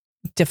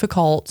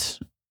difficult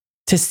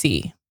to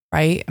see,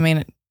 right? I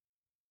mean,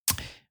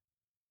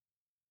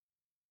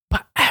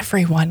 but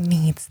everyone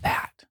needs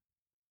that.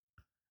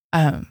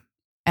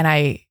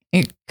 And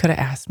you could have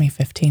asked me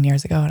 15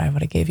 years ago and I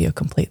would have gave you a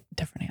complete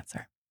different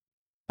answer.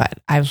 But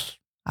I've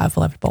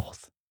lived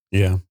both.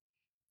 Yeah.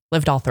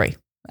 Lived all three.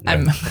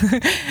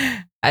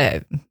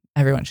 Yeah.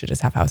 Everyone should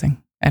just have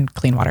housing and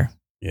clean water.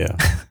 Yeah.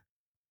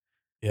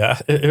 Yeah.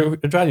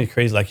 It drives me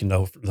crazy. Like,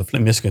 the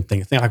Flint, Michigan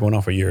thing like going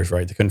on for years,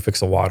 right? They couldn't fix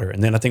the water.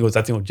 And then I think with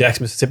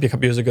Jackson, Mississippi a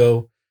couple years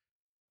ago,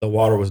 the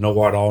water was no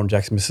water at all in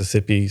Jackson,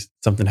 Mississippi.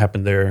 Something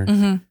happened there.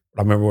 Mm-hmm.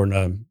 I remember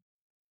when,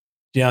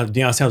 Deion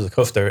Sanders was the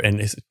coach there, and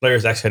his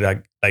players actually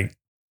had like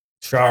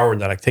shower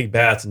and take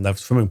baths in the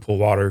swimming pool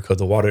water because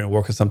the water didn't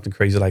work or something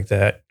crazy like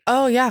that.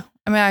 Oh yeah,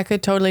 I mean I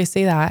could totally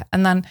see that.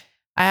 And then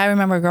I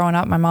remember growing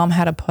up, my mom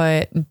had to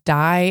put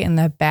dye in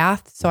the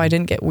bath so I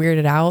didn't get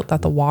weirded out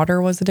that the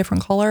water was a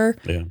different color.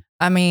 Yeah,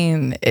 I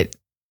mean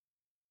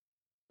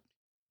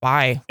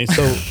why? And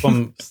so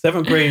from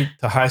 7th grade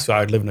to high school,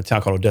 I lived in a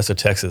town called Odessa,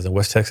 Texas, in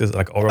West Texas,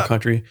 like oil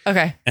country.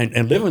 Okay.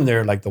 And living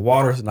there, like the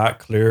water's not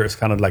clear. It's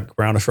kind of like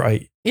brownish,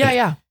 right? Yeah,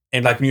 yeah.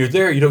 And like when you're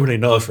there, you don't really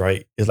know it's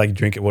right. It's like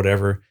drink it,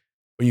 whatever.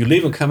 When you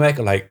leave and come back,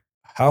 you're like,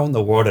 how in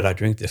the world did I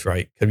drink this,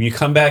 right? Because when you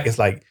come back, it's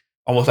like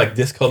almost like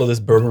this color,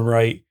 this bourbon,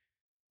 right?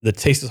 The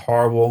taste is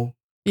horrible.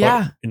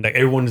 Yeah. And like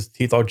everyone's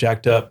teeth all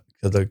jacked up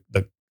because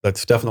the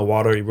stuff in the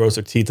water erodes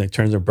their teeth and it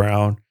turns them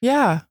brown.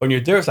 Yeah. When you're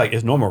there, it's like,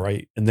 it's normal,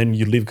 right? And then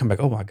you leave and come back,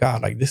 oh my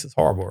God, like this is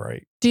horrible,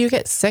 right? Do you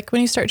get sick when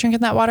you start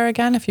drinking that water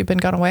again if you've been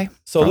gone away?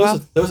 So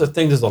there's a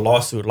thing, there's a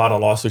lot of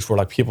lawsuits where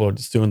like people are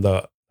just doing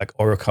the like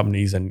oil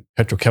companies and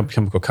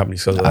petrochemical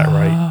companies because of that,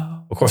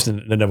 right? Of course,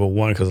 they never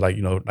won because like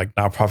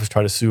nonprofits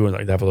try to sue and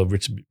like they have a little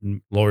rich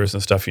lawyers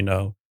and stuff,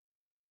 But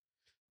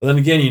then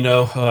again,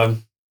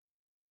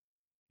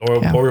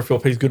 oil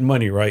field pays good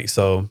money, right?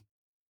 So.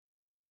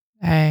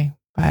 Hey,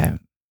 but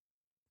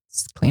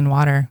it's clean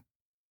water.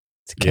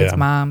 It's a kid's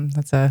mom.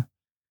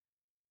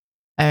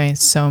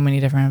 So many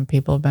different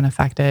people have been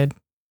affected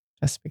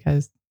just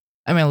because.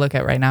 I mean, look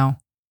at right now.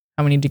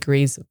 How many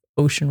degrees of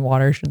ocean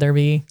water should there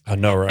be? I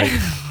know, right?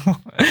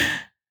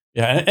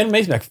 Yeah, and it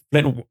makes me like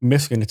Flint,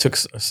 Michigan, it took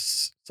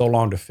so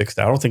long to fix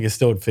that. I don't think it's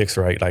still fixed,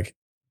 right? Like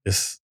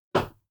this.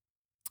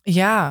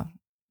 Yeah.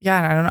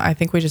 Yeah. I don't know. I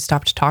think we just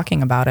stopped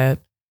talking about it.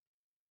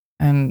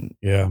 And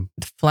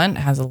Flint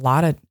has a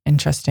lot of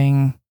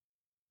interesting.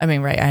 I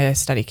mean, right. I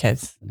study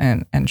kids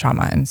and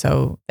trauma. And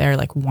so they're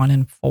like 1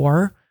 in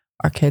 4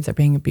 our kids are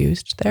being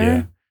abused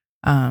there.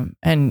 Yeah.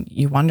 And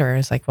you wonder,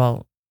 it's like,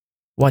 well,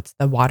 what's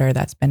the water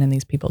that's been in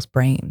these people's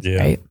brains,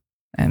 right?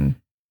 And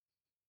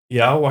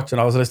I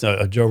was listening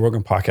to a Joe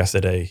Rogan podcast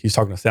today. He's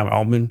talking to Sam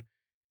Altman,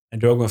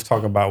 and Joe Rogan was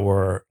talking about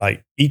where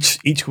like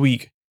each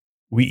week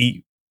we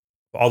eat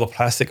all the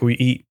plastic we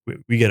eat.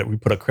 We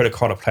put a credit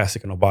card of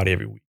plastic in our body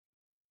every week.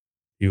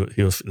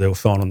 They were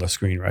showing on the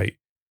screen, right?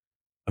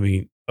 I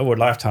mean, over a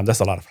lifetime,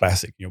 that's a lot of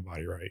plastic in your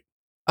body, right?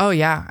 Oh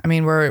yeah, I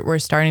mean we're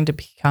starting to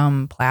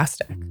become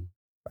plastic,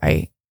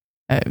 right?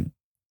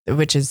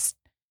 Which is.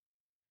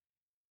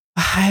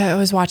 I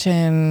was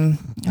watching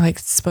like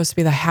supposed to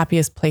be the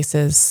happiest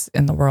places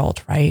in the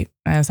world, right?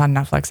 And it's on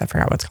Netflix. I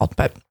forgot what it's called,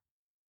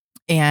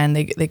 and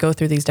they go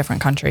through these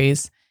different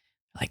countries.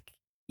 Like,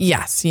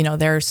 yes,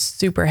 they're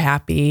super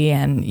happy,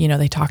 and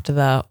they talk to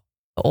the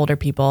older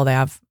people. They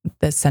have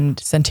the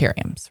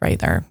centurions, right?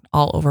 They're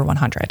all over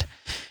 100.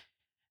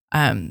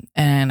 And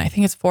I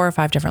think it's 4 or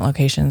 5 different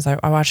locations. I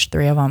watched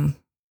 3 of them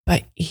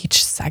But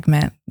each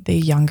segment, the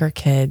younger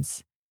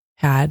kids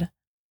had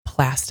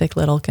plastic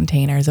little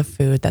containers of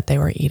food that they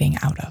were eating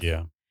out of.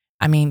 Yeah.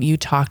 I mean, you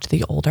talk to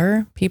the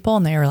older people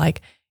and they were like,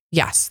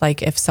 yes,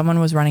 like if someone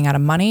was running out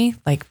of money,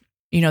 like,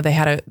 they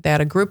had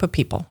a group of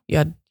people. You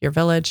had your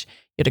village,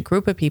 you had a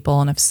group of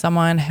people. And if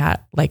someone had,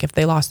 like, if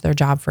they lost their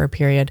job for a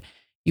period,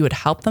 you would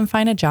help them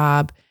find a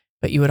job,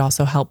 but you would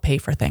also help pay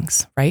for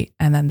things, right?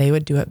 And then they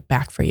would do it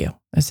back for you.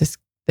 There's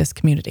this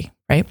community,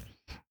 right?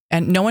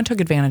 And no one took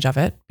advantage of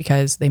it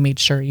because they made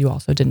sure you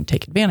also didn't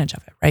take advantage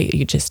of it, right?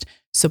 You just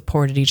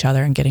supported each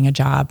other and getting a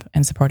job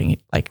and supporting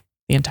like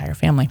the entire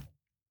family.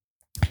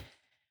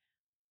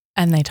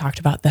 And they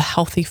talked about the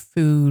healthy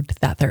food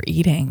that they're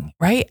eating,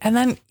 right? And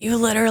then you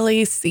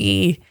literally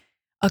see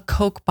a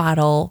Coke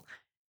bottle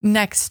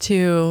next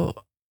to,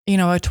 a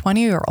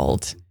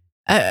 20-year-old.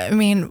 I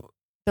mean,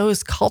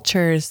 those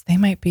cultures, they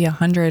might be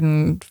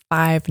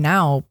 105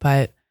 now,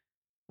 but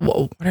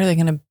what are they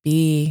going to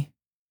be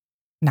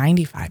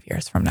 95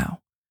 years from now?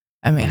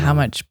 I mean, how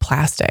much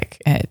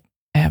plastic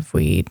have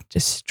we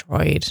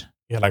destroyed?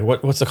 Yeah, like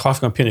what's the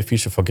cost going to be in the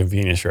future for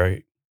convenience,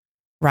 right?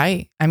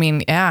 Right. I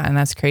mean, yeah, and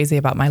that's crazy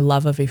about my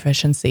love of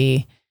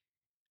efficiency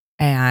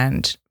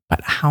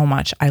but how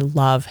much I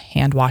love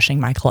hand washing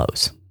my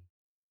clothes.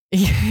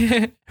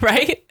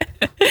 Right?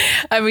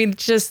 I mean,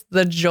 just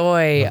the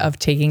joy of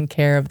taking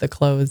care of the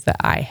clothes that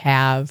I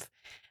have.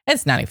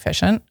 It's not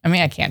efficient. I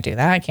mean, I can't do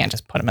that. I can't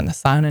just put them in the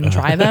sun and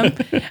dry them.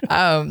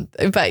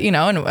 But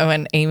and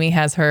when Amy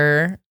has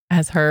her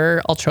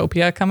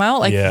Ultropia come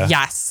out, like,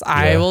 yes,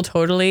 I will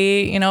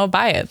totally,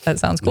 buy it. That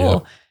sounds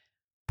cool. Yeah.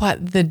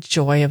 But the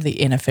joy of the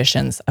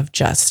inefficiency of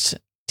just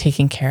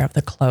taking care of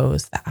the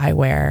clothes that I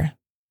wear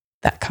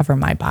that cover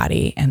my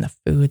body and the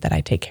food that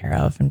I take care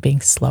of and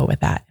being slow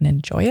with that and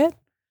enjoy it.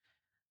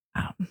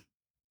 I mean,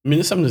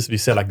 there's something to be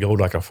said, like go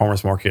to like a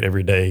farmer's market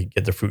every day,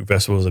 get the fruit,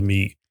 vegetables, and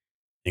meat,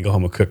 and go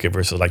home and cook it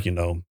versus like,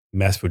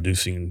 mass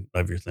producing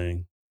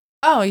everything.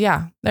 Oh,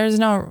 yeah. There's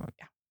no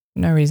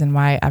reason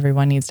why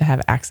everyone needs to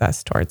have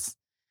access towards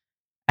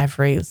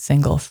every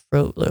single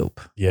Fruit Loop.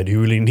 Yeah. Do you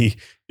really need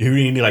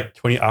like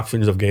 20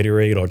 options of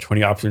Gatorade or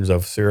 20 options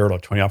of cereal or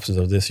 20 options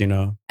of this,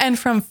 And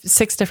from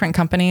 6 different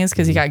companies,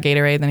 because you got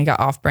Gatorade, then you got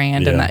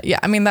off-brand and that. Yeah.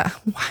 I mean,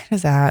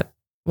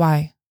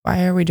 why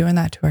are we doing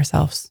that to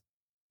ourselves?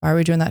 Why are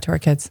we doing that to our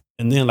kids?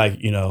 And then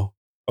like,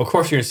 of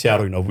course you're in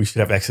Seattle, we should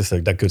have access to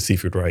that good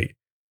seafood, right?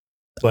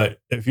 But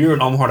if you're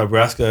in Omaha,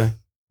 Nebraska,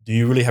 do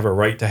you really have a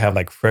right to have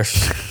like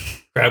fresh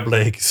crab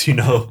legs,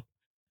 Yeah.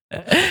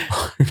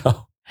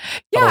 I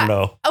don't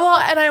know. Well,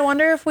 and I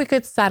wonder if we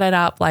could set it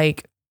up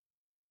like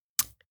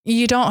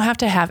you don't have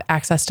to have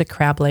access to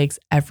crab legs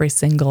every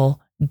single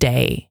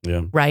day,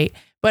 right?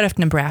 But if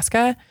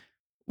Nebraska,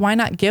 why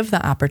not give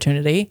the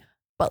opportunity?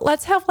 But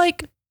let's have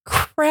like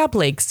crab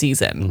leg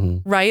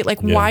season, right?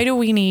 Like, why do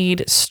we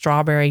need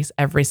strawberries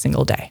every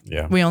single day?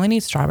 Yeah. We only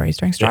need strawberries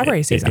during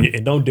strawberry season.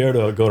 And don't dare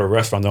to go to a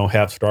restaurant that don't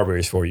have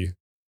strawberries for you.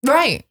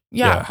 Right.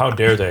 Yeah. How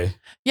dare they?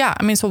 Yeah.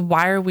 I mean, so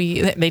why are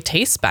they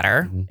taste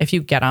better if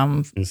you get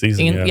them in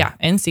season,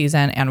 in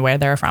season and where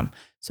they're from.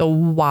 So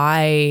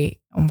why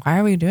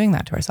are we doing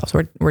that to ourselves?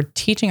 We're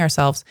teaching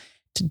ourselves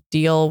to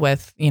deal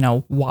with,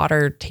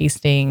 water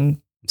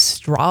tasting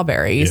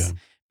strawberries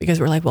because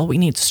we're like, well, we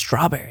need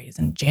strawberries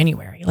in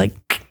January. Like,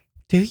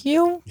 do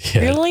you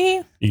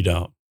really? You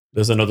don't.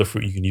 There's another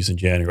fruit you can use in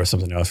January or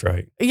something else,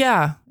 right?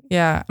 Yeah.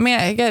 Yeah. I mean,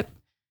 I get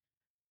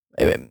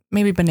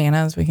maybe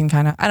bananas. We can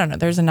kind of, I don't know.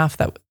 There's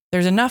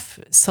enough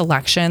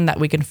selection that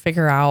we can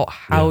figure out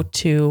how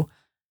to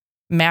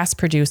mass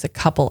produce a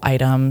couple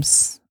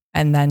items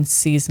and then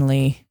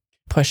seasonally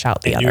push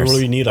out the others. You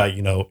really need like,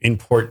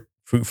 import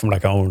fruit from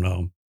like our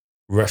own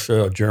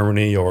Russia or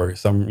Germany or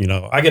some,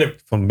 I get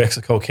it from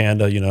Mexico,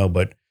 Canada,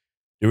 but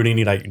you really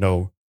need like, I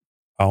don't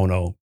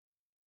know,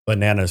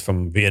 bananas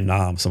from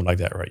Vietnam, something like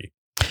that, right?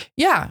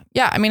 Yeah.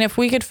 Yeah. I mean, if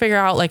we could figure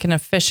out like an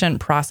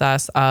efficient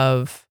process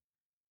of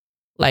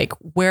like,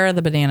 where are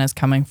the bananas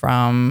coming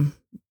from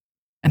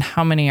and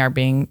how many are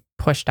being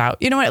pushed out?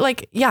 You know what?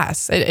 Like,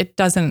 yes, it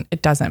doesn't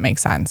make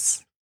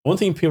sense. One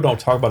thing people don't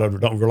talk about or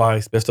don't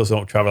realize, especially those who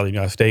don't travel to the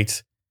United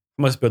States,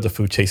 how much better the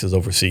food tastes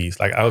overseas.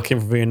 Like I came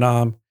from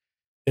Vietnam.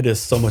 It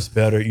is so much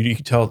better. You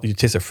can tell, you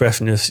taste the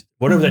freshness.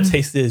 Whatever that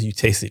taste is, you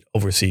taste it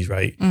overseas,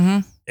 right? Mm-hmm.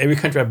 Every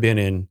country I've been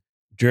in,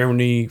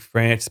 Germany,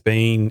 France,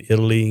 Spain,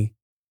 Italy,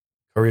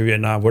 Korea,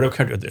 Vietnam, whatever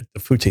country, the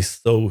food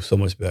tastes so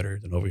much better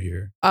than over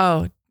here.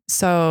 Oh,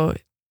 so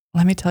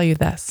let me tell you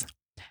this.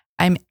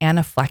 I'm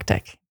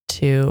anaphylactic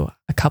to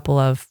a couple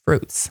of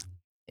fruits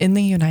in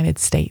the United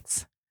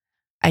States.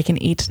 I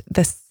can eat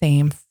the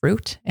same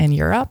fruit in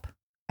Europe.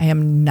 I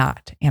am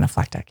not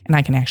anaphylactic and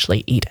I can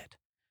actually eat it.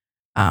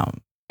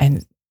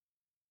 And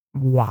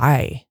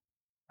why?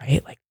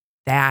 Right? Like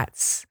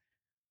that's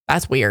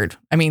weird.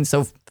 I mean,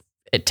 so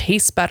it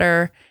tastes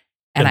better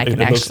and I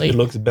can actually... It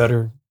looks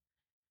better.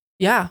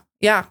 Yeah.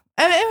 Yeah.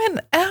 I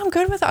mean, I'm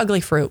good with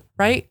ugly fruit,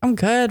 right? I'm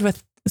good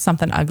with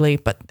something ugly,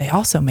 but they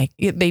also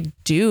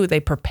they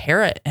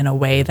prepare it in a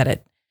way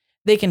that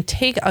they can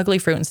take ugly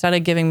fruit instead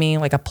of giving me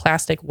like a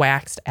plastic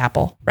waxed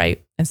apple,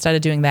 right? Instead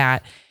of doing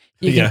that,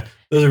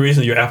 There's a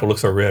reason your apple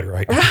looks so red,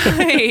 right?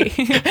 Right.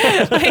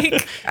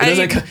 Like,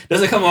 it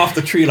doesn't come off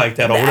the tree like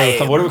that,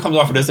 or whatever comes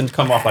off, it doesn't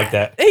come off like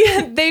that.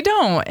 Yeah, they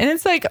don't. And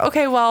it's like,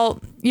 okay,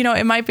 well,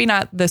 it might be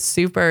not the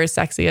super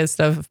sexiest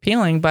of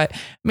peeling, but I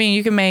mean,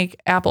 you can make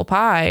apple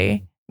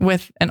pie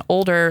with an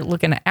older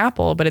looking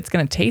apple, but it's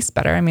going to taste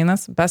better. I mean,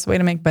 that's the best way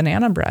to make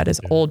banana bread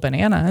is old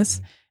bananas.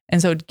 Mm-hmm.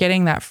 And so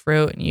getting that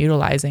fruit and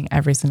utilizing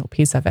every single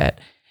piece of it.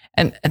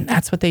 And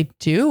that's what they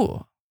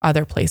do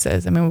other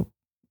places. I mean,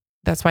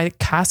 that's why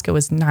Costco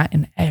is not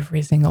in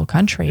every single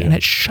country. Yeah. And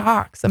it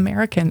shocks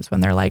Americans when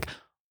they're like,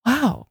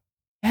 wow,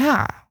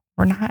 yeah,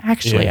 we're not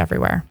actually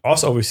everywhere.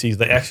 Also overseas,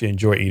 they actually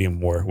enjoy eating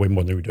way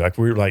more than we do. Like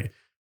we're like,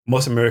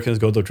 most Americans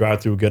go to the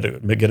drive-thru, get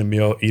a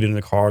meal, eat it in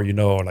the car,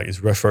 or like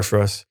it's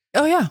rush.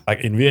 Oh yeah.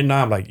 Like in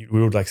Vietnam, like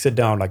we would like sit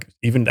down, like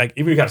even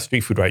you got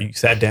street food, right? You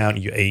sat down,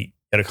 you ate,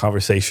 had a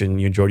conversation,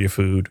 you enjoyed your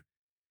food,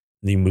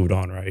 and you moved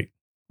on, right?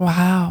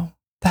 Wow.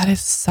 That is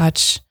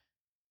such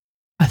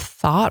a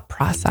thought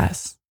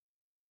process.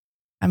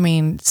 I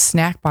mean,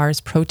 snack bars,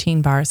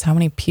 protein bars, how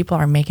many people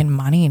are making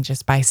money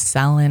just by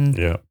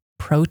selling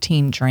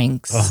protein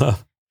drinks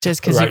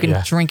just because you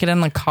can drink it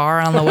in the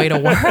car on the way to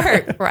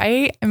work,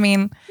 right? I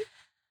mean,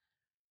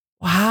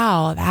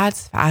 wow,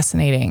 that's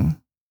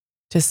fascinating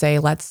to say,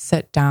 let's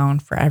sit down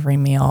for every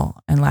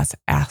meal and let's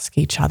ask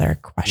each other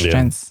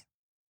questions.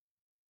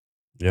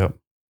 Yep.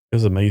 It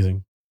was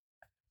amazing.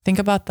 Think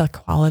about the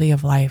quality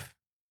of life,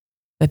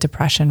 the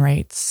depression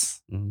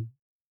rates,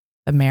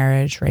 the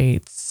marriage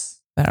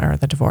rates, or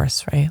the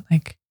divorce, right?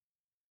 Like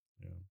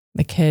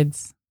the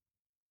kids.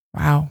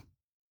 Wow.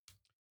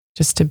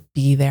 Just to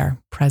be there,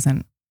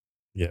 present.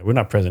 Yeah, we're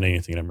not present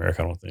anything in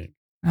America, I don't think.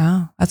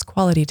 Oh, that's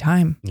quality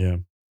time. Yeah.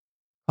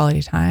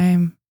 Quality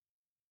time.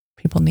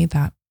 People need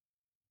that.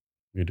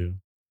 We do.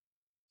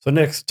 So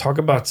next, talk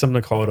about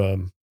something called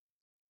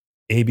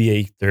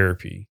ABA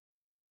therapy.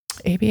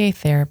 ABA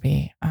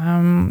therapy.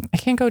 I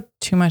can't go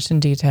too much in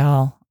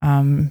detail. Not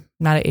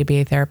an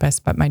ABA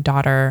therapist, but my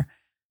daughter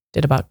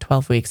did about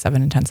 12 weeks of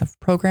an intensive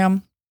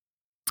program.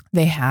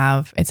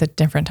 It's a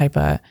different type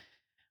of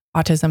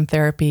autism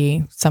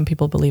therapy. Some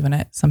people believe in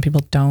it. Some people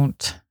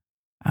don't.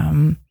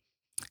 And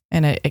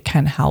it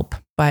can help,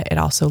 but it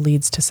also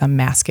leads to some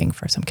masking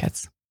for some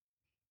kids.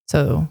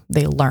 So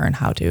they learn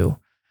how to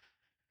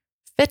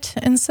fit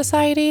in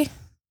society.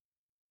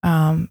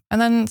 And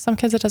then some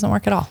kids, it doesn't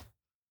work at all.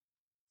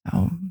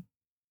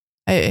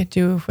 I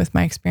do, with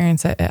my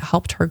experience, it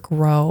helped her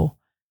grow,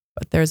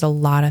 but there's a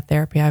lot of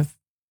therapy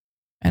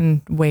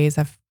and ways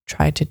I've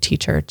tried to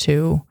teach her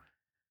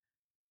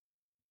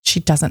she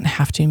doesn't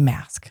have to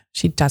mask.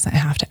 She doesn't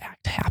have to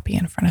act happy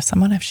in front of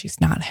someone if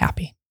she's not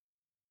happy.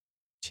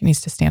 She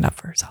needs to stand up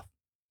for herself.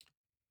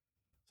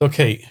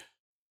 Okay.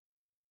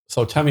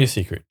 So tell me a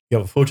secret. You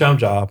have a full-time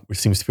job, which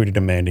seems pretty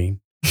demanding.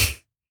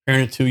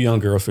 Parenting 2 young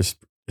girls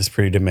is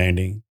pretty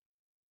demanding.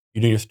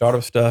 You're doing your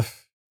startup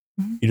stuff.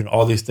 Mm-hmm. You're doing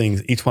all these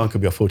things. Each one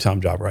could be a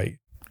full-time job, right?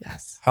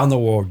 Yes. How in the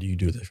world do you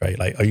do this, right?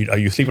 Like, are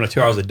you sleeping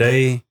 2 hours a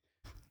day?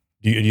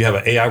 Do you have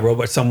an AI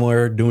robot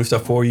somewhere doing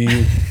stuff for you?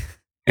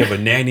 You have a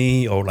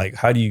nanny, or like,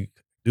 how do you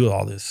do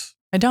all this?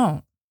 I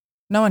don't.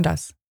 No one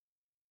does.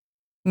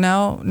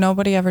 No,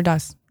 nobody ever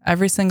does.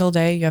 Every single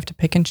day, you have to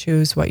pick and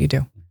choose what you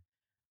do.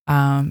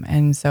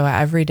 And so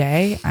every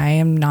day, I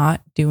am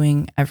not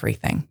doing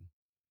everything.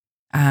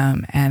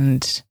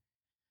 And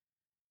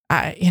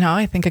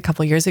I think a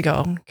couple of years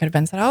ago, could have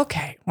been said,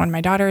 okay, when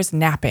my daughter is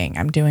napping,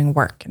 I'm doing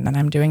work, and then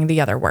I'm doing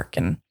the other work,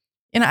 and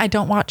I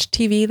don't watch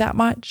TV that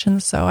much.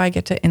 And so I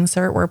get to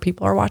insert where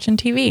people are watching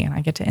TV, and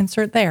I get to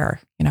insert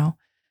there,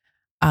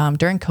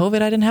 During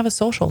COVID, I didn't have a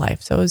social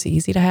life. So it was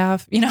easy to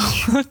have,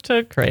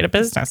 to create a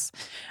business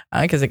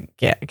because it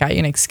got you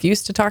an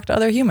excuse to talk to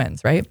other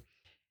humans, right?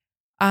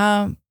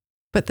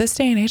 But this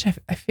day and age,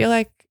 I feel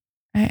like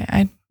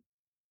I'm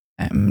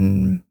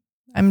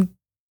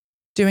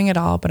doing it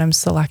all, but I'm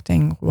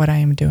selecting what I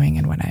am doing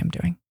and when I am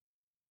doing.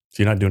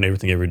 So you're not doing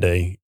everything every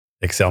day,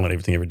 excelling at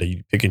everything every day.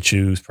 You pick and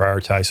choose,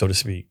 prioritize, so to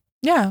speak.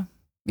 Yeah.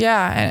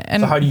 Yeah.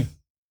 And so how do you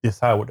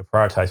decide what to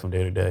prioritize from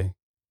day to day?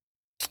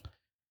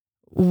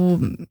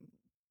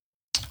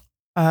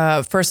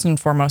 First and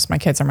foremost, my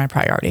kids are my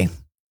priority.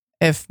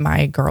 If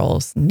my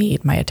girls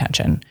need my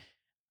attention,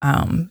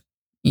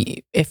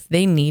 if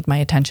they need my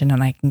attention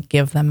and I can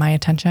give them my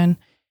attention,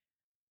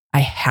 I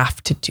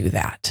have to do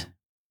that.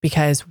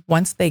 Because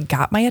once they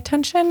got my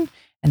attention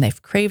and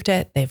they've craved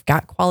it, they've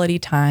got quality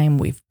time,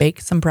 we've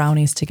baked some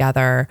brownies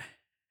together,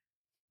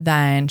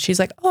 then she's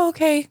like, oh,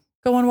 okay,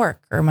 go and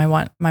work. Or my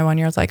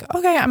 1-year-old's like,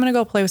 okay, I'm going to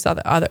go play with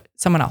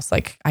someone else.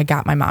 Like, I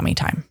got my mommy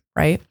time,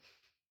 right?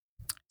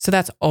 So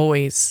that's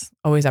always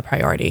a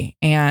priority.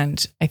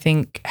 And I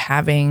think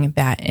having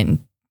that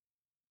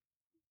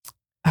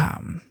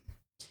I'm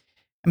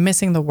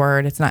missing the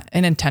word. It's not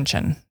an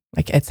intention.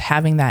 Like, it's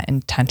having that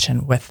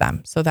intention with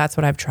them. So that's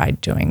what I've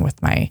tried doing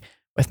with my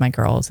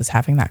girls, is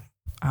having that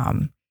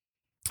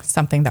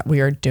something that we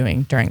are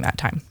doing during that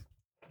time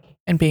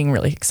and being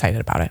really excited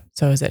about it.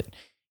 So is it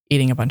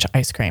eating a bunch of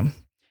ice cream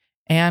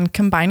and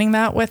combining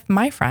that with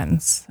my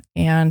friends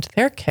and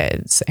their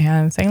kids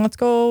and saying, let's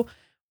go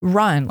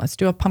run. Let's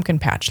do a pumpkin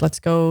patch. Let's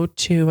go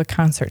to a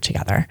concert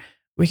together.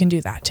 We can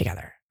do that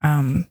together.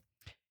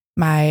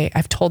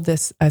 I've told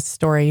a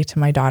story to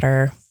my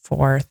daughter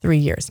for 3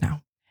 years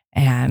now,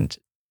 and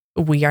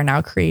we are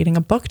now creating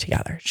a book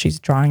together. She's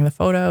drawing the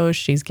photos,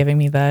 she's giving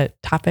me the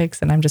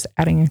topics, and I'm just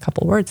adding a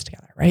couple words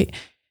together, right?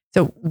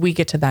 So we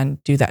get to then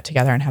do that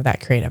together and have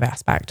that creative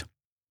aspect.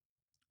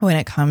 When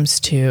it comes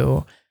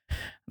to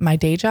my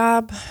day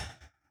job,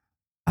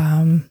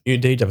 your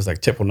day job is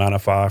like typical 9 to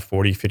 5,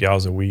 40, 50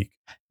 hours a week.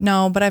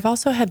 No, but I've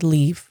also had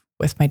leave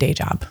with my day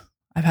job.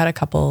 I've had a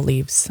couple of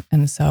leaves.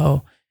 And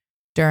so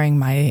during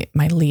my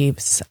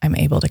leaves, I'm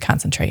able to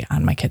concentrate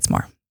on my kids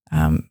more.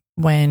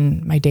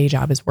 When my day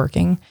job is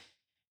working,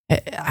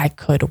 I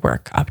could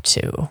work up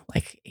to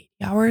like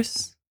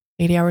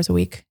 80 hours a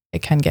week.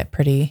 It can get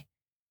pretty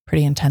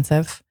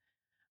intensive.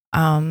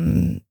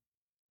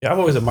 Yeah, I've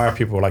always admired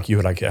people like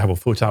you, like have a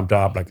full-time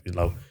job. Like,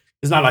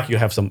 it's not like you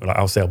have some, like,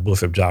 I'll say a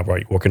bullshit job,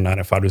 right? Working 9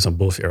 to 5, do some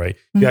bullshit, right?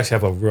 You actually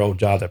have a real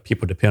job that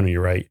people depend on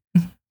you, right?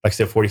 Like I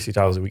said, 46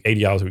 hours a week,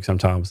 80 hours a week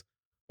sometimes.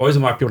 Always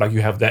admire people like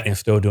you have that and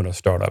still doing a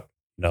startup,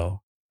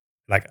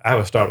 Like I have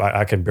a startup,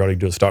 I can barely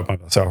do a startup by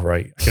myself,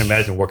 right? I can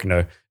imagine working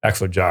an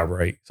actual job,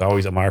 right? So I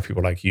always admire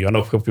people like you. I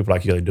know people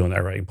like you that are doing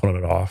that, right? And pulling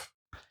it off.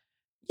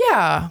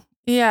 Yeah.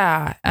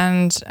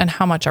 And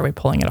how much are we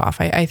pulling it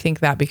off? I think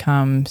that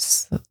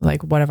becomes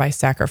like, what have I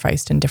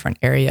sacrificed in different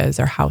areas,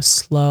 or how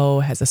slow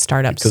has a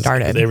startup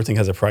started? Because everything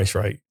has a price,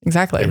 right?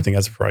 Exactly. Everything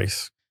has a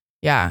price.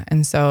 Yeah.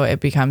 And so it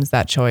becomes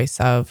that choice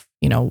of,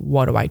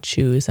 what do I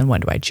choose and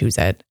when do I choose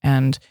it?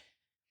 And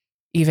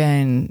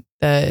even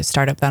the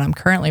startup that I'm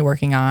currently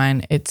working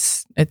on,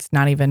 it's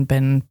not even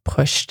been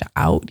pushed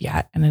out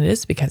yet. And it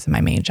is because of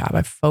my main job.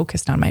 I've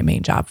focused on my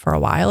main job for a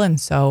while. And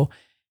so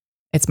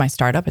it's my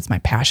startup. It's my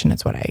passion.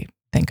 It's what I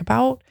think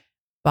about,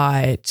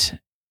 but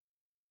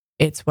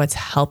it's what's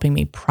helping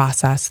me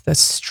process the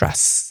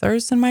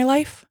stressors in my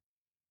life.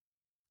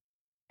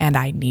 And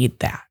I need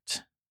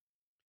that.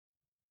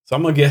 So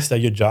I'm going to guess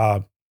that your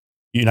job,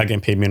 you're not getting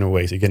paid minimum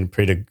wage. You're getting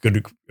paid a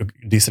good,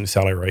 decent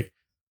salary, right?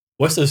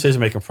 What's the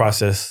decision-making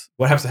process?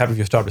 What has to happen if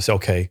you start to say,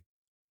 okay,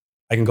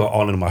 I can go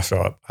all into my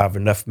startup. I have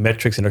enough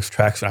metrics and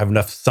extraction. I have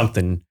enough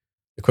something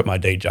to quit my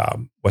day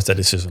job. What's that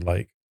decision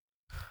like?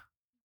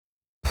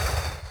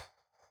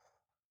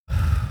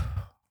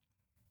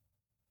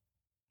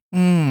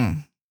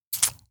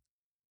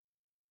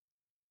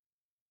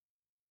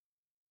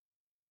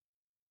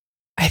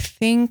 I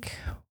think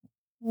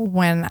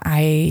when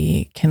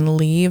I can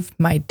leave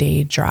my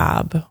day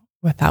job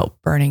without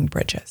burning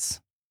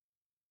bridges.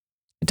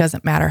 It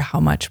doesn't matter how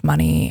much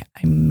money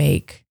I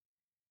make,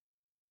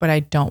 but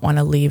I don't want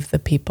to leave the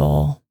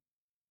people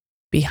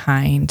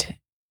behind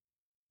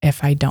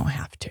if I don't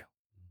have to.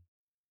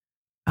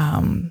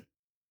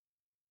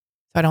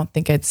 So I don't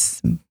think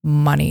it's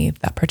money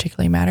that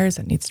particularly matters.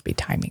 It needs to be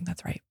timing.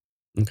 That's right.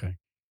 Okay.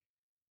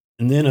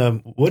 And then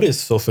what is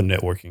social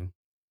networking?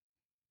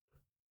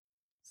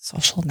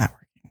 Social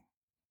networking.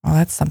 Well,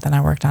 that's something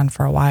I worked on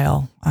for a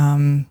while.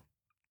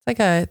 Think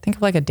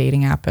of like a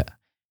dating app.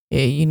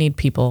 You need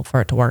people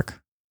for it to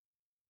work.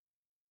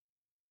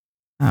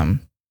 You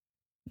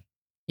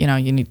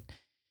need,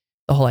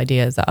 the whole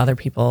idea is that other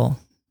people,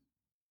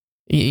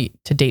 to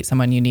date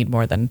someone, you need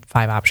more than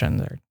 5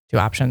 options or 2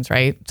 options,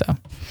 right? So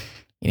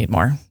you need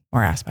more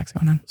aspects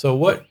going on. So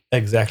what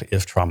exactly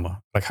is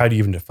trauma? Like, how do you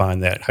even define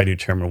that? How do you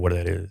determine what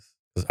that is?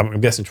 'Cause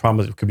I'm guessing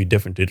trauma could be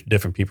different to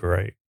different people,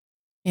 right?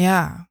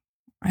 Yeah,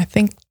 I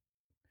think,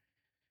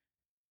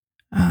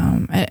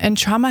 and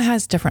trauma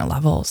has different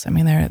levels. I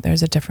mean,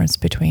 there's a difference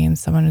between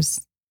someone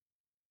who's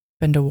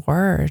been to war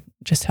or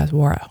just has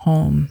war at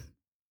home,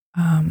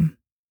 and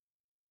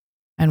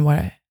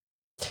what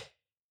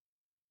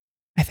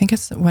I think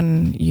it's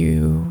when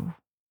you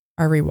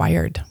are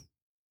rewired.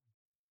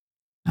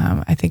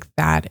 I think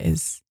that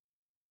is,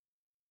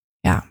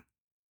 that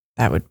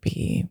would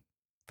be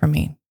for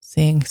me.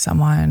 Seeing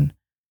someone,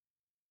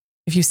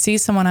 if you see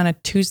someone on a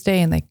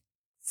Tuesday and they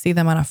see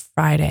them on a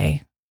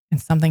Friday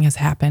and something has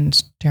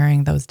happened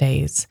during those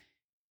days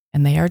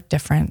and they are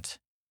different,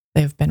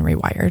 they've been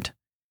rewired.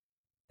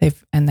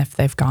 And if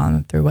they've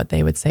gone through what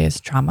they would say is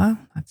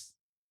trauma, that's.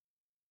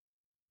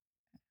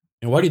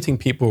 And why do you think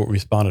people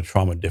respond to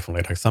trauma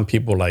differently? Like some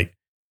people, like,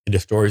 it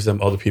destroys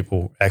them. Other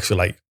people actually,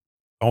 like,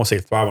 I won't say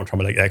thrive on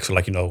trauma, like actually,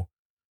 like,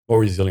 more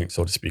resilient,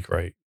 so to speak,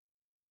 right?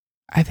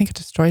 I think it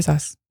destroys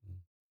us.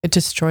 It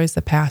destroys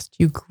the past.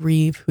 You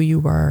grieve who you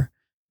were.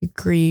 You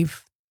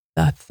grieve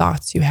the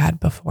thoughts you had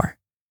before.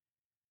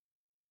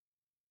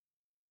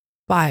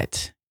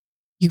 But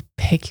you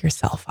pick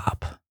yourself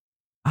up.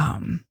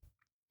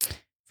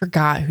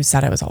 Forgot who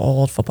said it. Was an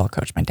old football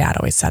coach. My dad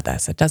always said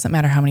this. It doesn't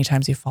matter how many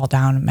times you fall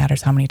down. It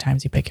matters how many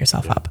times you pick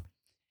yourself up.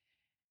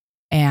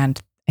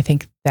 And I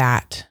think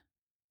that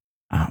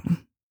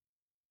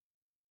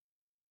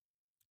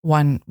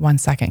one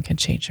second can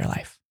change your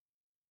life.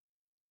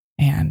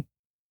 And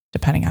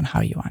depending on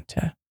how you want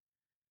to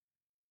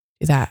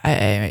do that,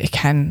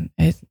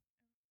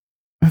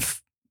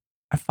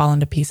 I've fallen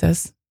to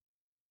pieces.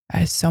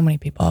 So many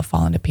people have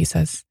fallen to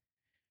pieces.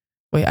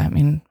 I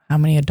mean, how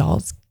many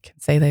adults can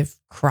say they've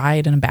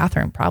cried in a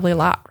bathroom? Probably a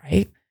lot,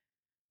 right?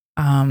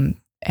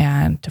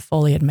 And to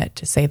fully admit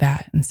to say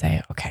that and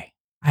say, okay,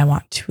 I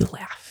want to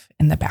laugh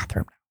in the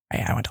bathroom,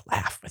 right? I want to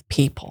laugh with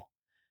people.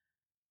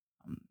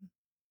 I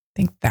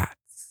think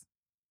that's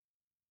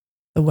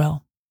the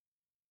will.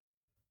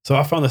 So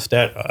I found the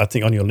stat, I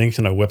think on your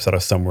LinkedIn or website or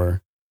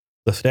somewhere.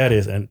 The stat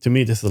is, and to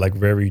me, this is like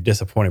very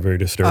disappointing, very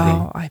disturbing.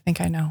 Oh, I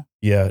think I know.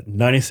 Yeah,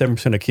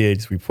 97% of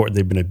kids report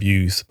they've been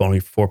abused, but only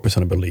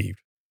 4% are believed.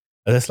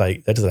 And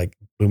that just like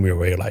blew me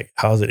away. Like,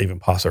 how is it even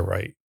possible,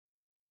 right?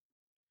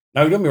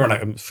 Now, don't get me wrong,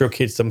 like, I'm sure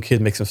some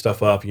kids make some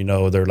stuff up,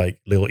 they're like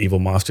little evil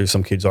monsters.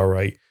 Some kids are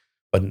right.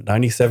 But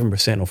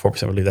 97% or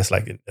 4% believe,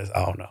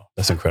 I don't know.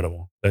 That's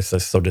incredible.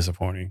 That's so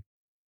disappointing.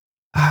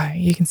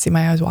 You can see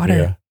my eyes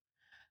water.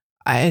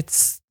 Yeah.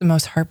 It's the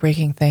most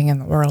heartbreaking thing in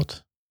the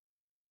world.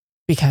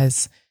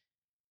 Because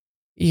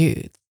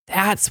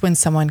that's when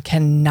someone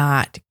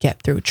cannot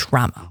get through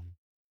trauma,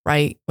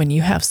 right? When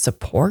you have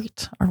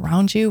support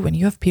around you, when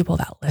you have people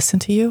that listen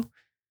to you.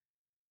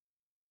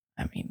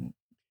 I mean.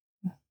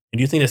 And do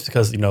you think that's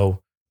because,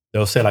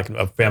 they'll say like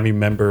a family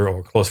member or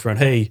a close friend,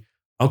 hey,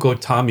 Uncle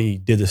Tommy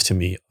did this to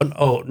me.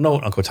 Oh, no,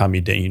 Uncle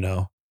Tommy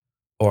didn't,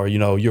 Or,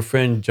 your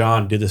friend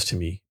John did this to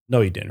me.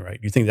 No, he didn't,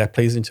 right? Do you think that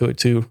plays into it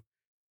too?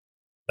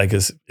 Like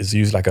it's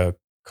used like a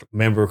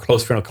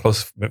close friend or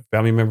close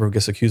family member who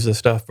gets accused of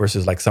stuff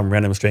versus like some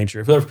random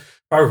stranger. If they're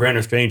probably a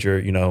random stranger,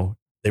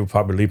 they would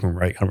probably leave them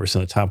right 100%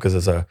 of the time because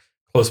as a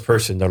close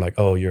person, they're like,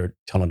 oh, you're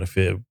telling a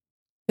fib.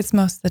 It's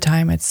most of the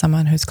time it's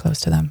someone who's close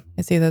to them.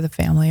 It's either the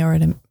family or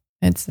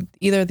it's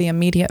either the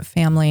immediate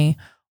family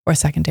or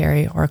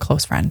secondary or a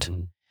close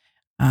friend.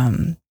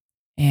 Mm-hmm.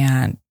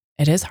 And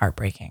it is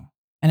heartbreaking.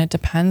 And it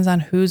depends on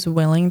who's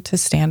willing to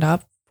stand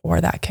up for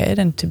that kid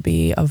and to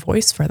be a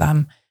voice for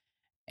them.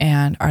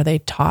 And are they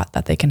taught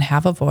that they can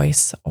have a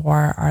voice,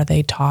 or are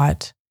they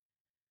taught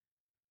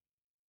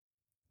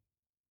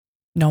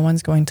no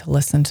one's going to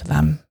listen to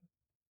them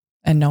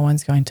and no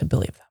one's going to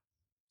believe them?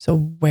 So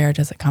where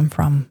does it come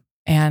from?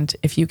 And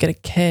if you get a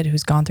kid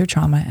who's gone through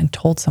trauma and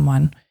told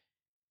someone,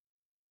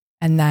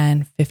 and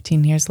then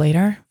 15 years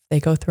later, they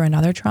go through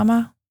another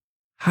trauma,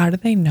 how do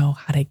they know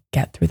how to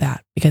get through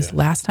that? Because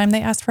last time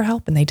they asked for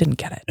help and they didn't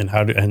get it.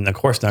 And of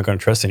course, not going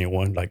to trust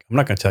anyone. Like, I'm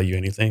not going to tell you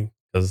anything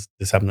because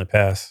this happened in the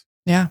past.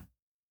 Yeah.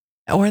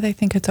 Or they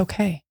think it's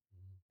okay.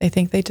 They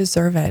think they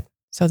deserve it.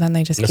 So then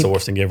they just That's the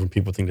worst thing ever when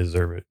people think they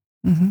deserve it.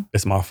 Mm-hmm.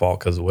 It's my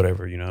fault because of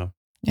whatever,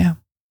 Yeah.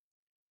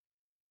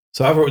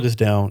 So I wrote this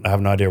down. I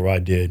have no idea what I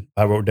did.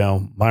 I wrote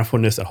down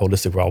mindfulness and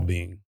holistic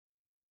well-being.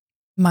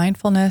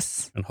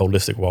 Mindfulness. And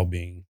holistic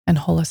well-being. And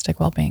holistic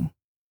well-being.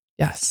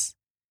 Yes.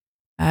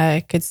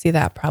 I could see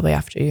that probably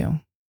after you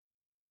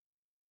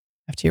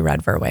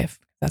read VirWav.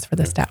 That's where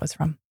the stat was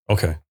from.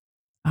 Okay.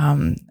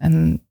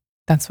 And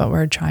that's what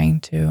we're trying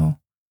to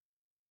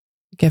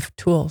give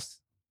tools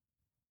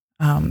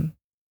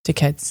to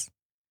kids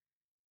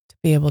to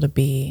be able to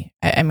be,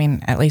 I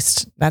mean, at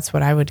least that's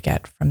what I would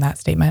get from that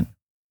statement.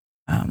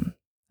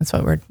 That's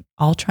what we're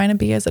all trying to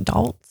be as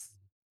adults.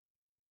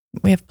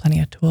 We have plenty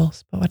of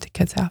tools, but what do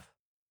kids have?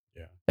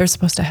 Yeah. They're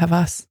supposed to have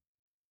us.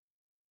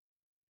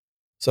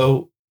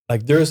 So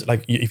like there's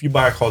like, if you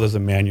buy a car, there's a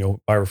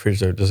manual, buy a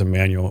refrigerator, there's a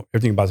manual,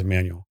 everything about a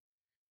manual.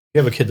 If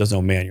you have a kid, there's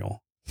no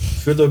manual.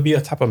 Should there be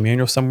a type of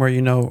manual somewhere,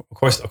 Of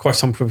course,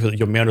 some people,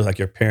 your manual is like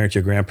your parents,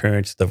 your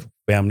grandparents, the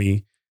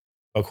family.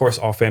 Of course,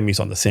 all families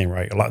aren't the same,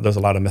 right? There's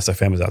a lot of messed up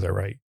families out there,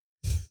 right?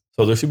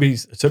 So there should be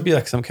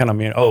like some kind of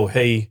man. Oh,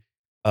 hey,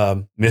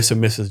 Mr.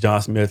 and Mrs.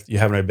 John Smith,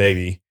 you're having a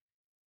baby.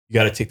 You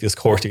got to take this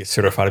course to get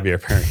certified to be a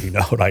parent,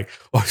 like,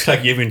 or it's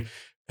like even,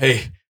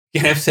 hey, you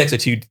can't have sex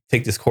until you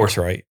take this course,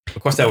 right?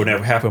 Of course, that would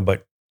never happen,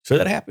 but should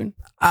that happen?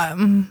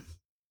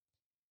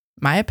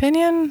 My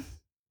opinion.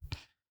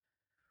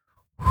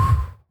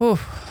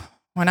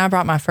 When I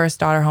brought my first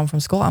daughter home from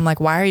school, I'm like,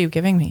 why are you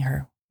giving me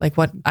her? Like,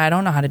 what? I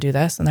don't know how to do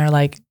this. And they're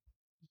like,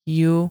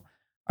 you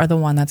are the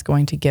one that's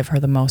going to give her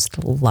the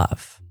most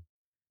love.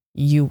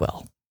 You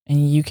will.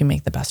 And you can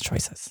make the best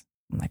choices.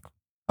 I'm like,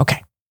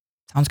 okay,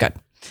 sounds good.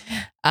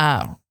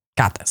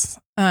 Got this.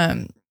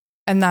 And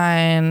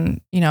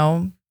then,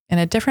 in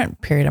a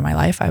different period of my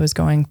life, I was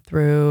going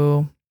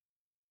through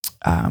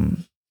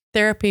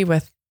therapy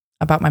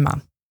about my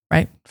mom,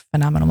 right?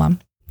 Phenomenal mom.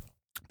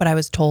 But I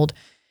was told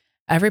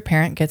every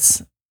parent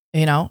gets,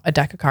 a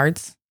deck of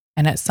cards.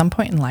 And at some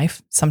point in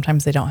life,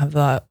 sometimes they don't have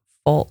the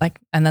full,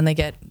 and then they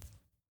get,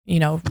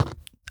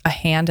 a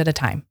hand at a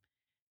time.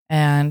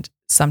 And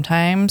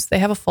sometimes they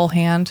have a full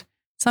hand.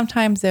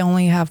 Sometimes they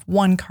only have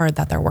one card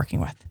that they're working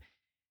with.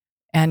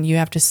 And you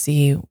have to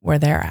see where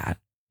they're at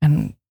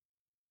and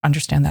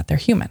understand that they're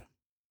human.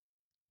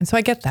 And so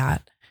I get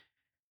that.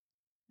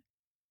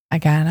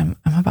 Again,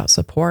 I'm about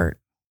support.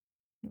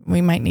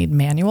 We might need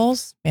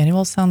manuals.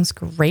 Manuals sounds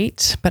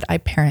great, but I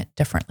parent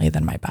differently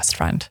than my best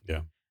friend.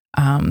 Yeah.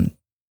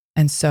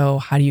 And so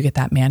how do you get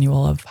that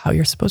manual of how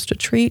you're supposed to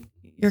treat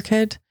your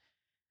kid?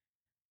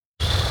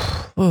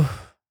 Ooh,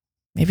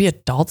 maybe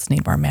adults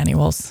need more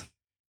manuals.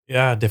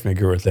 Yeah, I definitely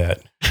agree with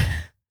that.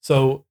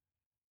 So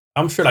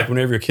I'm sure like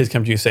whenever your kids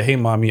come to you and say, hey,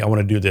 mommy, I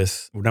want to do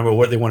this, no matter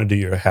what they want to do,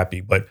 you're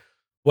happy. But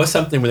what's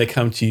something when they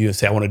come to you and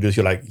say, I want to do this,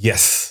 you're like,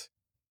 yes.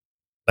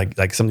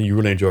 Like something you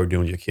really enjoy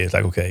doing with your kids.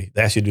 Like, okay,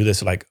 they ask you to do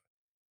this, like,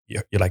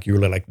 you're like, you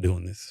really like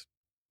doing this.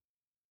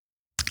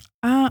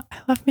 I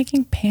love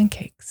making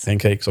pancakes.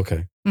 Pancakes,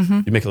 okay.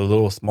 Mm-hmm. You make a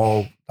little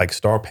small, like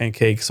star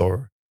pancakes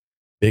or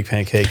big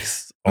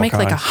pancakes. I make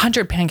like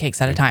 100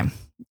 pancakes at a time.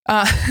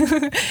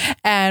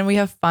 And we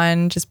have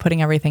fun just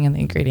putting everything in the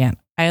ingredient.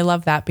 I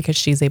love that because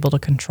she's able to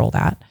control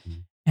that.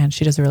 And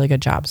she does a really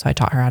good job. So I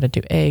taught her how to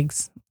do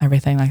eggs,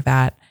 everything like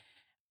that.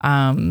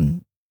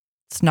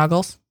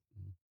 Snuggles.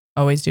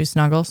 Always do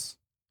snuggles.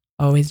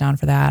 Always down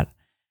for that.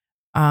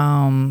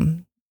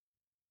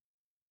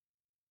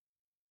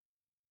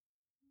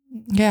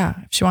 Yeah,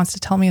 if she wants to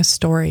tell me a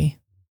story,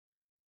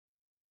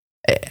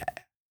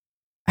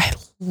 I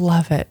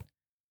love it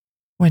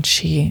when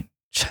she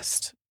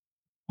just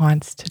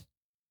wants to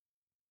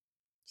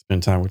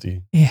spend time with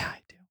you. Yeah, I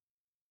do.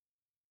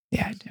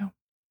 Yeah, I do.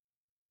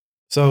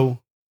 So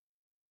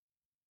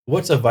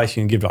what's advice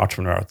you can give to an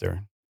entrepreneur out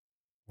there?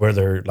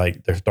 Whether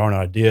like they're starting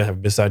an idea,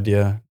 have this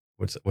idea,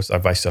 what's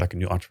advice to like a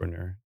new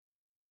entrepreneur?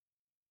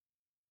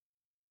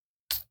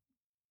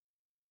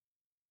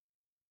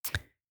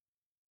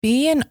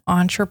 Be an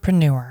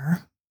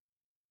entrepreneur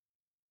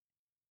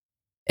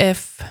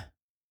if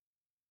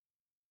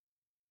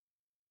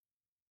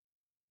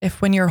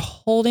when you're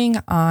holding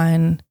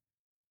on,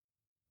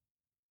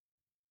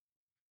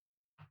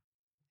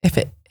 if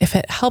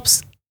it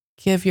helps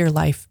give your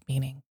life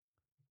meaning,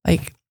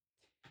 like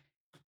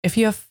if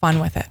you have fun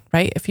with it,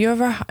 right? If you're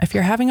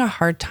having a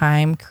hard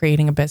time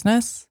creating a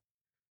business,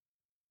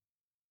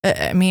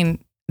 I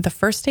mean, the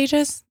first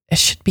stages, it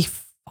should be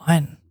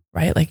fun,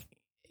 right? Like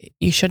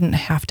you shouldn't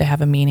have to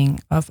have a meaning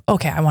of,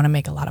 okay, I want to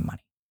make a lot of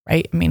money,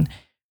 right? I mean,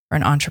 for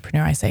an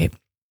entrepreneur, I say,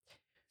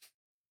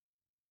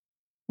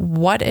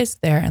 what is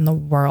there in the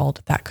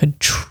world that could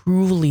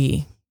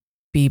truly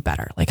be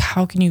better? Like,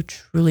 how can you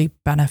truly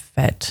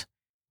benefit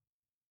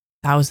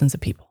thousands of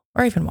people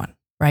or even one,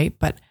 right?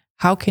 But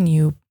how can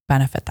you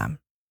benefit them?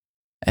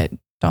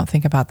 Don't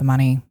think about the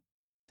money.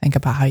 Think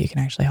about how you can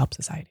actually help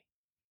society.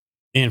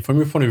 And from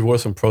your point of view, what are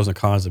some pros and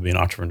cons of being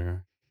an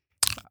entrepreneur?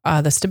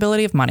 The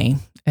stability of money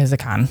is a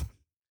con.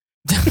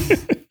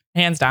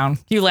 Hands down.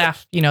 You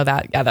laugh, you know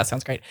that. Yeah, that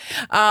sounds great.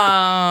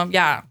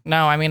 Yeah,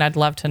 no, I mean, I'd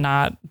love to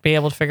not be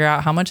able to figure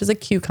out how much is a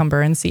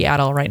cucumber in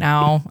Seattle right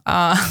now.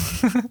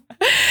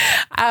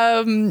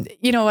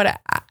 You know what?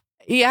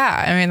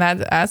 Yeah, I mean,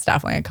 that's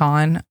definitely a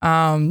con.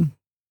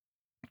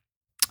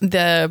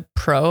 The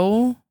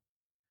pro,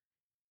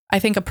 I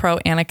think a pro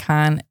and a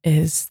con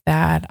is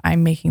that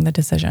I'm making the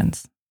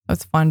decisions.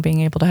 It's fun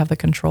being able to have the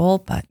control,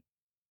 but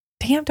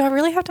damn, do I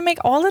really have to make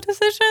all the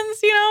decisions,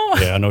 you know?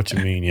 Yeah, I know what you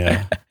mean.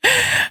 Yeah.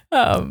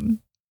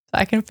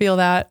 I can feel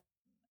that.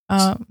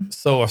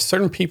 So are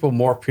certain people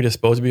more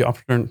predisposed to be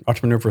an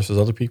entrepreneur versus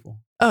other people?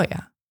 Oh,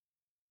 yeah.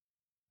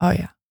 Oh,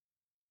 yeah.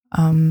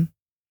 I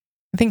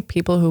think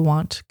people who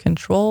want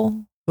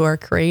control, who are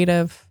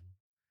creative,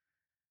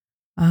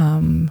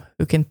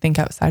 who can think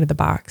outside of the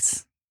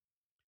box.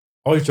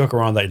 I always joke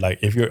around that, like,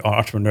 if you're an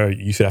entrepreneur,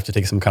 you should have to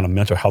take some kind of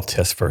mental health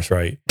test first,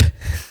 right?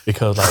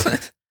 Because,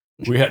 like,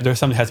 there's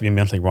something that has to be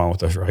mentally wrong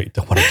with us, right?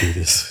 Don't want to do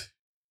this.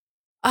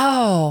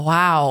 Oh,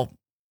 wow.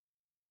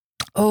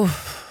 Oh,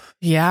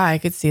 yeah, I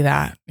could see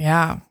that.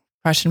 Yeah.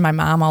 Question my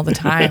mom all the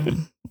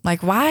time.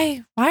 Like,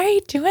 why are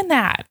you doing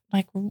that?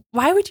 Like,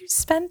 why would you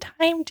spend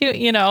time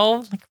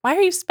like, why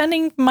are you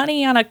spending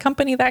money on a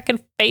company that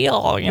could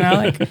fail? You know,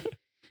 like,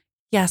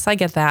 yes, I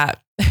get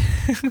that.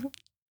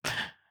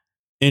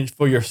 And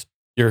for your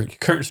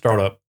current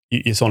startup,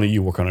 it's only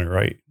you working on it,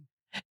 right?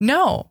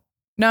 No.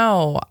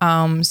 So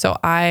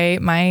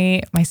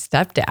my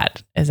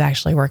stepdad is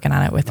actually working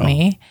on it with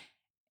me,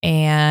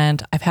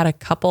 and I've had a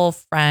couple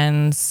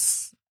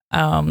friends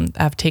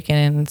have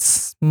taken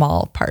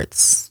small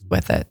parts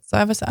with it. So I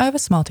have a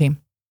small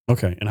team.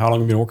 Okay. And how long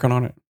have you been working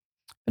on it?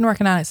 Been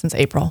working on it since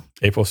April.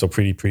 So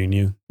pretty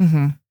new.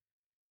 Mm-hmm.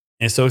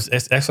 And so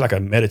it's actually like a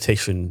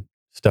meditation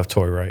stuffed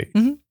toy, right?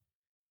 Mm-hmm.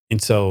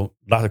 And so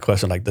lots of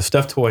questions like the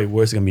stuffed toy,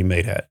 where's it going to be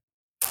made at?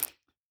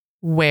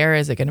 Where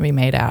is it going to be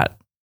made at?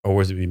 Or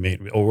where is it being made?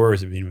 Or where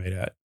is it being made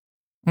at?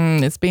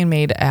 It's being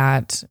made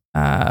at,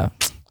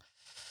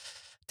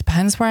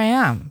 depends where I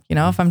am. You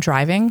know, if I'm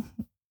driving,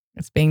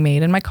 it's being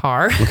made in my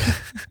car.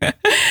 Okay.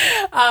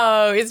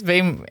 It's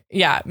being,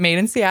 made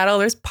in Seattle.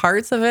 There's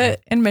parts of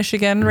it in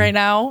Michigan right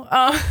now.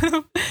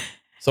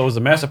 So is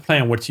the master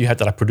plan what you had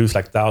to like produce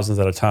like thousands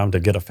at a time to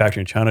get a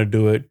factory in China to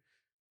do it?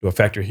 Do a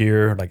factory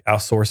here, like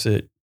outsource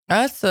it?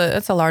 That's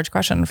a large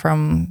question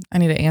I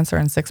need to answer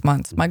in 6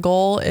 months. My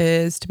goal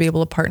is to be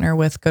able to partner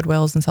with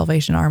Goodwills and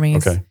Salvation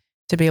Armies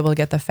to be able to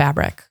get the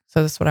fabric.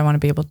 So that's what I want to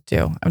be able to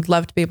do. I would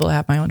love to be able to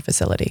have my own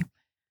facility.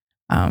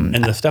 And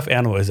the stuffed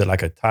animal, is it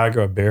like a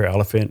tiger, a bear,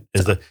 elephant?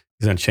 Is it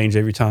going to change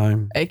every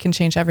time? It can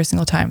change every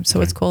single time. So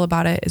what's cool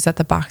about it is that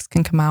the box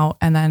can come out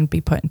and then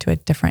be put into a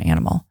different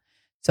animal.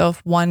 So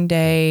if one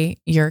day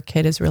your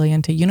kid is really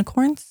into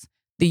unicorns,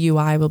 the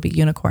UI will be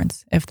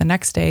unicorns. If the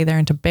next day they're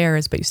into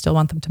bears, but you still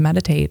want them to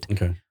meditate,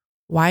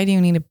 why do you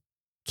need to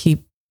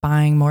keep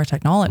buying more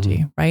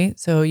technology, right?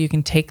 So you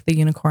can take the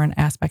unicorn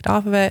aspect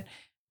off of it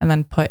and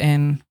then put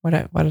in,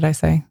 what did I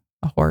say?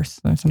 A horse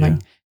or something. Yeah.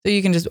 So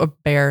you can just, a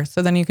bear.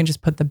 So then you can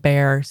just put the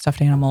bear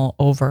stuffed animal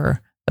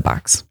over the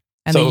box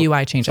and the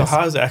UI changes. So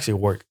how does it actually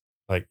work?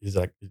 Like, is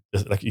like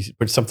you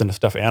put something to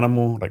stuff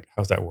animal? Like,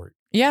 how's that work?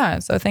 Yeah.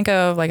 So think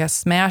of like a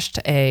smashed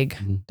egg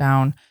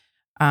down.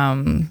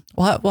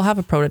 We'll have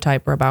a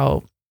prototype. We're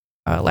about,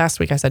 last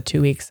week I said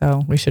 2 weeks,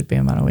 so we should be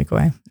about a week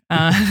away.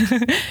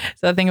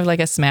 So think of like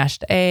a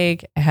smashed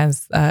egg. It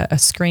has a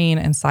screen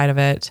inside of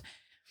it,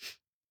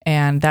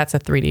 and that's a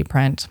 3D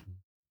print.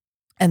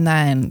 And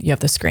then you have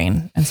the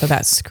screen. And so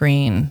that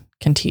screen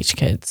can teach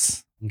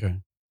kids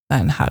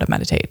then how to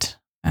meditate.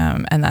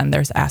 And then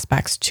there's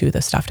aspects to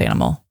the stuffed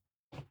animal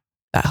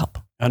that help.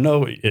 I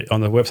know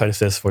on the website it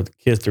says for the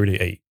kids 3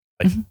 to 8.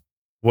 Like,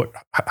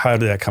 how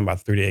did that come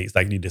about 3 to 8? It's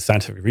like you did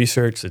scientific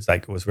research. It's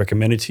like it was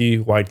recommended to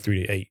you. Why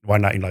 3 to 8? Why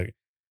not like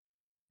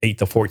 8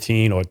 to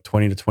 14 or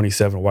 20 to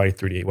 27? Why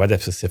 3 to 8? Why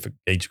that specific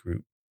age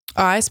group?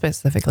 Oh, I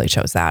specifically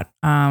chose that.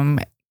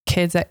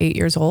 Kids at 8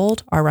 years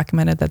old are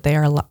recommended that they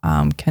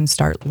can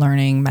start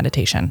learning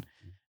meditation.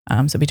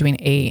 So between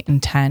 8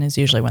 and 10 is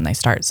usually when they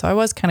start. So I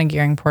was kind of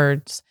gearing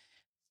towards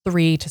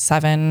 3 to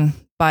 7.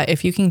 But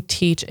if you can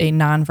teach a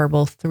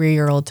nonverbal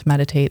 3-year-old to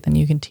meditate, then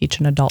you can teach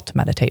an adult to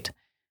meditate.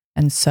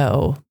 And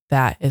so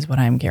that is what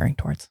I'm gearing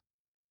towards.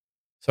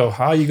 So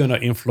how are you going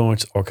to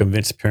influence or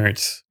convince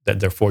parents that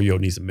their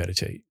 4-year-old needs to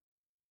meditate?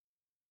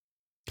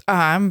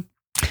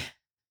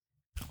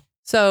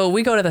 So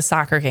we go to the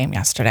soccer game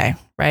yesterday,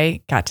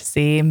 right? Got to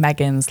see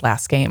Megan's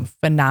last game.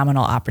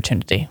 Phenomenal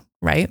opportunity,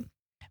 right?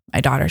 My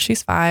daughter,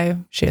 she's 5.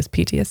 She has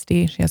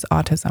PTSD. She has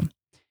autism.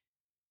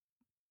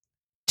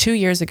 2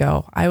 years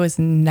ago, I was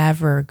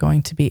never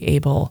going to be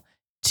able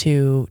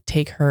to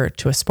take her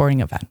to a sporting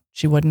event.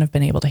 She wouldn't have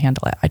been able to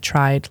handle it. I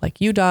tried like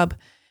UW,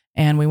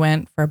 and we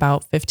went for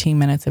about 15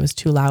 minutes. It was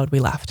too loud. We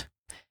left.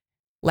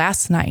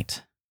 Last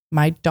night,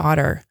 my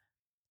daughter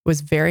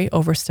was very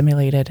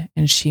overstimulated,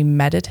 and she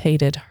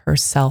meditated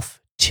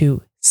herself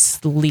to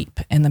sleep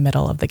in the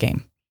middle of the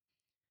game.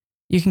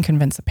 You can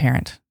convince a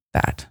parent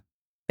that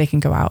they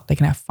can go out, they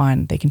can have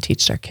fun, they can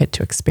teach their kid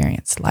to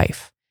experience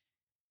life.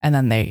 And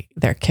then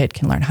their kid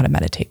can learn how to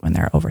meditate when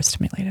they're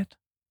overstimulated.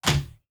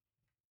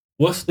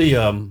 What's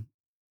the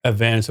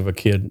advantage of a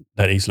kid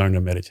that is learning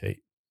to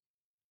meditate?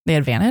 The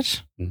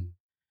advantage?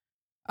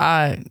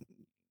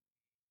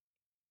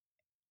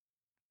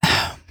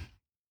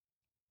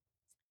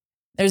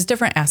 There's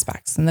different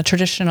aspects in the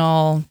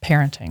traditional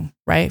parenting,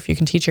 right? If you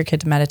can teach your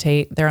kid to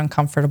meditate, they're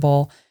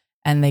uncomfortable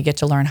and they get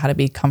to learn how to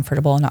be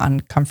comfortable in an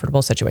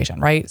uncomfortable situation,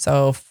 right?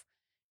 So if,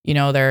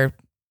 their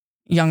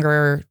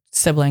younger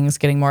siblings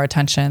getting more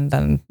attention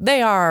than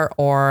they are,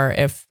 or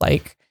if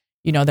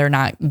they're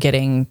not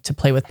getting to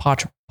play with Paw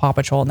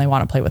Patrol and they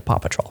want to play with Paw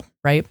Patrol,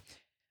 right?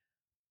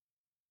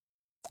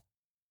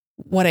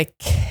 What a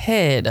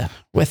kid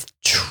with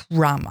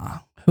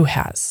trauma who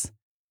has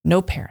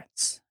no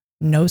parents,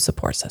 no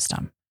support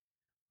system,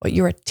 what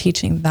you are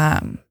teaching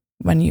them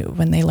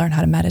when they learn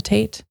how to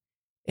meditate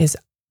is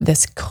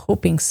this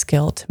coping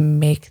skill to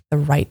make the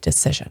right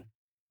decision.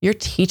 You're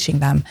teaching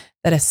them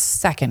that a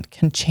second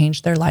can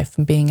change their life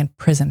from being in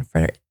prison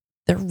for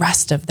the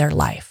rest of their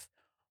life,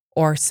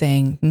 or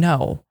saying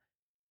no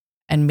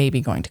and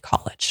maybe going to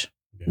college.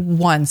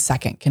 1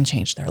 second can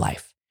change their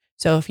life.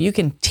 So if you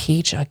can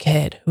teach a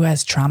kid who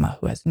has trauma,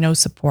 who has no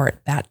support,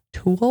 that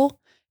tool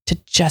to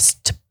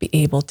be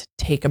able to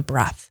take a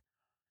breath,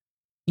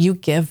 you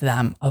give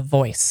them a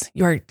voice.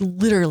 You are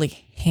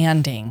literally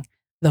handing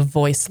the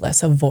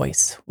voiceless a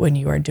voice when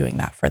you are doing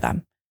that for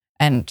them.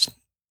 And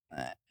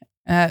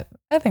I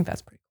think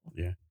that's pretty cool.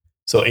 Yeah.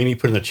 So Amy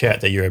put in the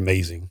chat that you're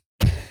amazing.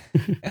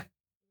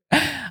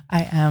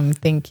 I am.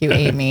 Thank you,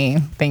 Amy.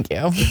 Thank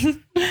you.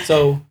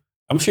 So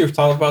I'm sure you've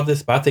thought about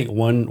this, but I think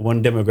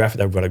one demographic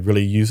that would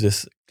really use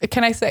this.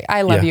 Can I say,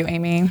 I love you,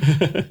 Amy.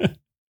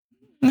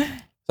 So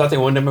I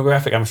think one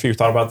demographic, I'm sure you've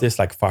thought about this,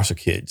 like foster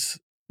kids.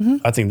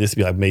 I think this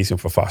would be amazing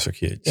for foster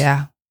kids.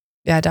 Yeah.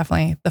 Yeah,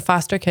 definitely. The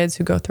foster kids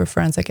who go through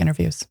forensic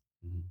interviews.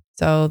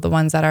 So the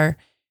ones that are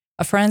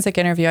a forensic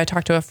interview, I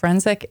talked to a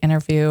forensic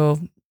interview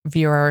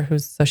viewer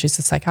she's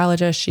a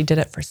psychologist. She did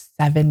it for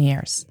 7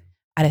 years.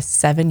 Out of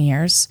 7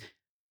 years,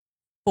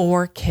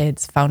 4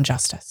 kids found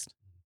justice.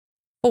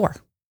 4.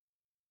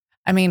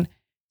 I mean,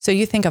 so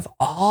you think of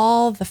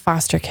all the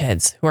foster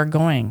kids who are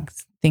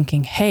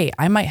thinking, hey,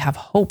 I might have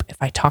hope if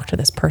I talk to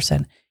this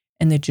person,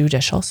 and the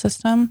judicial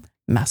system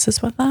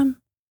messes with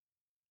them.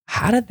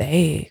 How do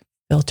they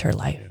filter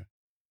life? Yeah.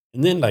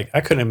 And then I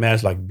couldn't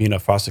imagine being a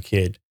foster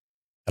kid,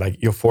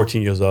 you're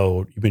 14 years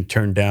old, you've been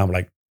turned down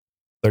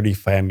 30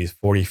 families,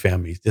 40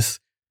 families. This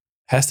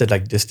has to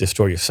just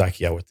destroy your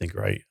psyche, I would think,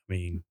 right? I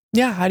mean,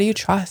 yeah. How do you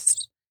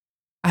trust?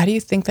 How do you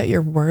think that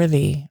you're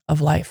worthy of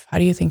life? How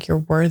do you think you're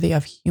worthy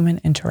of human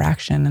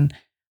interaction? And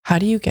how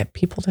do you get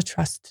people to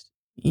trust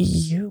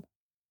you?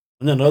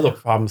 And then another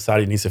problem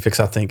society needs to fix,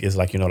 I think, is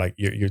like, like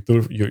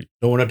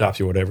no one adopts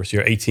you or whatever. So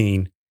you're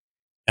 18,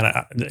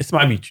 and this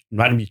might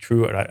be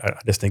true. I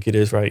just think it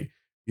is, right?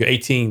 You're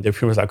 18. They're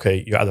pretty much like,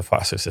 okay, you're out of the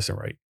foster system,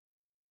 right?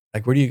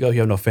 Like, where do you go?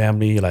 You have no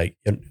family. Like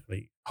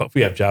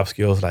hopefully you have job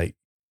skills. Like,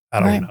 I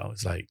don't know.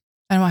 It's like,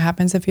 and what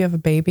happens if you have a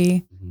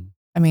baby? Mm-hmm.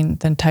 I mean,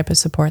 the type of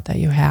support that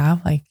you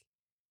have, like,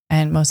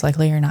 and most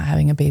likely you're not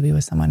having a baby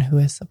with someone who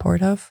is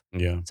supportive.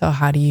 Yeah. So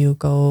how do you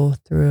go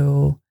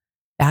through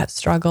that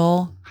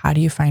struggle? How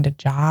do you find a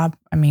job?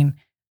 I mean,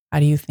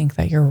 how do you think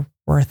that you're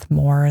worth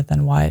more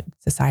than what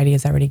society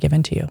has already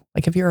given to you?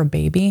 Like if you're a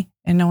baby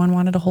and no one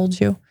wanted to hold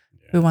you,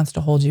 who wants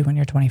to hold you when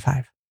you're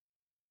 25?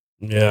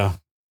 Yeah.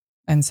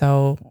 And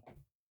so,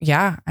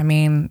 yeah, I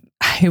mean,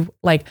 I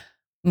like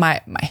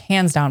my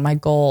hands down, my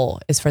goal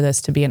is for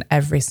this to be in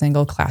every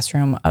single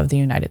classroom of the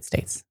United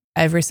States.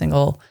 Every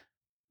single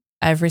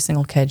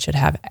kid should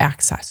have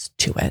access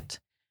to it.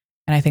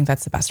 And I think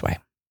that's the best way.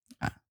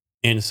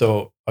 And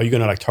so are you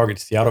going to like target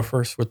Seattle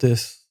first with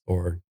this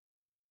or?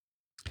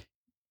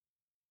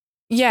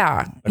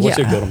 Yeah. Like what's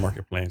your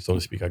go-to-market plan, so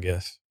to speak, I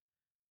guess?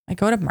 My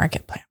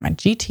go-to-market plan, my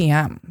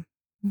GTM.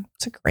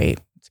 It's a great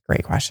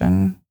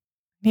question.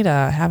 I need to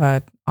have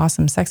an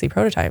awesome, sexy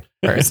prototype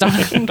first, don't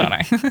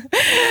I?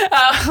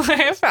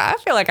 I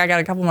feel like I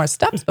got a couple more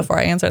steps before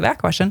I answer that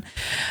question.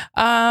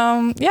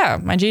 Yeah,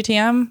 my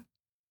GTM,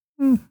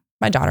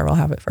 my daughter will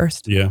have it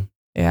first. Yeah.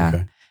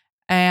 Okay.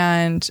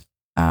 And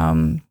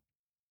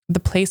the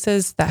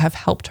places that have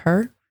helped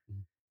her,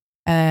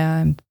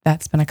 and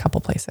that's been a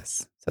couple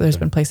places. So there's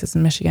been places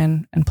in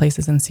Michigan and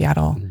places in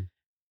Seattle,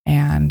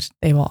 and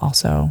they will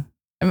also,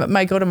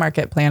 my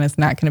go-to-market plan is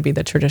not going to be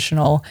the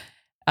traditional,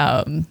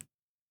 the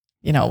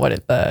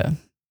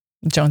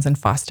Jones and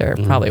Foster,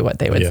 probably what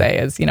they would say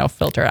is,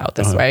 filter out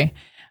this way.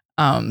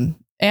 And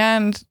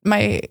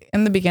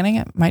in the beginning,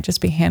 it might just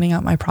be handing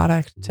out my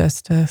product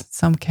just to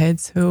some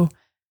kids who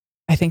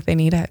I think they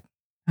need it.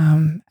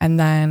 And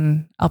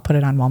then I'll put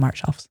it on Walmart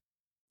shelves.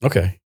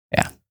 Okay.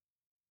 Yeah.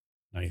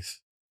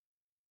 Nice.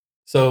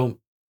 So,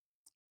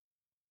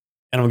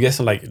 and I'm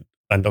guessing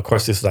and of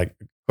course, this is like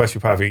a question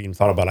you probably even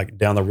thought about, like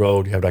down the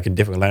road, you have like in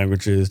different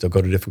languages, they'll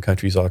go to different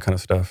countries, all that kind of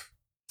stuff.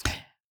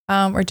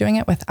 We're doing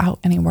it without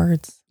any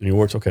words. Any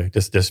words? Okay.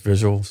 Just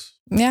visuals.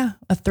 Yeah.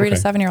 A 3 to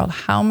 7 year old.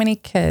 How many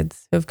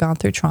kids who have gone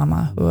through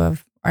trauma, who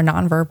are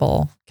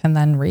nonverbal, can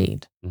then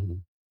read?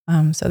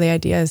 Mm-hmm. So the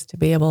idea is to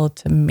be able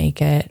to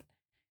make it,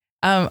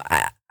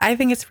 I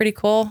think it's pretty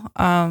cool.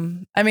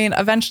 I mean,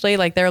 eventually,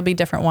 like there will be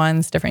different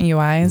ones, different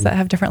UIs that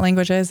have different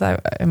languages. I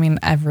mean,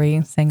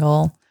 every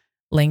single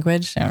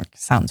language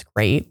sounds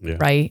great,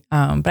 right?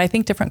 But I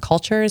think different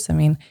cultures. I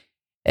mean,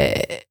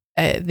 the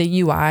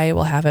UI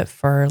will have it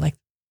for like,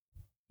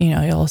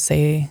 you'll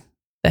say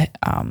that,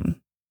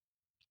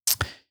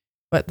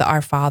 but the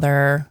Our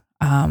Father.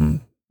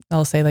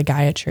 They'll say the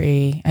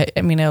Gayatri.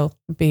 I mean, it'll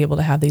be able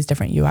to have these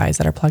different UIs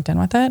that are plugged in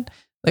with it.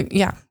 Like,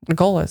 yeah, the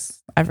goal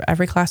is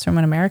every classroom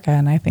in America.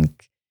 And I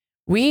think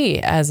we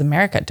as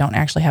America don't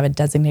actually have a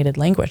designated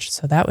language.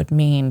 So that would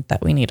mean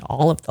that we need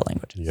all of the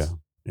languages. Yeah.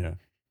 Yeah.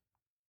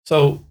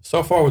 So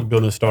far with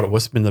building a startup,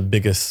 what's been the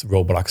biggest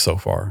roadblock so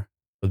far?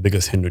 The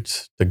biggest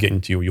hindrance to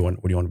getting to where you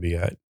want to be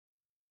at?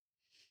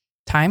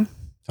 Time.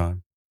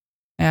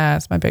 Yeah,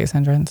 it's my biggest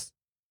hindrance.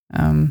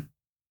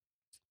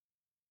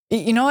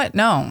 You know what?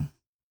 No,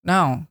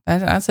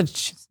 that's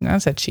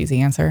a cheesy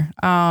answer.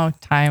 Oh,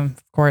 time,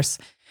 of course.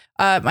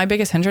 My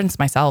biggest hindrance,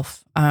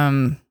 myself.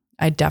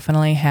 I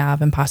definitely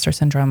have imposter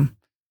syndrome.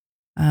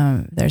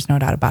 There's no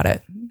doubt about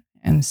it.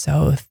 And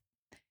so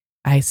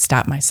I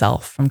stop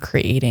myself from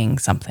creating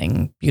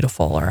something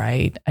beautiful, or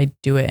I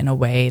do it in a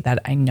way that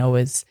I know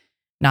is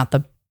not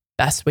the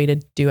best way to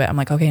do it. I'm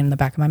like, okay, in the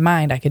back of my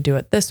mind, I could do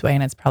it this way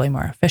and it's probably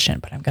more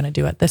efficient, but I'm going to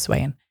do it this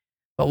way.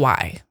 But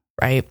why?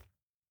 Right.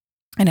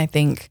 And I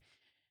think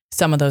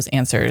some of those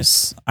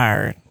answers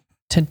are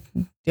to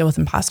deal with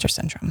imposter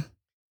syndrome.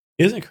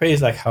 Isn't it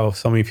crazy like how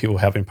so many people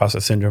have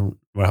imposter syndrome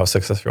about how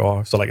successful they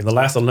are? So like in the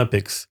last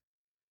Olympics,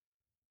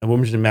 and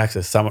women's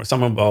gymnastics,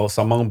 Simone Biles,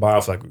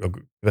 like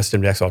best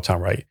gymnastics all the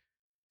time, right?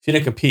 She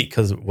didn't compete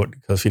because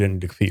she didn't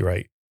need to compete,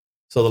 right?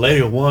 So the lady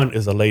who won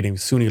is a lady named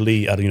Suni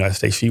Lee out of the United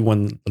States. She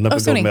won the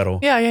Olympic gold medal.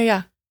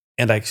 Yeah.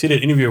 And like she did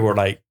an interview where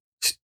like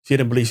she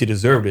didn't believe she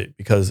deserved it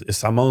because if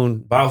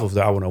Simone Biles was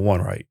there, I wouldn't have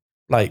won, right?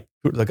 Like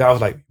the guy was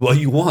like, "Well,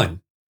 you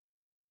won."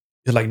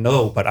 He's like,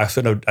 "No, but I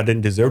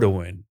didn't deserve to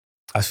win.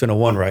 I shouldn't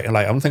have won, right?" And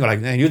like I'm thinking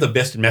like, man, you're the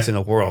best gymnast in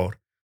the world.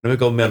 Olympic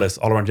gold medalist,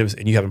 all around gyms,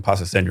 and you have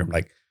imposter syndrome.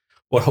 Like,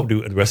 what hope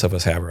do the rest of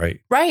us have, right?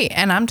 Right.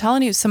 And I'm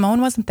telling you, Simone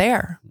wasn't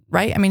there,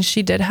 right? I mean,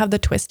 she did have the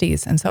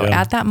twisties. And so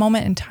at that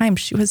moment in time,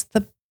 she was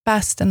the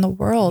best in the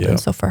world. And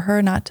so for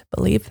her not to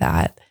believe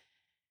that,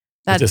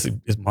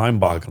 it's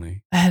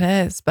mind-boggling. It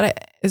is.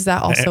 But is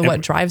that also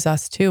what drives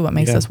us too? What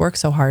makes us work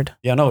so hard?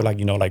 Yeah, no,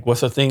 like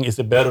what's the thing? Is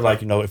it better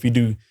like, if you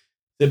do, is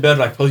it better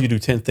like suppose you do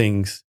 10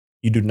 things,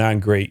 you do 9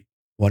 great,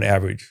 1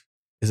 average.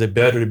 Is it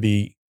better to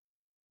be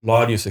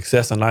lauding your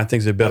success and 9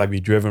 things? Is it better like be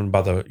driven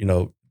by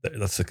the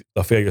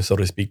failure, so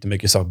to speak, to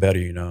make yourself better,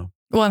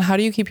 Well, and how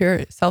do you keep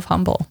yourself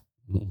humble?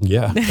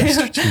 Yeah.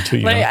 That's true too,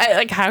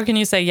 like how can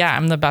you say, yeah,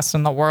 I'm the best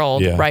in the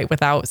world, right?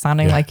 Without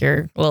sounding like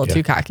you're a little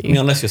too cocky. I mean,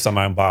 unless you're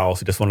somebody bios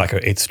who just won like an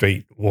 8th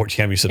straight world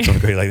championship,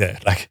 something great like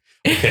that. Like,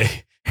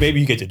 okay, maybe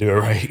you get to do it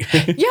right.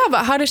 Yeah,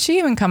 but how does she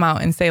even come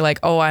out and say like,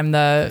 oh, I'm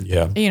the,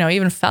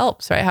 even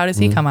Phelps, right? How does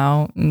he come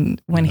out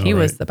and when he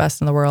was the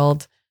best in the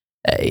world?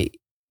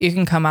 You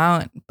can come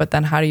out, but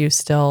then how do you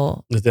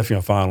still? There's definitely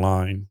a fine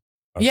line.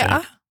 I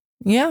think.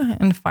 Yeah.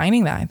 And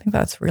finding that, I think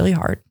that's really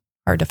hard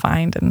to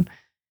find. And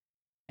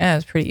yeah,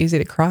 it's pretty easy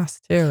to cross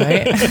too,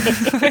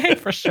 right?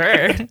 For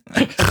sure.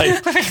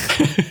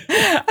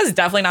 I was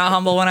definitely not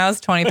humble when I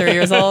was 23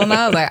 years old. And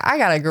I was like, I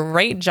got a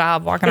great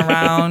job walking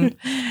around.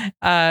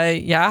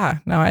 I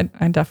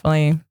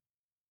definitely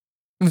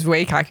was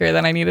way cockier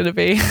than I needed to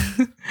be.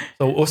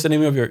 So what's the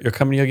name of your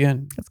company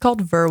again? It's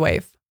called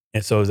VirWav.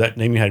 And so is that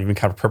name you had even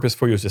kind of purpose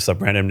for you? Or was it just a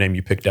random name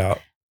you picked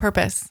out?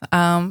 Purpose.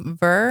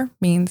 Vir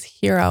means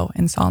hero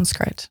in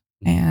Sanskrit.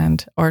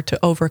 And or to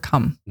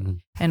overcome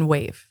and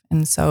wave.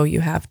 And so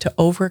you have to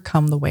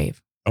overcome the wave.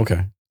 Okay.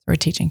 So we're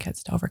teaching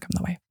kids to overcome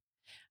the wave.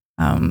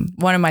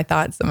 One of my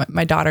thoughts,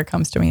 my daughter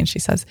comes to me and she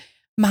says,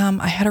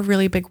 Mom, I had a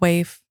really big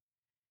wave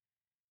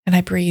and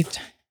I breathed.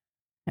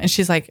 And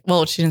she's like,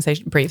 well, she didn't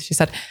say breathe. She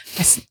said,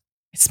 I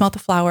smelled the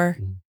flower.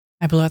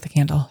 I blew out the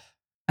candle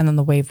and then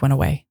the wave went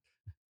away.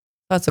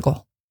 That's the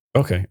goal.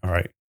 Okay. All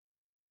right.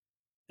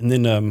 And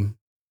then,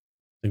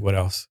 what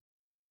else?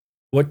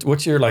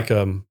 What's your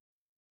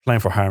plan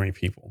for hiring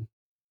people?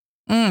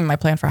 My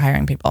plan for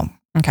hiring people.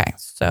 Okay.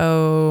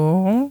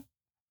 So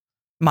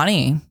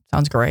money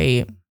sounds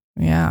great.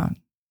 Yeah.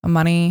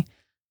 Money.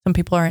 Some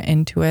people are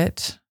into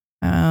it.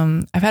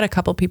 I've had a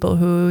couple people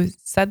who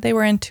said they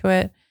were into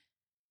it.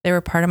 They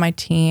were part of my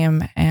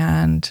team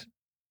and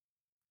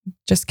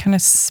just kind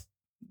of,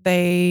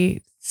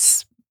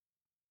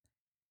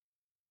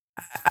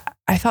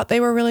 I thought they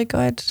were really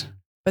good,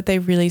 but they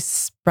really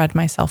spread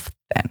myself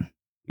thin.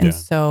 And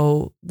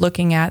so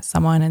looking at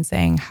someone and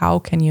saying, how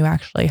can you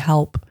actually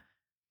help?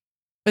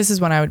 This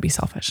is when I would be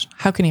selfish.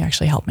 How can you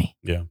actually help me?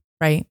 Yeah.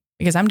 Right?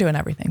 Because I'm doing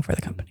everything for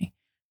the company.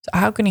 So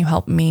how can you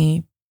help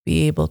me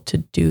be able to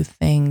do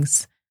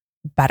things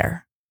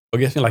better? I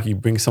guess like you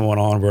bring someone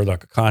on where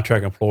like a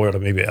contract employer or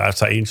maybe an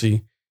outside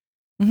agency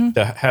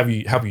to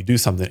help you do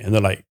something. And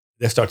they're like,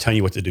 they start telling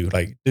you what to do.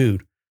 Like,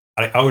 dude,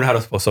 I already know how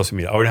to post social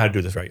media. I already know how to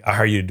do this right. I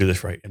hired you to do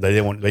this right. And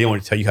they want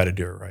to tell you how to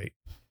do it right.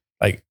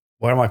 Like,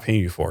 what am I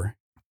paying you for?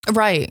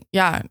 Right.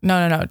 Yeah.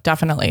 No,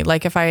 definitely.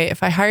 Like if I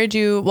hired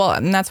you, well,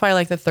 and that's why I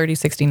like the 30,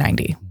 60,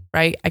 90,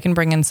 right? I can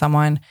bring in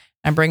someone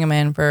and bring them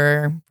in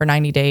for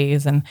 90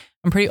 days and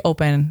I'm pretty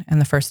open in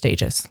the first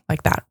stages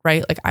like that,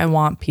 right? Like I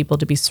want people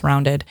to be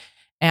surrounded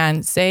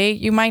and say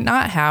you might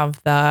not have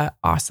the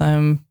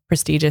awesome,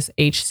 prestigious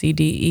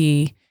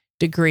HCDE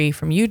degree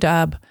from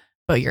UW,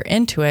 but you're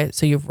into it.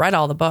 So you've read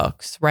all the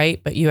books,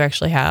 right? But you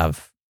actually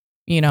have,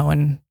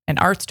 an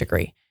arts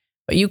degree.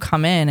 But you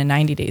come in and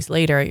 90 days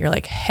later, you're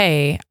like,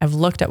 hey, I've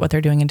looked at what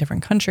they're doing in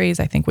different countries.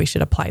 I think we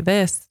should apply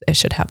this. It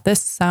should have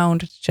this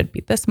sound. It should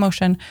be this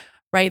motion,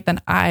 right? Then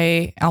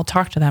I'll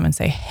talk to them and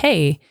say,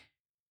 hey,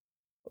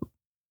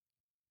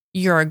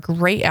 you're a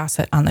great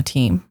asset on the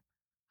team.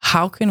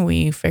 How can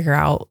we figure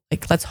out,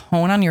 let's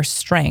hone on your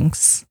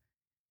strengths,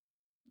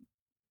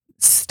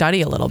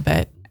 study a little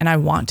bit, and I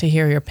want to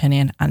hear your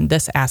opinion on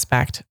this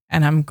aspect.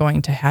 And I'm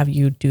going to have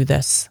you do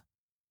this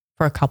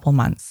for a couple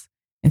months.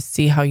 And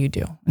see how you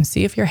do and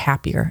see if you're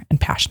happier and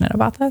passionate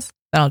about this,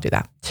 then I'll do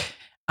that.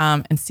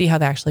 And see how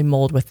they actually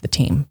mold with the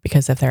team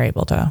because if they're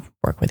able to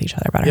work with each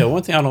other better. Yeah.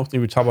 One thing I don't think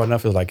we talk about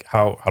enough is like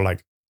how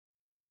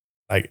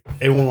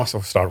everyone wants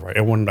to start right.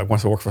 Everyone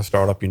wants to work for a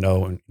startup,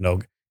 and,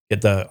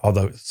 get all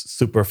the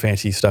super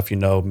fancy stuff,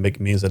 make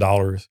millions of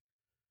dollars.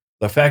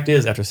 The fact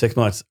is after 6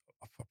 months,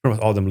 pretty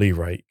much all of them leave,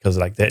 right? Because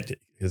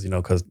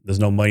because there's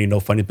no money, no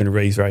funding's been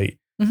raised, right?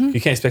 Mm-hmm.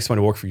 You can't expect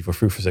somebody to work for you for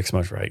free for 6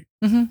 months, right?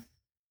 Mm-hmm.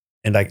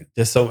 And I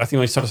think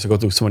we start to go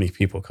through so many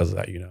people because of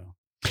that,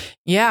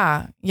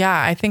 Yeah.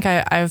 I think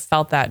I've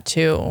felt that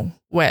too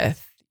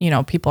with,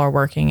 people are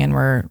working and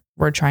we're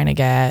trying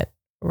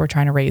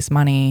to raise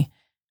money.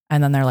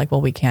 And then they're like, well,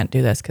 we can't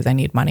do this because I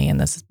need money and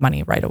this is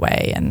money right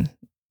away. And,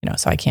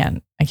 so I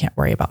can't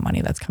worry about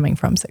money that's coming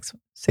from six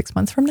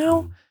months from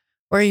now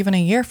or even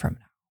a year from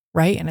now.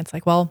 Right. And it's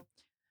like, well,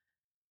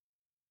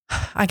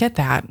 I get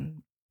that.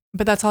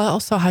 But that's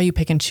also how you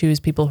pick and choose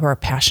people who are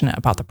passionate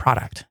about the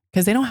product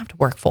because they don't have to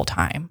work full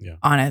time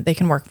on it. They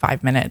can work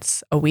 5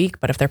 minutes a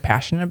week, but if they're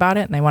passionate about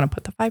it and they want to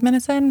put the 5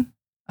 minutes in,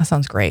 that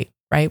sounds great,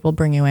 right? We'll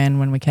bring you in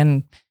when we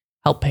can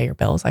help pay your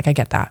bills. Like I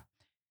get that.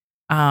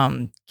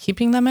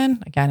 Keeping them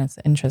in, again, it's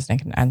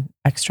interesting and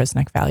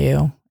extrinsic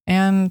value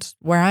and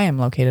where I am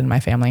located in my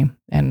family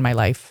and my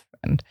life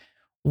and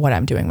what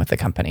I'm doing with the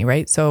company,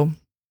 right? So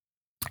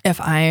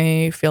if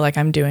I feel like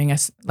I'm doing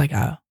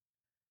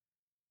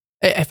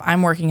if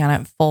I'm working on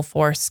it full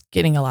force,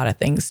 getting a lot of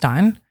things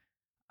done,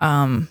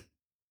 I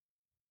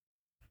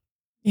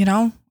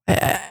don't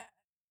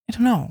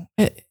know.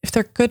 If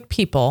they're good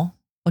people,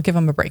 I'll give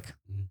them a break.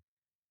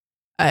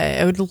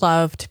 I would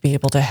love to be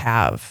able to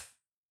have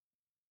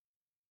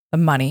the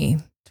money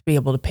to be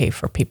able to pay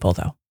for people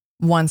though.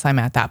 Once I'm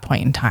at that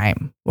point in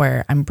time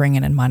where I'm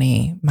bringing in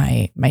money,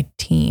 my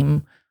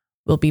team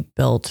will be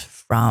built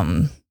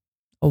from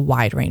a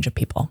wide range of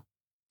people.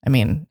 I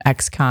mean,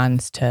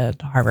 ex-cons to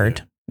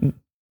Harvard. Yeah.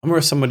 I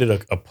remember someone did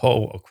a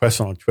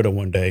question on Twitter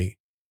one day.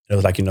 It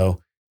was like,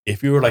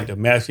 if you were like to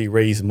magically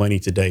raise money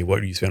today,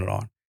 what do you spend it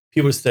on?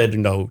 People said,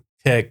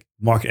 tech,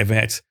 market,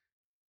 advance.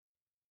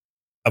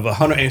 Of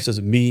 100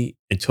 answers, me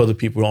and two other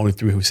people were only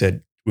 3 who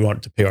said we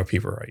wanted to pay our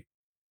people right.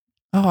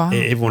 Oh, wow.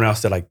 And everyone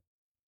else said like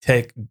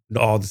tech,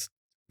 all this.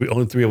 We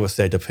only 3 of us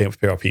said to pay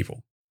our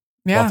people.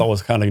 Yeah. So I thought it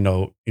was kind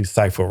of,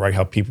 insightful, right?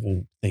 How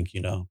people think,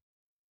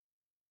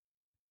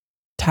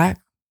 Tech.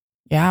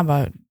 Yeah,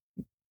 but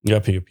you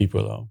gotta pay your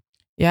people though.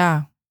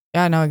 Yeah.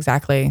 Yeah, no,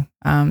 exactly.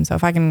 So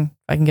if I can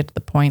get to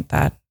the point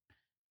that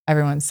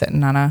everyone's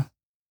sitting on a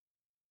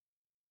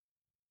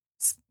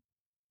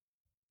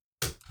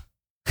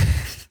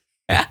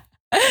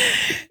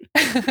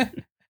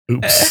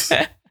Oops.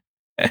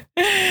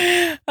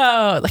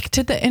 Oh, like,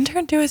 did the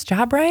intern do his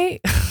job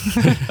right?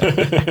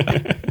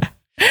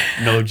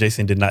 No,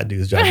 Jason did not do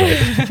his job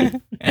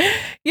right.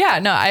 Yeah,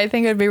 no, I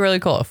think it'd be really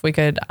cool if we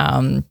could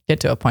get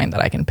to a point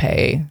that I can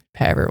pay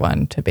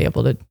everyone to be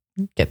able to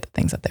get the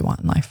things that they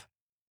want in life.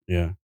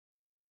 Yeah.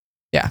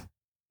 Yeah.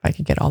 If I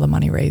could get all the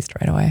money raised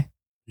right away.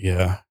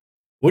 Yeah.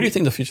 What do you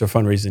think the future of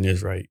fundraising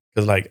is, right?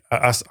 Because like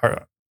I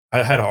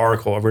read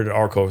an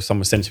article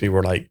someone sent to me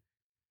where like,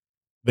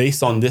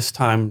 based on this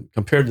time,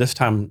 compared to this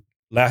time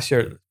last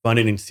year,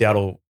 funding in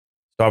Seattle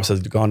startups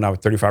has gone down by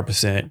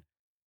 35%.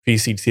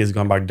 PCT has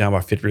gone back down by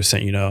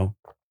 50%,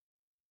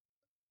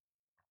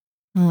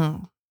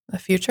 The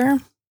future?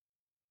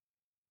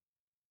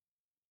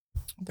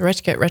 The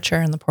rich get richer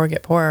and the poor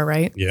get poorer,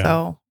 right? Yeah.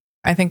 So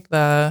I think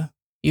the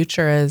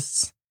future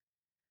is...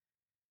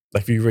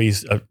 Like if you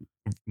raise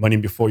money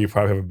before, you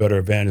probably have a better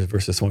advantage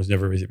versus someone who's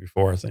never raised it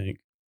before, I think.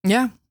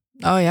 Yeah.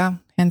 Oh, yeah.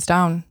 Hands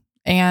down.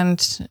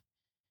 And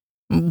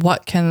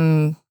what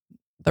can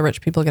the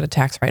rich people get a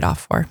tax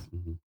write-off for?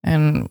 Mm-hmm.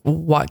 And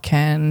what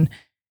can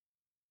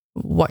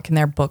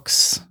their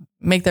books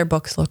make their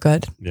books look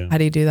good? Yeah. How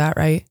do you do that,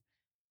 right?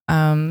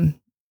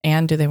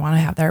 And do they want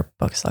to have their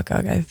books look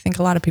good? I think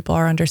a lot of people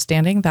are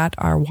understanding that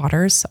our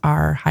waters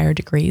are higher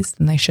degrees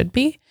than they should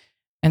be.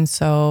 And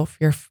so if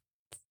you're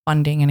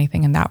funding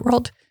anything in that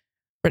world,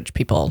 rich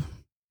people.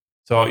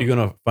 So are you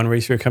going to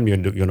fundraise for your company?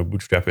 You're going to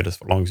bootstrap it as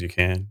long as you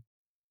can?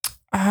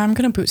 I'm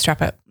going to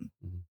bootstrap it.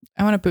 Mm-hmm.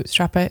 I want to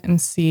bootstrap it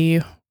and see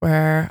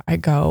where I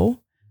go.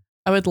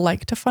 I would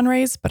like to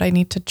fundraise, but I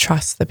need to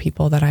trust the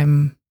people that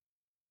I'm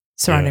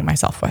surrounding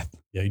myself with.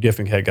 Yeah, you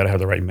definitely got to have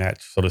the right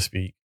match, so to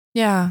speak.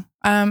 Yeah.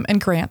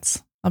 And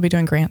grants. I'll be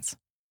doing grants.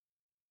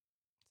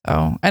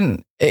 So,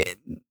 and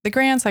the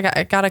grants,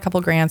 I got a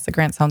couple grants. The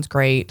grant sounds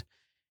great.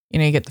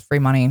 You get the free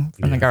money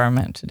from the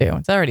government to do.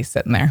 It's already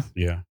sitting there.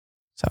 Yeah.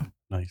 So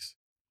nice.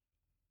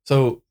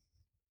 So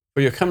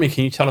for your company,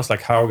 can you tell us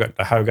like how it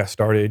got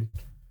started,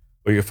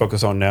 what you're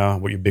focused on now,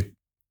 what your big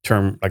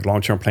term, like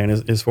long-term plan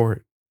is for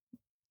it?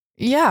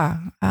 Yeah.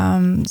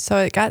 So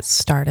it got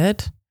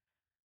started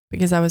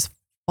because I was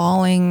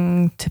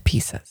falling to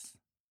pieces.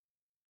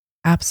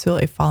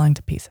 Absolutely falling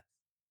to pieces.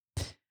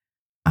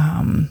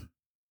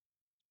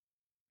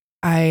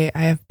 I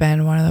have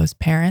been one of those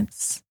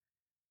parents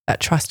that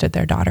trusted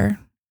their daughter.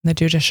 The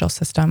judicial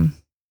system,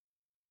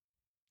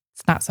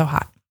 it's not so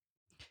hot.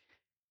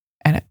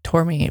 And it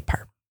tore me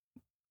apart.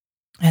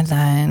 And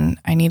then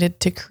I needed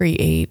to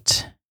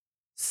create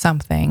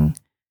something.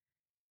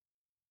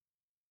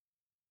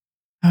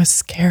 I was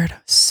scared.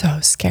 So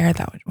scared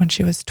that when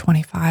she was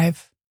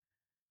 25,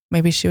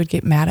 maybe she would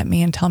get mad at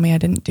me and tell me I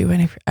didn't do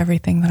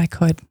everything that I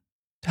could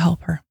to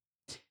help her.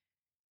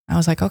 I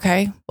was like,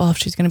 okay, well, if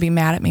she's going to be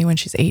mad at me when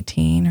she's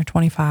 18 or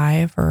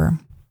 25 or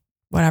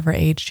whatever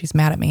age she's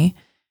mad at me,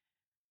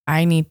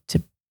 I need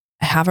to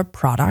have a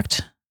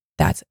product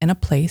that's in a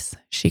place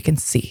she can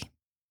see.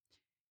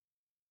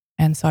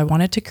 And so I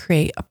wanted to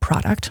create a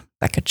product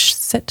that could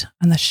sit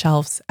on the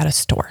shelves at a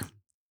store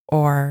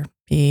or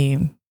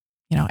be,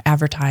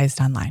 advertised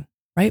online,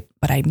 right?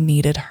 But I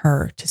needed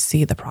her to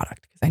see the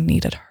product because I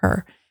needed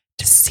her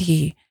to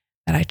see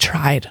that I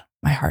tried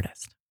my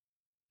hardest.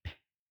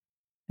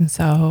 And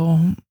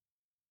so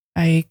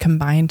I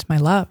combined my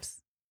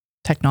loves,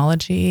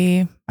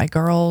 technology, my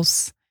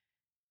girls,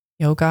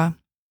 yoga,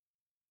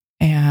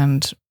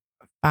 and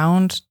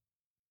found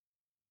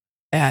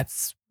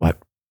that's what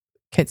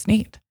kids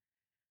need.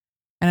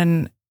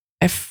 And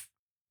if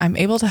I'm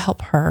able to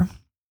help her,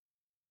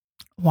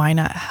 why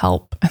not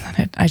help? And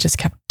then I just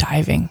kept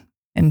diving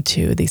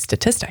into these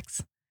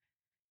statistics.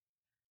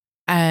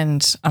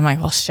 And I'm like,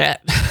 well, shit,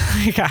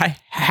 I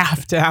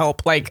have to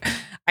help. Like,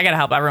 I got to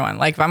help everyone.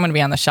 Like, if I'm going to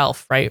be on the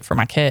shelf, right, for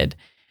my kid,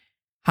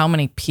 how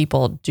many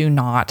people do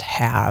not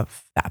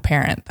have that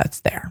parent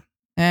that's there?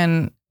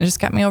 And it just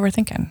got me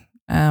overthinking.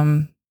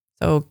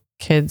 So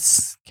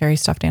kids carry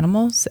stuffed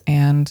animals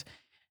and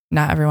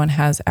not everyone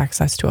has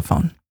access to a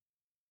phone.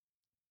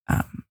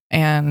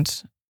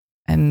 And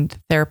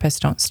therapists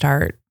don't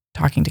start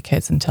talking to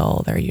kids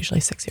until they're usually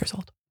 6 years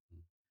old.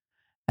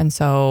 And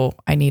so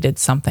I needed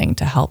something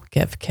to help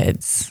give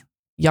kids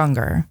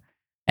younger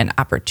an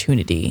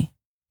opportunity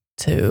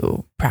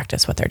to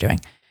practice what they're doing.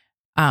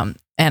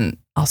 And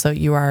also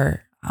you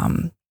are,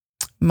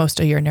 most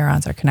of your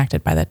neurons are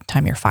connected by the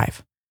time you're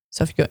 5.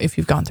 So if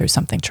you've gone through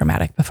something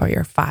traumatic before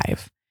you're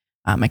 5,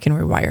 it can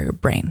rewire your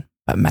brain,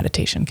 but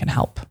meditation can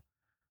help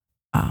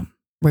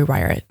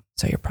rewire it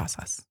so you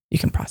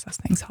can process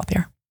things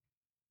healthier.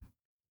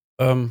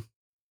 And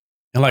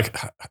like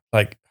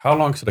how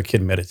long should a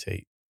kid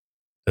meditate?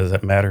 Does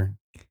that matter?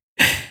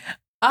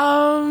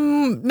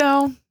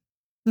 No.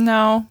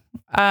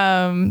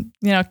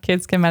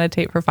 Kids can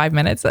meditate for 5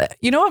 minutes.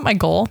 You know what my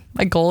goal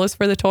is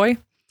for the toy?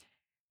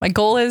 My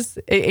goal is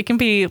it can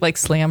be like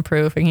slam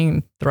proof and you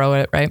can throw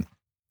it, right?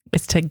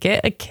 It's to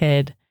get a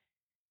kid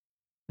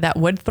that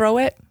would throw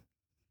it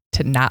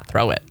to not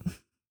throw it.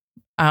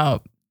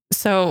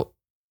 So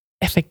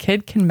if a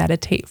kid can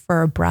meditate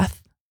for a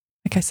breath,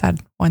 like I said,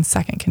 1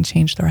 second can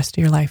change the rest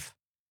of your life.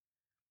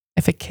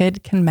 If a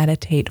kid can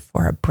meditate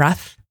for a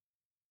breath,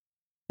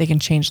 they can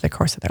change the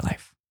course of their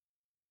life.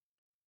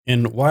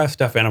 And why a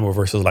stuffed animal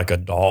versus like a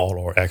doll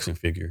or action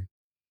figure?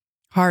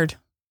 Hard.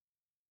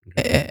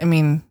 Okay. I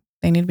mean,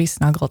 they need to be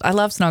snuggled. I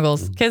love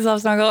snuggles. Mm-hmm. Kids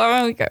love snuggles,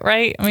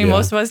 right? I mean,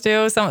 most of us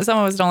do. Some of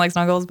us don't like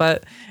snuggles,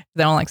 but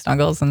they don't like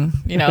snuggles. And,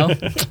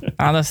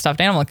 the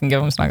stuffed animal can give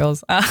them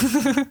snuggles.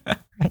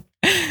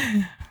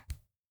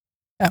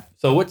 Yeah.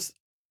 So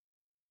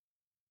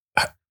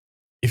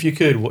if you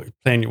could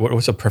plan,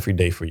 what's a perfect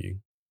day for you?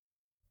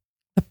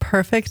 The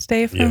perfect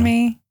day for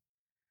me?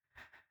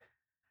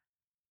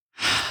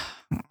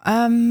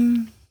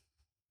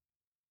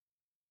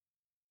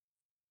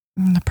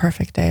 The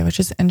perfect day, which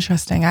is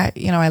interesting. I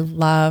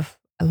love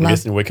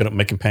waking up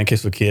making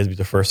pancakes for kids be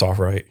the first off,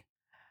 right?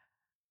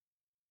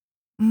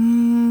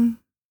 No,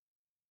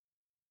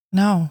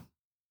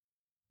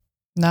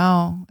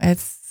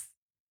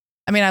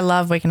 I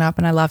love waking up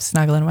and I love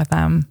snuggling with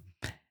them,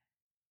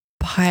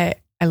 but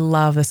I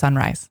love the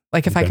sunrise.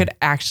 Like if I could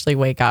actually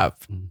wake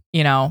up,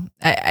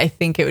 I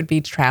think it would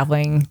be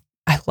traveling.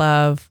 I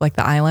love like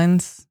the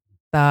islands,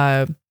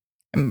 not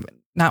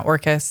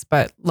Orcas,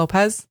 but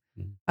Lopez.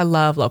 I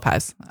love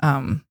Lopez.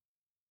 And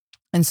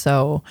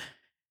so,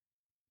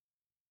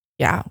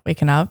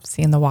 waking up,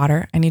 seeing the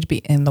water. I need to be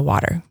in the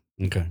water.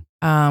 Okay.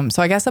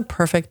 So I guess a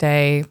perfect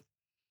day.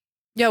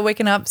 Yeah,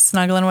 waking up,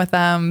 snuggling with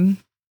them.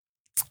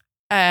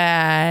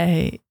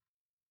 You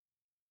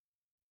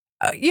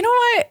know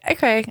what?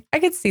 Okay, I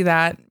could see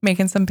that.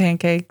 Making some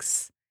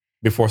pancakes.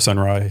 Before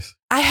sunrise.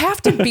 I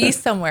have to be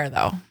somewhere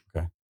though.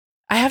 Okay.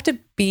 I have to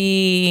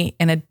be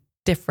in a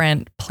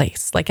different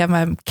place. Like if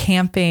I'm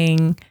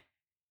camping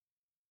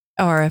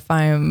or if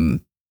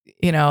I'm,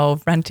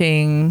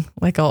 renting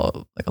like a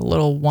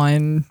little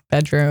 1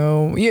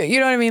 bedroom, you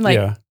know what I mean?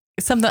 Like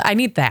something, I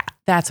need that.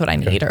 That's what I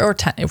need. Okay. Or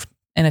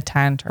in a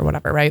tent or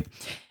whatever, right?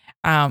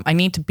 I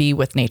need to be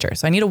with nature.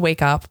 So I need to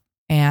wake up,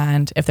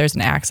 and if there's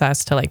an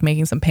access to like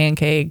making some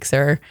pancakes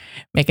or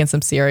making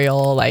some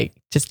cereal, like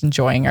just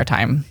enjoying our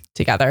time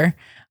together,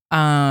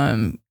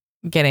 going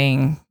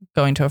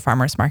to a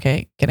farmer's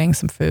market, getting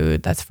some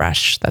food that's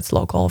fresh, that's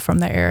local from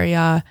the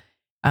area.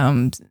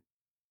 And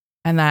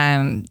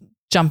then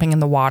jumping in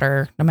the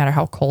water, no matter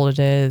how cold it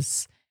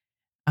is,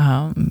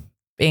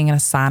 being in a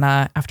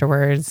sauna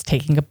afterwards,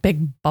 taking a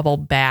big bubble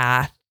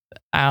bath.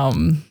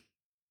 I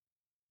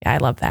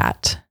love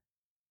that.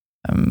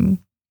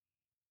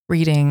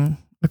 Reading,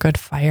 a good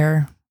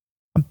fire,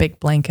 a big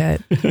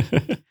blanket,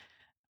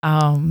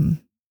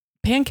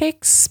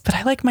 pancakes, but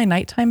I like my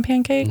nighttime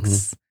pancakes.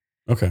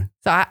 Mm-hmm. Okay.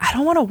 So I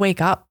don't want to wake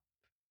up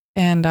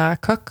and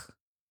cook.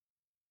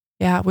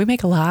 Yeah, we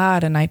make a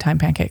lot of nighttime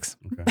pancakes.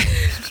 Okay.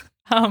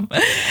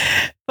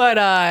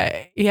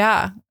 I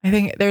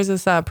think there's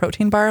this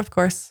protein bar, of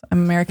course.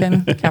 I'm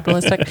American,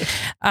 capitalistic.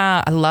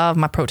 I love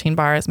my protein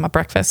bars, my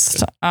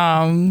breakfast.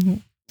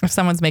 If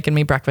someone's making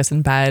me breakfast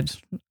in bed,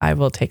 I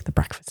will take the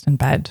breakfast in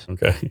bed.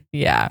 Okay.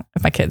 Yeah.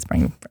 If my kids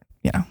bring,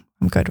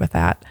 I'm good with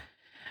that.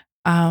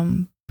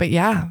 But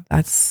yeah,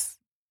 that's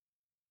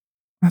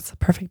a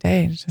perfect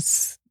day.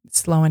 Just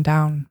slowing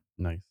down.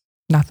 Nice.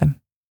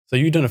 Nothing. So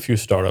you've done a few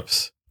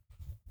startups.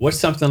 What's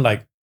something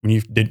like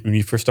when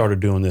you first started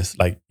doing this,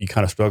 like you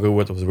kind of struggled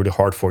with, it was really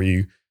hard for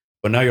you,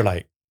 but now you're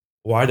like,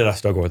 why did I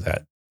struggle with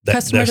that?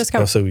 Customer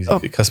discovery. So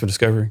easy. Customer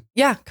discovery.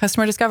 Yeah.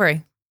 Customer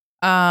discovery.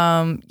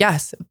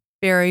 Yes.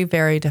 Very,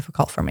 very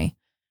difficult for me.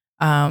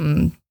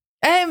 And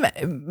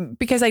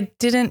because I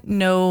didn't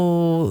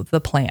know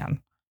the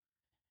plan.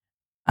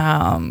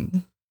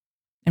 And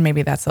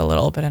maybe that's a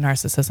little bit of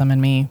narcissism in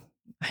me.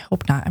 I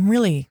hope not. I'm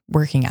really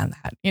working on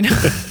that,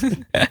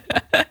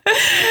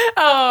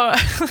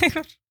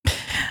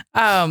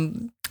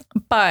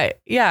 but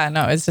yeah,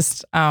 no, it's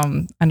just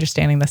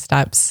understanding the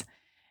steps.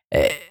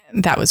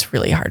 That was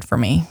really hard for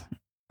me.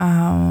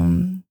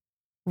 Writing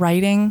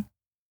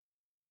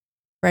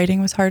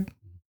was hard.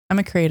 I'm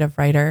a creative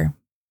writer,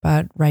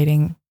 but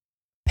writing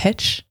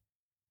pitch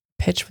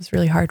was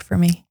really hard for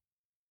me.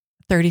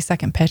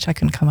 30-second pitch, I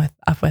couldn't come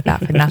up with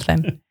that for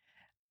nothing.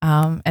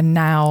 And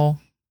now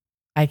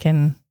I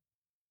can,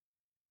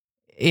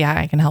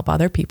 I can help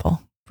other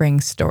people bring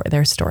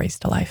their stories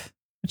to life,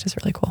 which is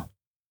really cool.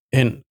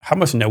 And how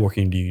much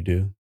networking do you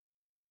do?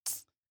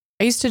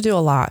 I used to do a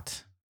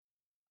lot.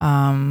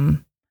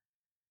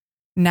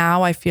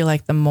 Now I feel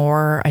like the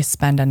more I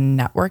spend on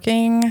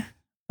networking,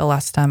 the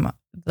less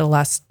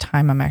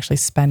time I'm actually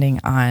spending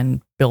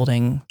on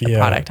building the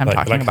product I'm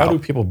talking about. How do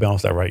people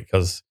balance that, right?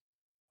 Because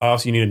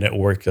obviously you need a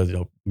network because,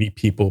 meet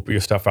people, put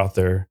your stuff out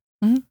there.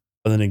 Mm-hmm.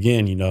 But then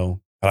again,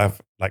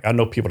 I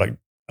know people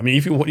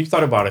if you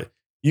thought about it,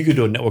 you could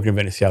do a networking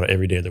event in Seattle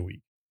every day of the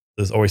week.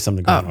 There's always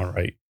something going on,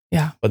 right?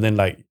 Yeah. But then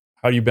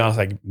how do you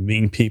balance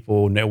meeting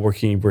people,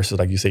 networking versus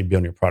you say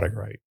building your product,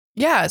 right?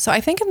 Yeah. So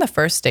I think in the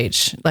first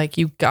stage,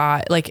 you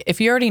got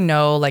if you already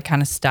know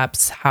kind of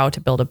steps how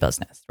to build a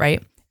business,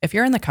 right? If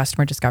you're in the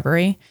customer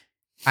discovery,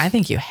 I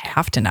think you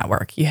have to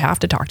network. You have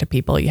to talk to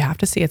people. You have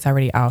to see it's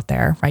already out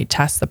there, right?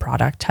 Test the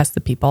product, test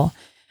the people.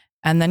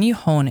 And then you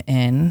hone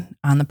in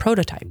on the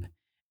prototype.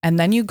 And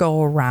then you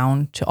go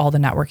around to all the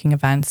networking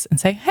events and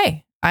say,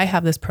 hey, I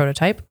have this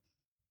prototype.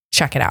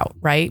 Check it out,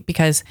 right?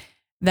 Because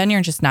then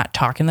you're just not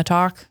talking the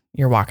talk.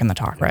 You're walking the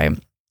talk, right?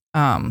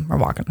 Or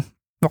walking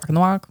the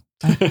walk.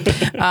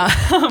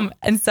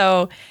 And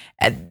so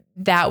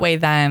that way,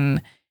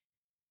 then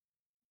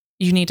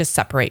you need to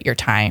separate your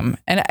time.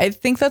 And I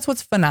think that's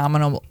what's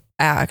phenomenal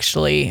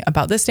actually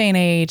about this day and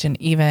age, and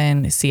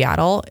even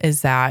Seattle,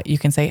 is that you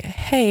can say,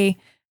 hey,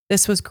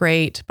 this was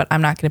great, but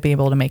I'm not going to be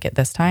able to make it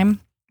this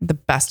time. The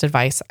best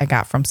advice I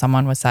got from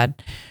someone was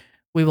said,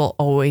 we will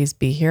always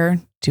be here.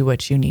 Do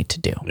what you need to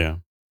do. Yeah.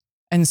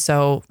 And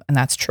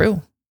that's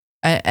true.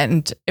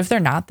 And if they're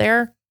not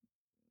there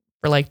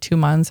for 2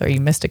 months or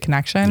you missed a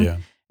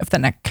connection, if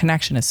the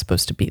connection is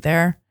supposed to be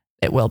there,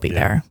 it will be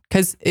there.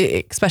 Because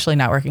especially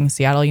networking in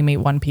Seattle, you meet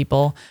one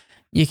people,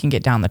 you can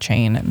get down the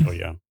chain. And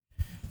do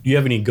you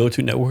have any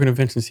go-to networking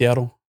events in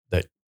Seattle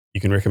that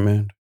you can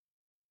recommend?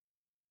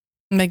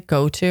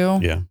 Go-to?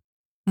 Yeah.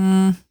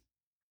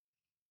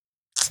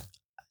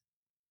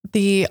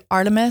 The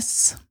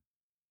Artemis,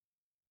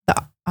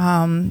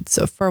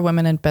 so for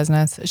women in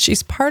business,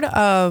 she's part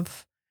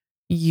of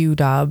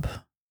UW.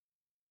 I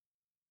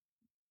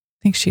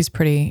think she's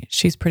pretty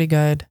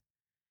good.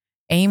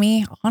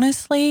 Amy,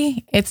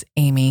 honestly, it's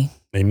Amy.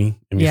 Amy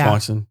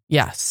Swanson?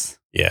 Yes.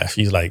 Yeah,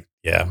 she's I'm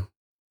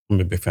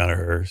a big fan of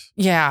hers.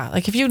 Yeah,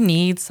 if you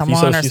need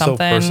someone or something. She's so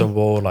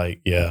personable,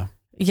 Yeah.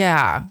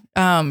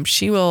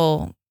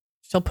 She'll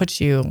put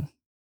you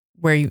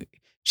where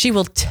she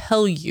will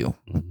tell you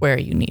where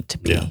you need to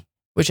be,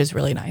 which is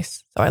really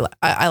nice. So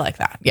I like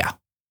that. Yeah.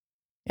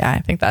 Yeah, I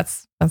think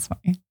that's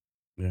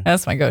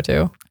my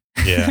go-to.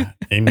 Yeah.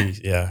 Amy,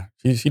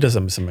 she does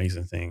some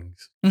amazing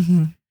things.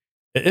 Mm-hmm.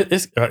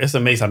 It's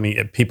amazing. I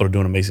mean, people are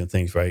doing amazing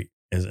things, right?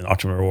 As an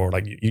entrepreneur world,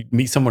 you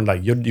meet someone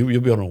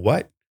you'll be on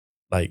what?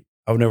 I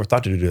would never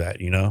thought to do that,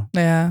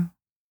 Yeah.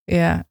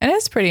 Yeah. And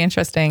it's pretty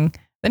interesting.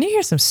 Then you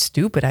hear some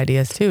stupid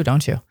ideas too,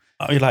 don't you?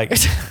 Some of my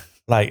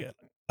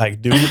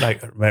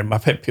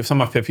pet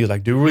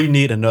peeves, do we really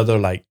need another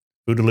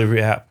food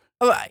delivery app?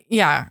 Oh,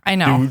 yeah, I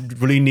know. Do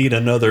we really need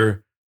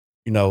another,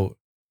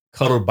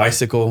 cuddled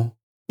bicycle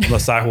on the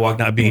sidewalk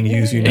not being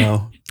used,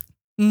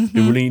 Mm-hmm.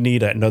 Do we really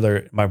need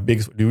another,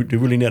 do we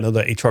really need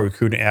another HR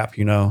recruiting app,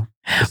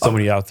 There's so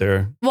many out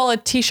there. Well, a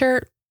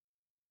t-shirt,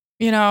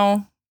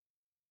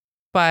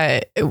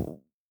 but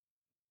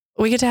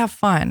we get to have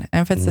fun.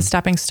 And if it's a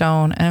stepping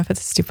stone, and if it's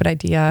a stupid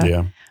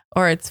idea,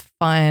 or it's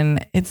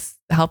fun, it's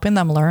helping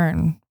them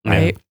learn,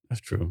 right? Yeah,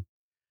 that's true.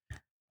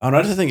 I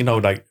just think,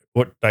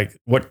 what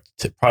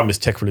problem is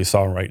tech really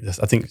solving, right?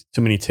 I think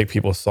too many tech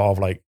people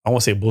solve, I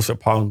won't say bullshit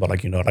problem, but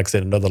like I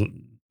said, another,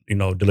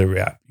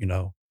 delivery app,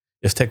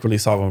 Is tech really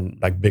solving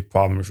big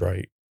problems,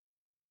 right?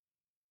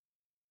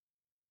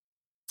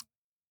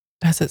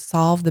 Does it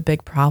solve the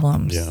big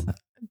problems? Yeah.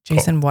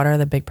 Jason, what are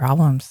the big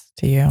problems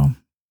to you?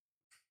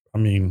 I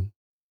mean,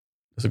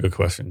 that's a good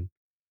question.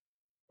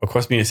 Of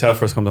course, being in Seattle,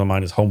 first comes to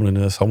mind is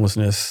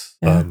homelessness,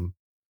 a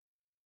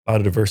lot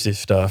of diversity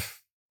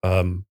stuff,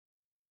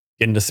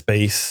 getting to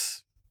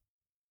space,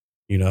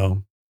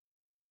 making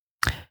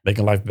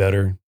life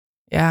better.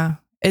 Yeah.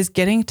 Is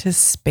getting to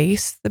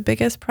space the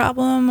biggest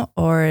problem,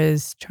 or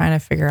is trying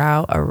to figure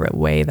out a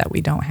way that we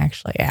don't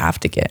actually have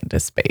to get into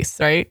space,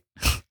 right?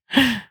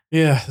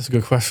 Yeah, that's a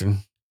good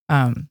question.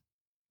 I'm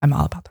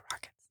all about the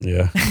rockets.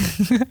 Yeah.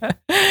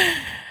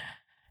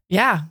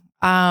 Yeah.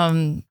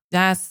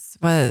 That's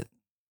what,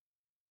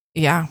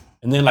 yeah.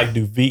 And then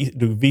do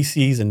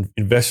VCs and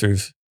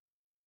investors,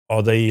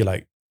 are they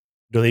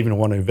do they even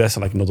want to invest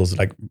in those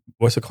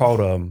what's it called?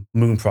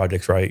 Moon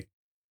projects, right?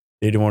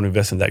 They don't want to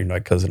invest in that,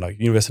 because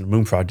you invest in a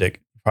moon project,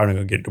 you're probably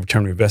going to get a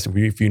return on investment.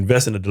 If you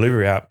invest in a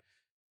delivery app,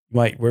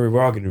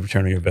 we're all getting a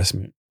return on your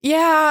investment.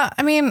 Yeah.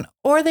 I mean,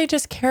 or they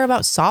just care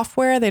about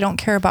software. They don't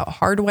care about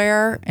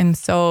hardware. And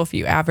so if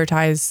you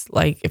advertise,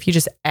 if you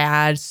just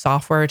add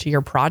software to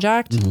your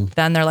project,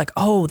 then they're like,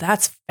 oh,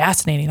 that's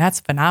fascinating.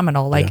 That's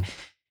phenomenal.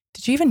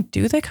 Did you even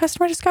do the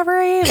customer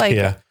discovery?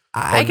 Yeah.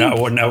 I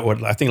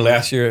think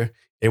last year,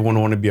 they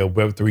want to be a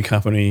Web3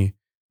 company.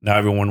 Now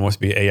everyone wants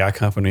to be an AI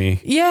company.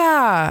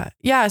 Yeah.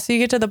 Yeah. So you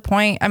get to the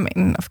point. I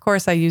mean, of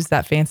course, I use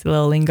that fancy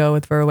little lingo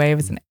with VirWav.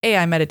 It's an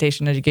AI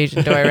meditation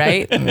education toy,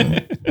 right?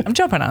 I'm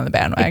jumping on the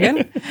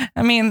bandwagon.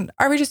 I mean,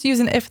 are we just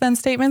using if-then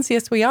statements?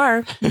 Yes, we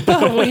are.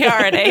 But we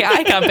are an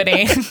AI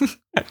company.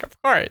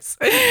 Of course.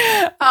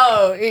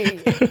 Oh,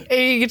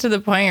 you get to the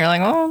point, you're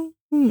like, oh,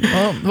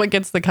 well, what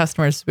gets the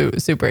customers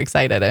super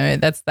excited? I mean,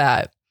 that's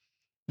that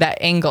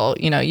angle.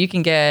 You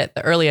can get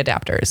the early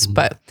adapters,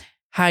 but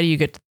how do you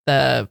get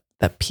the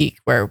peak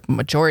where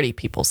majority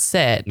people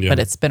sit, but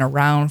it's been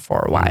around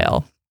for a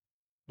while?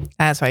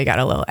 That's why you got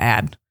a little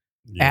add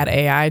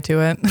AI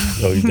to it.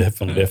 Oh,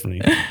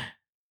 definitely.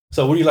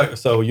 So what do you like?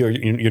 So you're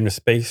in the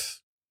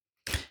space?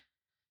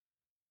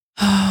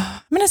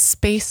 I'm in a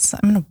space.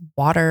 I'm in a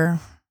water.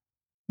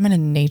 I'm in a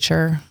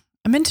nature.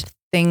 I'm into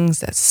things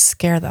that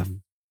scare the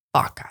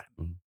fuck out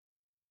of me.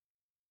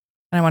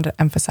 And I want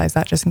to emphasize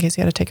that just in case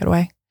you had to take it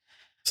away.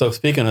 So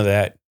speaking of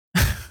that,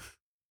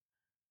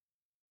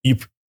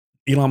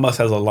 Elon Musk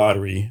has a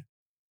lottery.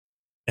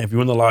 And if you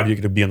win the lottery, you're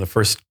going to be on the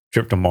first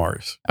trip to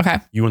Mars. Okay.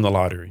 You win the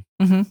lottery.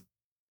 Mm-hmm.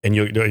 And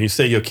you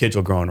say your kids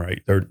are grown,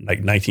 right? They're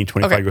like 19,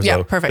 25 years old.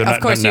 Yeah, perfect. Of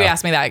course, you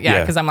asked me that.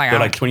 Yeah, because I'm like, they're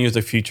like 20 years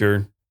in the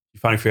future. You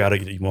finally figure out how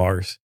to get to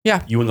Mars.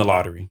 Yeah. You win the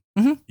lottery.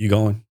 Mm-hmm. You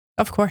going?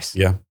 Of course.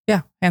 Yeah.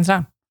 Yeah, hands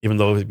down. Even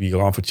though it'd be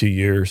gone for 2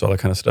 years, all that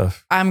kind of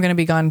stuff. I'm going to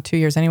be gone 2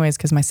 years anyways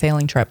because my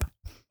sailing trip.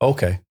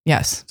 Okay.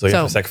 Yes. So you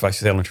have to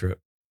sacrifice your sailing trip.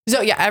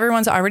 So yeah,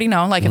 everyone's already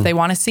known. Like if they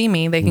want to see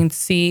me, they can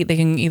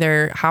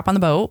either hop on the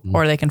boat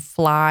or they can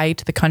fly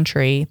to the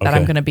country that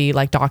I'm going to be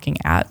like docking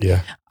at.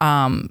 Yeah.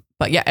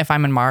 But yeah, if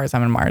I'm in Mars,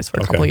 I'm in Mars for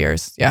a couple of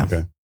years. Yeah.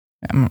 Okay.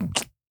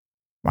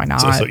 Why not?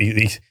 So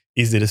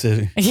easy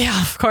decision.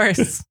 Yeah, of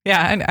course.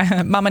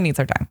 Yeah. Mama needs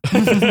her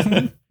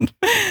time.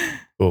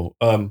 Cool.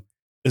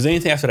 Is there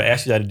anything else that I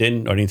asked you that I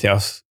didn't, or anything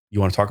else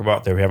you want to talk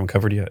about that we haven't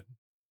covered yet?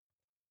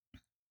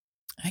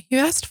 You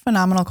asked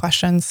phenomenal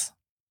questions.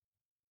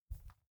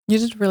 You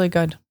did really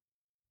good.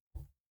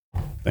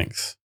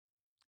 Thanks.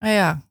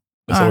 Yeah.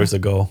 That's always the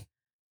goal.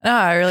 No,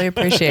 I really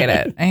appreciate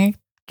it.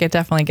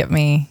 Definitely get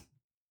me,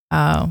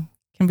 can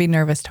be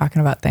nervous talking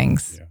about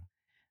things.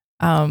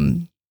 Yeah.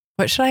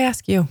 What should I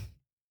ask you?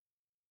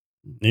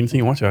 Anything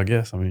you want to, I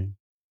guess. I mean.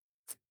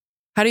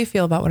 How do you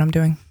feel about what I'm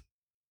doing?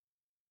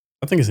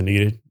 I think it's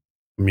needed.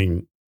 I mean,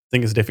 I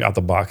think it's definitely out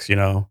the box,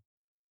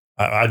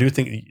 I do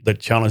think the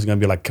challenge is going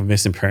to be like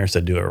convincing parents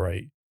to do it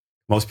right.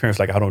 Most parents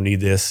like, I don't need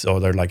this, or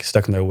they're like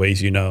stuck in their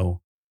ways,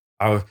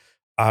 I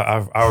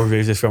was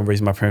raised this way, I'm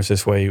raising my parents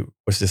this way.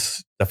 What's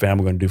this stuff I'm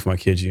going to do for my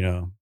kids,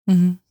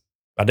 Mm-hmm.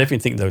 I definitely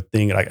think the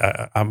thing, like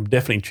I'm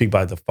definitely intrigued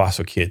by the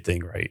foster kid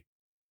thing, right?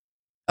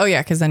 Oh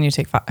yeah, because then you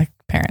take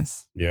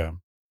parents. Yeah.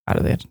 Out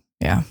of it.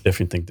 Yeah.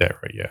 Definitely think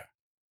that, right? Yeah.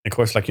 And of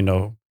course, like,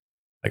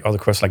 like all the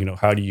questions, like,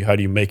 how do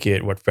you make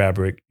it? What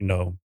fabric,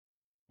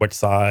 what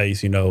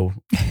size,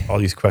 all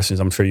these questions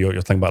I'm sure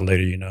you'll think about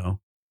later,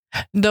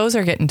 Those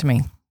are getting to me.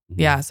 Mm-hmm.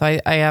 Yeah. So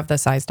I have the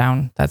size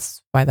down.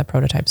 That's why the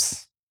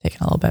prototype's taking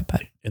a little bit,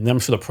 but. And then I'm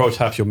sure the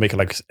prototypes, you'll make it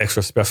like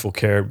extra special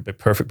care, but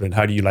perfect. But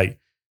how do you like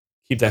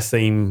keep that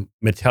same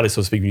mentality,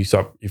 so to speak,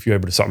 if you're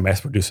able to start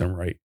mass producing them,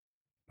 right?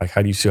 Like,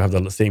 how do you still have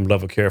the same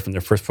level of care from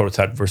their first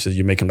prototype versus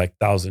you're making like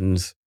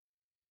thousands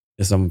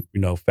in some,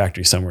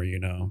 factory somewhere,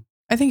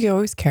 I think you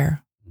always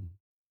care.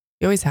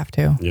 You always have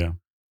to. Yeah.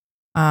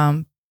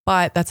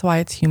 But that's why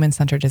it's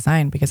human-centered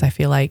design, because I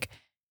feel like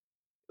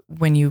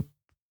when you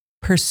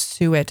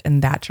pursue it in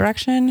that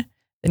direction,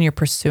 then you're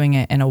pursuing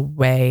it in a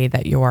way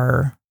that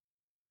you're.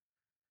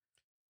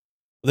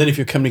 Then if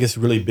your company gets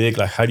really big,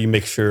 like how do you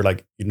make sure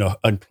like,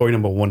 employee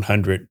number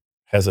 100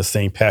 has the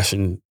same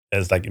passion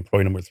as like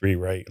employee number 3,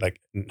 right? Like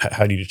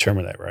how do you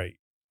determine that, right?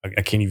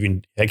 I can't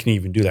even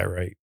do that,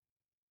 right?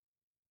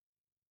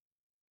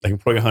 Like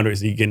employee 100,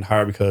 is he getting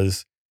hired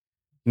because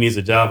he needs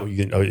a job,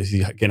 or is he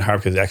getting hired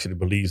because he actually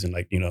believes in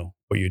like,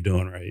 what you're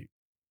doing, right?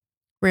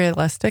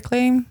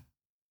 Realistically,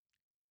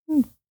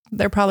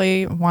 they're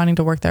probably wanting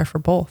to work there for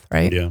both,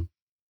 right? Yeah.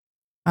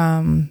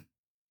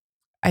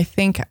 I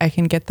think I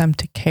can get them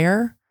to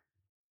care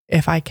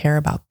if I care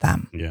about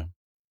them. Yeah.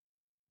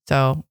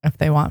 So if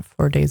they want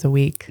 4 days a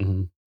week,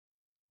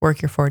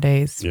 work your 4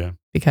 days. Yeah.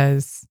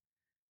 Because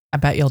I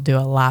bet you'll do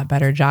a lot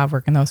better job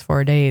working those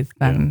 4 days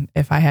than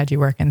if I had you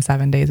working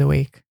 7 days a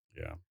week.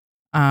 Yeah.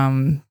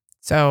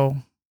 So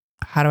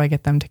how do I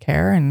get them to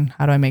care, and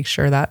how do I make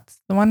sure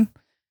that's the one?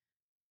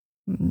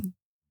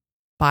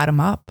 Bottom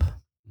up.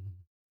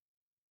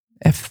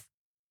 If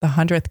the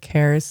 100th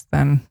cares,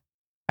 then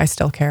I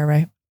still care,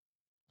 right?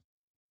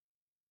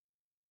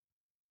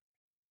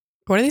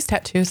 What are these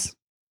tattoos?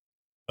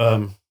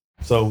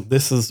 So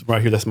this is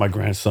right here. That's my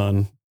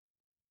grandson.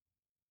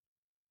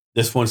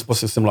 This one's supposed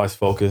to symbolize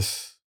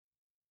focus.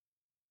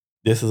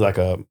 This is like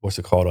what's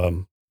it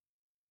called?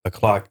 A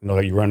clock.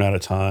 You run out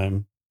of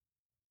time.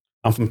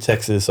 I'm from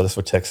Texas, so that's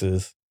for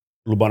Texas.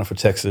 Lubana for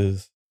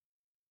Texas.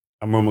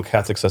 I'm Roman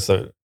Catholic, so that's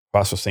a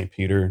cross for St.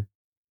 Peter.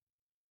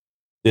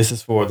 This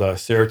is for the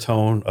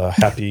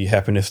serotonin,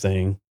 happiness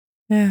thing.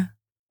 Yeah.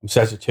 I'm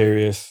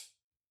Sagittarius.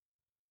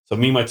 So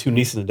me and my 2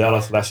 nieces in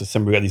Dallas last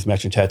December, we got these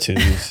matching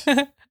tattoos.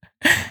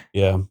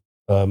 Yeah.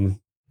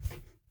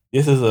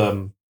 This is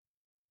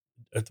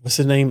what's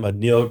his name?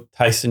 Neil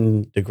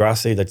Tyson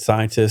DeGrasse, that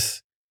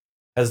scientist,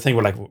 has a thing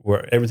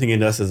where everything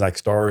in us is like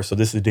stars. So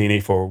this is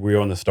DNA for we're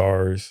on the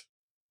stars.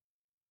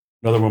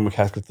 Another Roman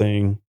Catholic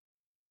thing.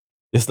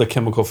 This is the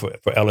chemical for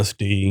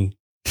LSD.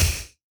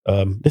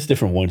 There's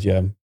different ones,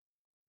 yeah.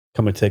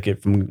 Come and take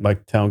it from my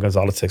town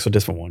Gonzalez, Texas. So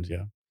different ones,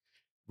 yeah.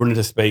 Run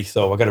into space.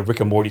 So I got a Rick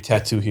and Morty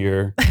tattoo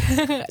here.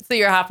 So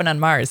you're hopping on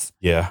Mars.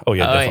 Yeah. Oh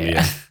yeah, definitely.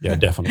 Yeah. Yeah,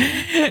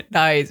 definitely.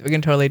 Nice. We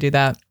can totally do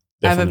that.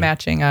 Definitely. I have a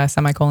matching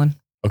semicolon.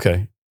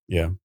 Okay.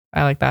 Yeah.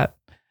 I like that.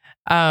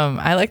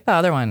 I like the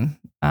other one.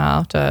 I'll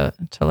have to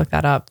look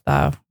that up.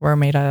 We're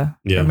made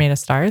of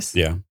stars.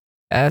 Yeah.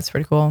 That's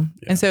pretty cool.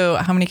 Yeah. And so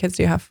how many kids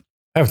do you have?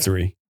 I have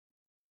 3.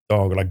 They're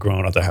all like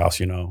grown out the house,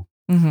 you know.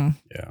 Mm-hmm.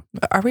 Yeah.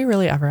 Are we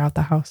really ever out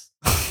the house?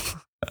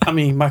 I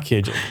mean, my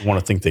kids want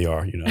to think they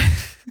are, you know.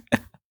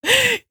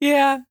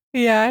 Yeah.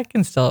 I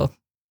can still.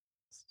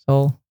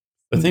 The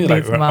thing is,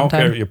 like, I don't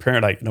care if your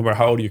parent, like, no matter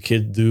how old your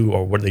kids do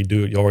or what they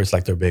do, you're always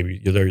like their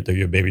baby. They're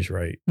your babies,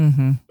 right?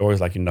 Mm-hmm. They're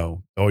always like, they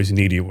always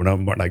need you.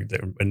 Like,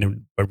 and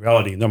in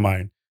reality, in their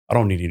mind, I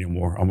don't need you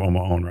anymore. I'm on my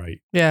own, right?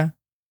 Yeah.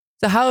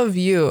 So how have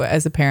you,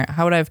 as a parent,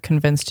 how would I have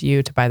convinced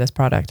you to buy this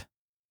product?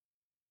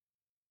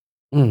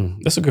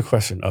 That's a good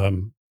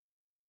question.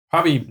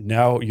 Probably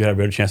now you have a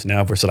better chance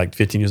now versus like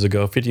 15 years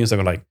ago. 15 years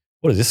ago, like,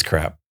 what is this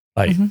crap?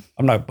 Like,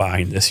 I'm not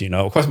buying this,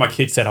 Of course, my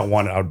kids said I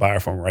wanted, I would buy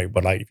it from them, right?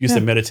 But like, if you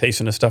said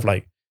meditation and stuff,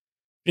 like,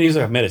 things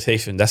like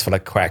meditation, that's for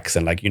like quacks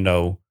and like,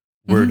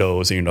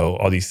 weirdos and,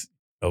 all these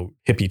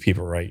hippie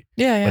people, right?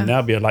 Yeah. But now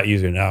it'd be a lot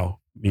easier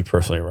now, me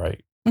personally,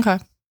 right? Okay.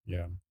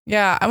 Yeah.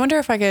 Yeah. I wonder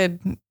if I could,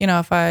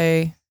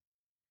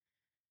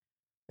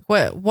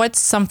 what's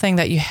something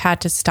that you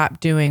had to stop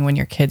doing when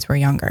your kids were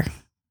younger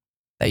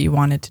that you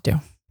wanted to do?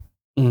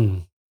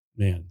 Man,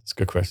 that's a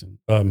good question.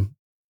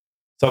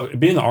 So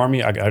being in the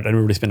Army, I didn't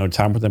really spend no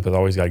time with them because I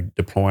always like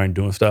deploying,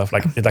 doing stuff.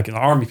 Like in the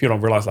Army, people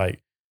don't realize like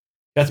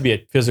you have to be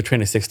at physical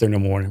training at 6:30 in the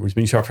morning, which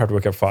means you have to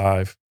work at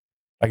 5.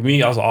 Like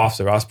me, I was an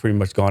officer. I was pretty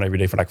much gone every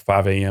day from like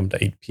 5 a.m.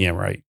 to 8 p.m.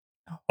 right,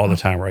 all the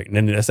time, right. And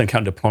then that's not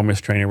count deployments,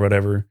 training, or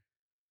whatever.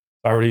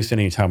 I already spend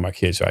any time with my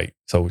kids, right.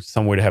 So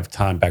some way to have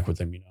time back with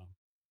them,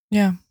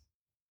 Yeah.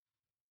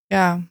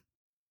 Yeah.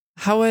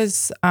 How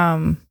is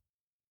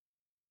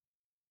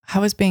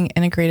being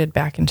integrated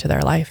back into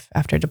their life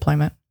after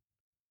deployment?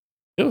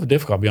 It was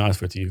difficult, I'll be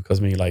honest with you, because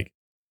I mean, like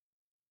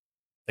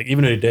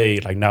even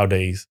today, like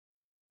nowadays,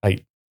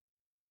 like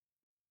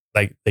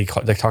they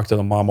talk to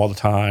the mom all the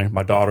time.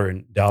 My daughter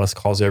in Dallas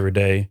calls every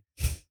day.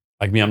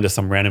 Like me, I'm just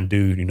some random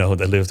dude,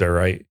 that lives there,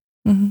 right?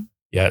 Mm-hmm.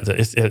 Yeah,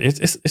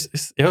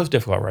 it was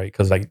difficult, right?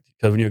 Because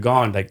when you're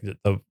gone, like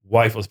the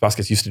wife or spouse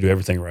gets used to do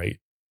everything, right?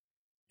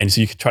 And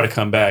so you can try to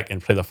come back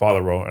and play the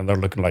father role, and they're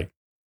looking like,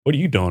 "What are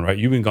you doing, right?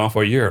 You've been gone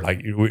for a year.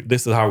 Like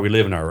this is how we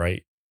live now,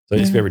 right?" So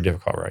it's very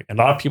difficult, right? And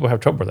a lot of people have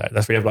trouble with that.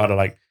 That's why you have a lot of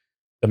like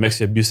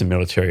domestic abuse in the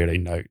military.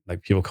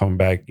 Like people coming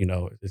back,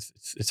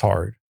 it's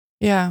hard.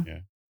 Yeah.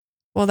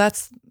 Well,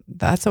 that's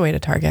a way to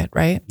target,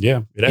 right?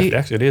 Yeah,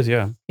 it is.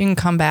 Yeah, you can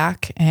come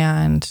back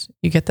and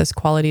you get this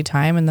quality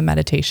time in the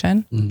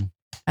meditation,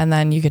 and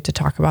then you get to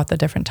talk about the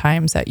different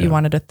times that you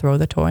wanted to throw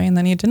the toy and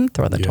then you didn't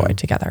throw the toy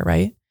together,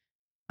 right?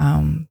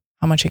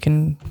 How much it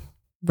can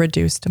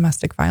reduce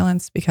domestic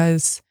violence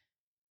because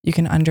you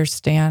can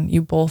understand,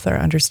 you both are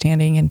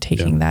understanding and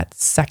taking that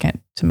second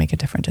to make a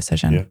different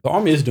decision. Yeah. The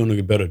Army is doing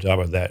a better job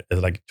of that.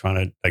 Is like trying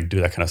to like do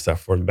that kind of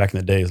stuff. For back in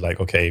the day, it's like,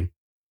 okay,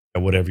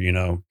 whatever,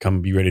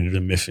 come be ready to do the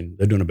mission.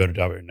 They're doing a better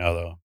job right now,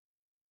 though.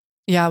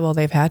 Yeah, well,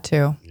 they've had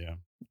to. Yeah.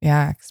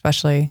 Yeah,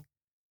 especially,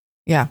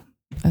 and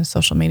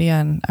social media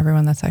and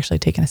everyone that's actually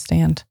taking a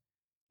stand.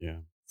 Yeah.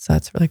 So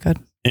that's really good.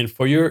 And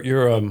for your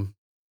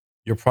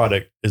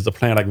product, is the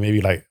plan like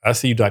maybe like I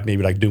see you like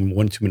maybe like doing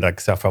 1-2 minute like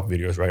self-help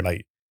videos, right?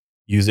 Like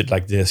use it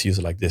like this,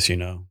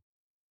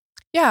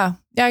 Yeah,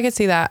 I could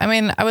see that. I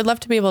mean, I would love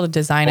to be able to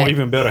design it. Or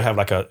even better, have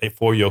like a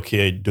 4-year-old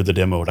kid do the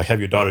demo. Like have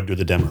your daughter do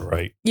the demo,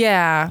 right?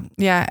 Yeah.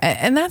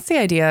 And that's the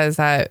idea, is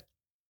that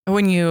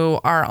when you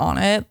are on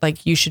it,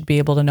 like you should be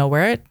able to know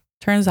where it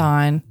turns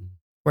on,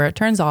 where it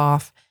turns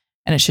off,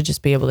 and it should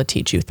just be able to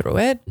teach you through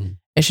it.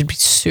 It should be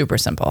super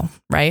simple,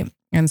 right?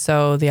 And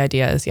so the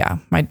idea is,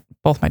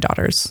 both my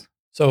daughters.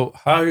 So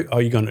how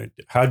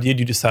did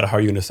you decide how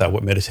you're going to decide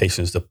what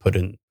meditations to put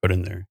in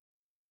there?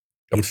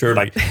 I'm sure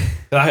like,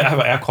 I have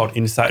an app called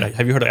Insight.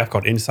 Have you heard of an app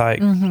called Insight?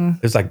 Mm-hmm.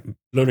 There's like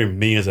literally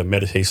millions of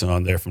meditations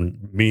on there from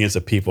millions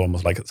of people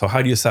almost like, so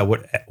how do you decide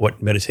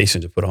what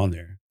meditation to put on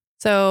there?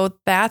 So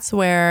that's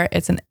where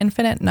it's an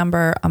infinite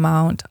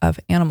amount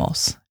of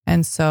animals.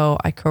 And so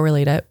I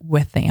correlate it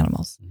with the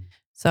animals.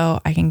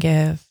 So I can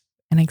give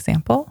an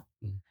example,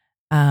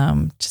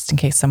 just in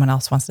case someone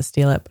else wants to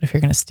steal it. But if you're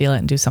going to steal it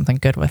and do something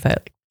good with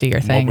it, do your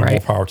thing, right?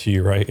 More power to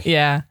you, right?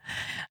 Yeah.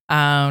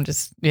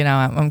 Just,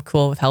 I'm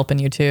cool with helping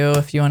you too.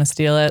 If you want to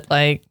steal it,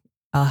 like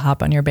I'll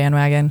hop on your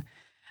bandwagon.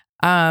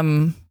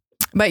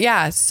 But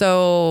yeah,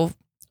 so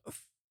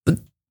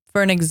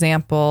for an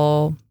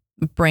example,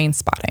 brain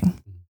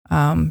spotting.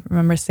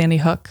 Remember Sandy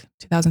Hook,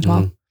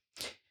 2012? Mm-hmm.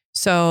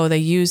 So they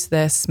use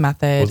this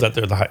method. Was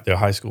that their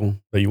high school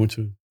that you went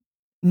to?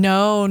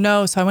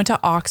 No. So I went to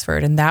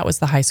Oxford, and that was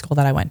the high school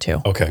that I went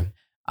to. Okay.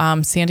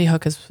 Sandy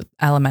Hook is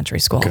elementary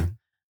school. Okay.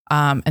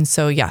 And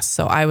so, yes,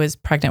 so I was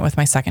pregnant with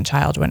my second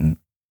child when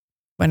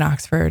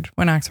Oxford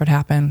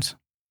happened.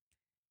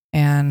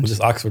 And was this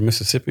Oxford,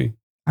 Mississippi?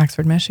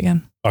 Oxford,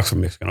 Michigan. Oxford,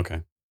 Michigan.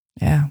 Okay.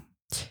 Yeah.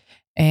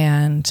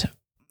 And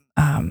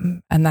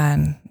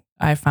then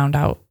I found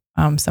out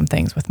some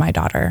things with my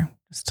daughter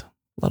just a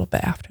little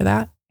bit after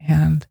that.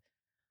 And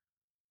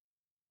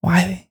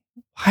why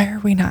are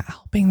we not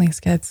helping these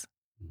kids?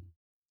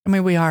 I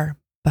mean, we are,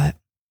 but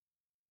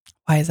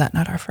why is that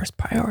not our first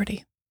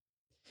priority?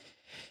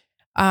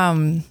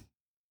 But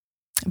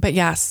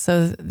yes,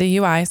 so the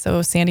UI,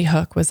 so Sandy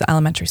Hook was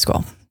elementary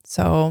school.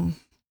 So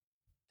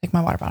take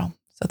my water bottle.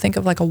 So think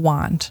of like a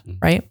wand,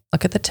 right?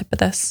 Look at the tip of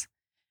this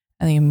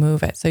and then you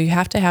move it. So you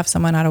have to have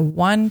someone out of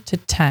 1 to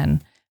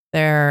 10. They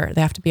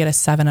have to be at a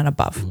 7 and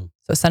above. Mm-hmm.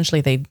 So essentially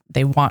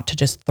they want to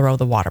just throw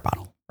the water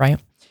bottle, right?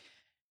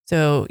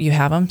 So you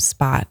have them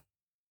spot,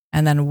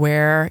 and then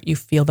where you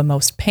feel the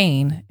most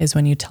pain is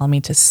when you tell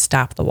me to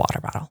stop the water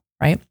bottle,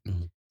 right?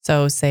 Mm-hmm.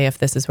 So say if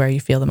this is where you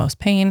feel the most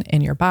pain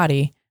in your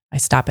body, I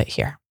stop it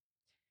here.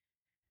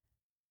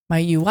 My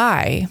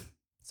UI,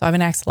 so I have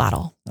an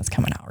axolotl that's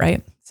coming out,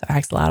 right? So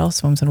axolotl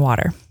swims in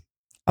water.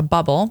 A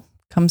bubble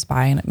comes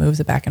by and it moves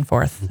it back and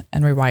forth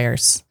and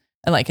rewires.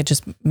 And like it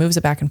just moves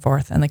it back and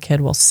forth, and the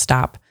kid will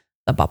stop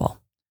the bubble.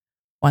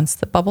 Once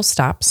the bubble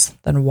stops,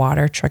 then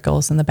water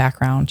trickles in the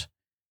background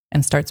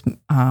and starts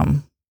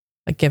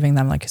like giving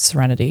them like a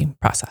serenity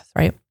process,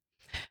 right?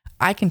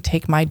 I can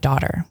take my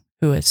daughter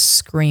who is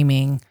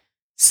screaming,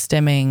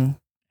 stimming,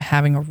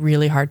 having a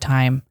really hard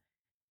time.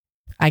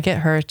 I get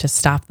her to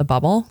stop the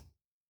bubble.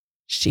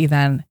 She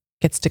then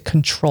gets to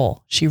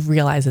control. She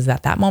realizes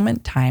at that moment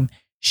in time,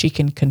 she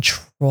can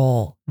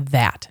control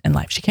that in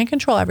life. She can't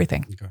control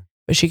everything,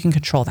 but she can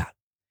control that.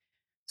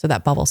 So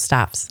that bubble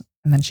stops,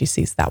 and then she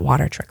sees that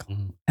water trickle,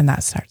 and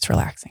that starts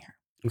relaxing her.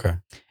 Okay.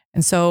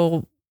 And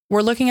so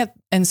we're looking at,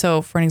 and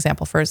so for an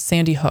example, for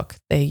Sandy Hook,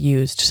 they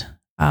used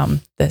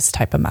this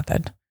type of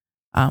method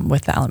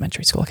with the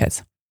elementary school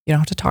kids. You don't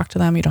have to talk to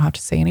them. You don't have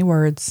to say any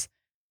words.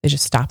 They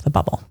just stop the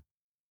bubble.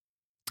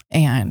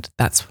 And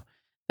that's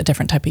a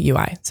different type of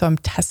UI. So I'm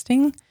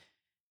testing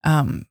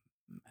and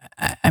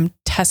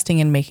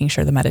making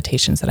sure the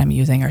meditations that I'm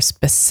using are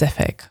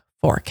specific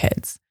for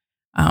kids.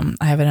 I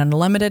have an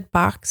unlimited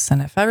box,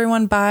 and if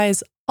everyone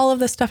buys all of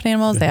the stuffed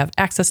animals, they have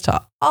access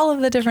to all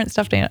of the different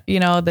stuffed, the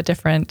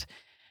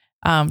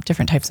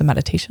different types of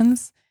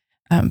meditations.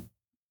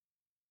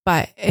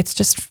 But it's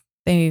just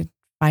they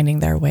finding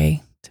their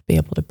way to be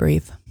able to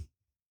breathe.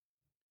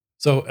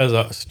 So as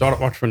a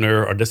startup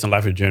entrepreneur or just in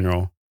life in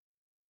general,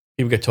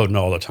 people get told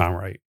no all the time,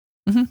 right?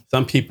 Mm-hmm.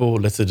 Some people,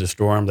 let's say just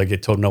storm, they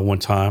get told no one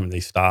time and they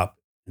stop.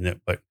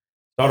 But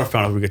startup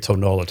founders, we get told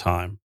no all the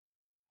time.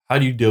 How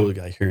do you deal with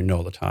like hearing no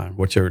all the time?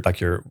 What's your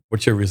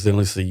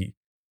resiliency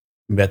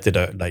method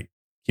to like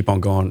keep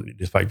on going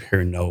despite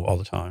hearing no all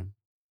the time?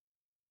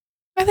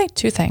 I think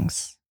 2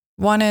 things.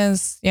 One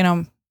is,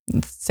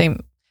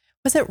 same.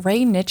 Was it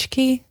Ray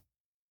Nitschke?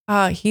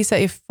 He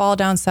said, if you fall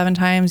down 7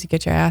 times, you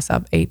get your ass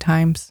up 8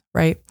 times,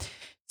 right?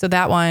 So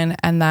that one.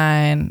 And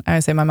then I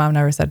would say my mom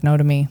never said no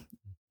to me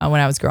when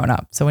I was growing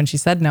up. So when she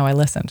said no, I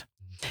listened.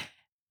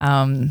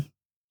 But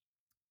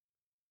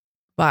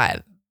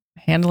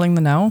handling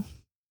the no,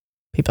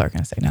 people are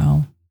going to say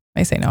no.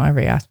 They say no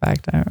every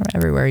aspect,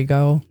 everywhere you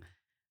go.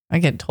 I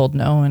get told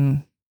no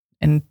in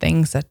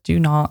things that do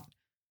not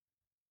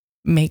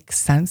make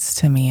sense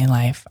to me in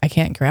life. I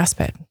can't grasp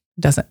it.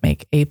 It doesn't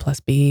make A plus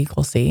B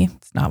equals C.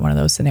 It's not one of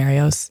those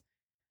scenarios.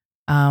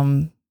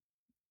 And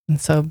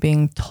so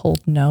being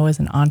told no as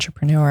an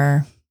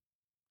entrepreneur,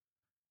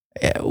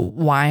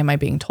 why am I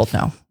being told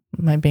no?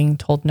 Am I being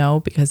told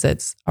no because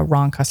it's a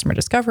wrong customer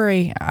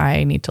discovery?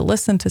 I need to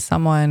listen to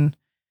someone.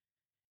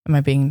 Am I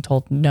being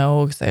told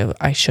no because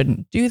I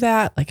shouldn't do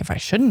that? Like if I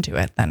shouldn't do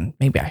it, then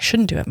maybe I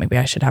shouldn't do it. Maybe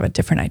I should have a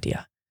different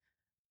idea.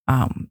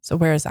 So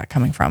where is that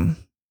coming from?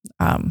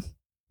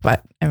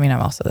 But I mean,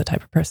 I'm also the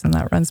type of person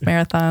that runs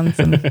marathons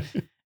and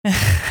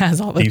has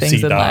all the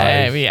things in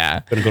life. Yeah.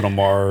 Gonna go to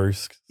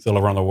Mars, sail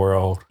around the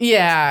world.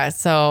 Yeah.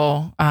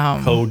 So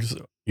codes,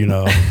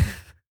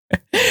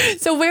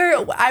 So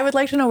where I would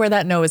like to know where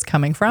that no is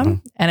coming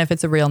from, and if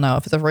it's a real no.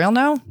 If it's a real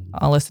no,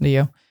 I'll listen to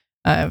you.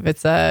 If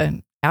it's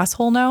a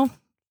asshole no,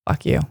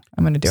 fuck you.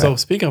 I'm going to do it. So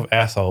speaking of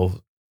assholes,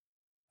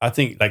 I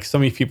think like so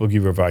many people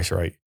give advice,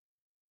 right?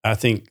 I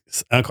think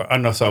I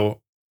know.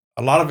 So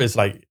a lot of it's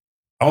like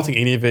I don't think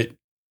any of it.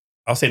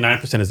 I'll say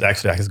 9% is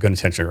actually like it's good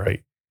intention,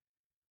 right?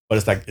 But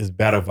it's like it's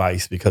bad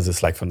advice because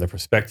it's like from their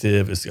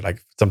perspective, it's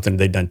like something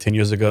they done 10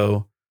 years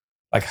ago.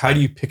 Like how do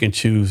you pick and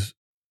choose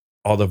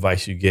all the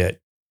advice you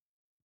get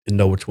and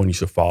know which one you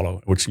should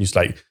follow? Which you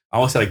like I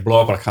won't say like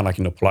blow up, but I kind of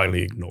like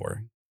politely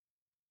ignore.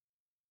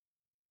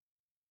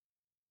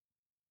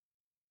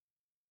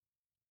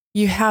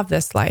 You have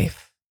this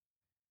life,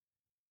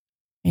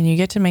 and you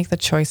get to make the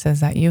choices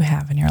that you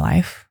have in your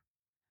life.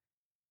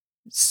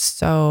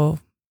 So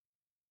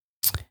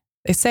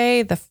they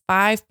say the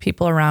 5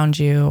 people around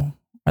you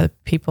are the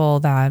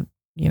people that,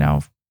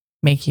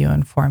 make you,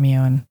 inform you,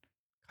 and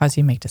cause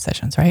you to make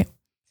decisions, right?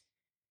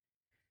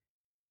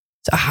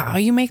 So how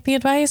you make the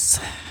advice?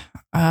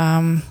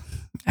 I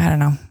don't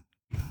know.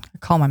 I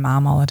call my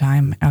mom all the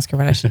time, ask her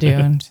what I should do.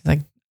 And she's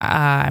like,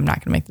 I'm not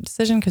going to make the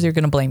decision because you're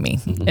going to blame me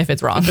if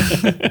it's wrong.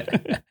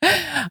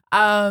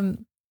 I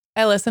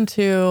listen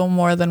to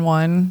more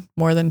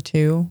than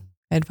 2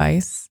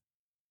 advice,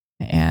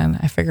 and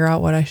I figure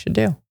out what I should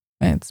do.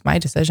 It's my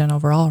decision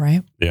overall,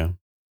 right? Yeah.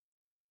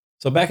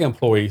 So back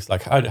employees,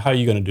 like how are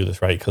you going to do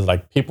this, right? Because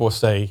like people will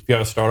say, if you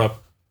have a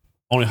startup,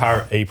 only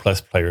hire A+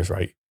 players,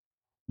 right?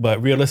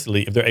 But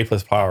realistically, if they're A+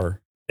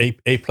 player, they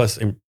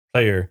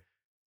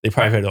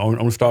probably have their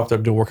own stuff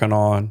they're working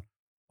on,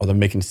 or they're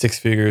making 6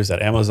 figures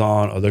at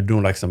Amazon, or they're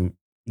doing like some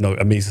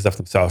amazing stuff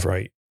themselves,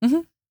 right? Mm-hmm.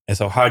 And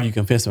so how do you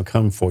convince them to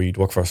come for you to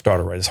work for a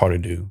startup, right? It's hard to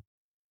do.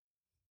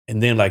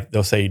 And then like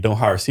they'll say, don't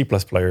hire C+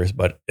 players,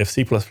 but if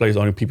C+ players are the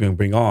only people you can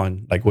bring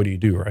on, like what do you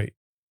do, right?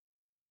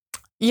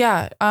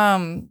 Yeah.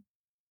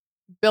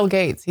 Bill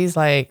Gates, he's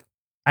like,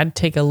 I'd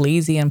take a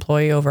lazy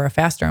employee over a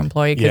faster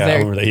employee because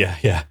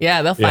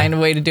they'll find a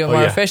way to do it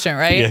more efficient,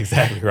 right? Yeah,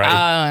 exactly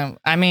right.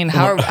 I mean,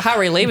 how are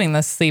we labeling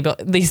these C+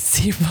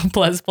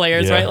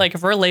 players, right? Like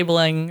if we're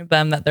labeling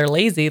them that they're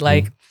lazy,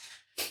 like,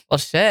 well,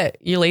 shit,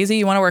 you lazy?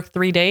 You want to work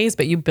 3 days,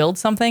 but you build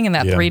something in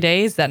that 3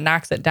 days that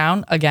knocks it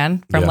down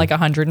again from like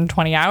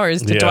 120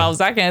 hours to 12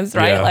 seconds,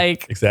 right? Yeah,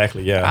 like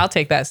exactly, yeah. I'll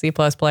take that C+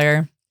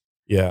 player.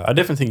 Yeah, I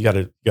definitely think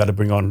you got to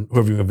bring on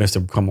whoever you convince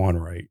to come on,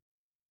 right?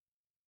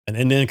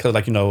 And then because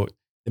like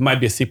it might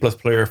be a C+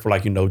 player for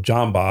like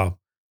John Bob,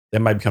 they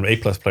might become an A+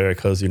 player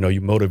because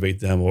you motivate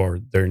them or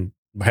they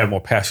have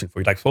more passion for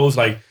you. Like suppose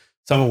like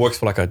someone works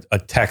for like a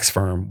tax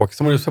firm,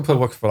 someone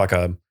works for like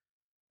a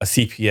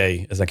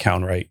CPA as an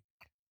accountant, right?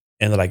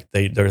 And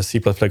they're a C+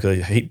 player because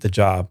they hate the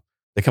job.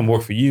 They come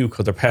work for you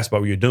because they're passionate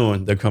about what you're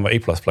doing. They become an A+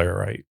 player,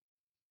 right?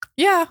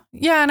 Yeah,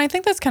 and I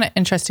think that's kind of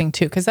interesting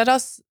too because that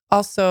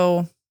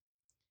also.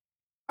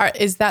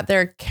 Is that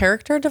their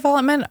character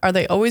development? Are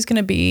they always going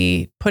to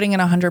be putting in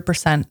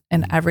 100%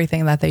 in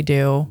everything that they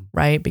do,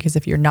 right? Because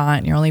if you're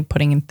not, you're only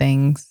putting in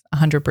things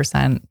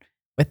 100%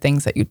 with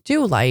things that you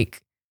do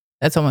like,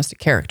 that's almost a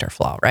character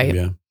flaw, right?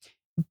 Yeah.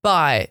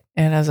 But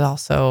it is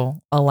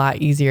also a lot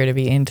easier to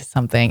be into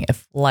something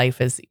if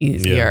life is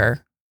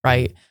easier,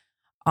 right?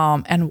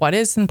 And what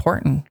is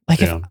important?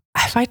 Like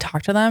if I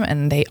talk to them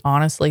and they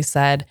honestly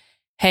said,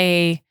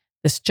 hey,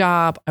 this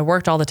job, I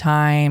worked all the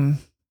time.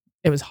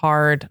 It was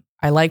hard.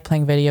 I like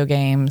playing video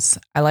games.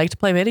 I like to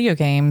play video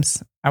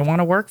games. I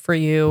want to work for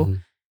you.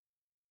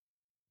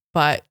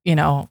 But,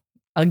 I'll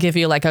give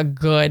you like a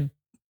good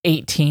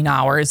 18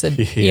 hours,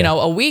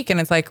 a week. And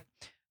it's like,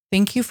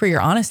 thank you for your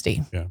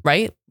honesty,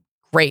 right?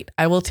 Great.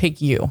 I will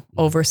take you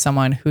over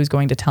someone who's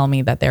going to tell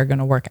me that they're going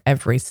to work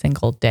every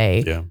single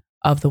day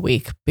of the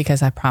week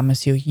because I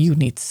promise you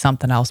need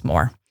something else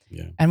more.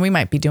 Yeah. And we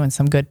might be doing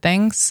some good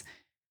things,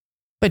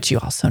 but you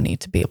also need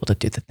to be able to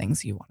do the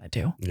things you want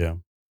to do. Yeah.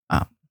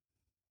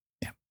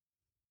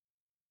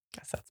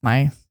 Guess that's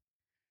my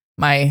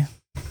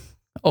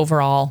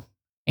overall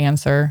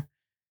answer.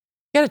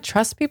 You got to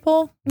trust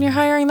people when you're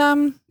hiring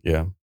them.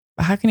 Yeah.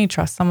 But how can you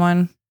trust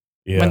someone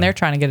when they're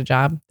trying to get a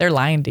job? They're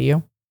lying to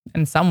you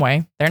in some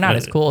way. They're not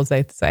as cool as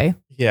they say.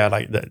 Yeah,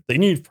 like the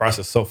interview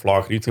process is so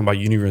flawed. You think about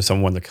you interviewing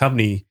someone, the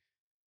company,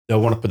 they'll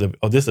want to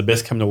put this is the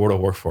best company in the world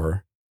to work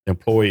for. The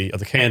employee or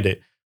the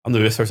candidate, I'm the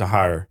best person to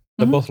hire.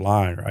 They're both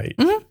lying, right?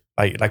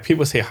 Like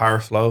people say hire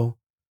slow.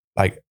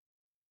 Like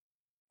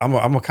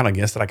I'm kind of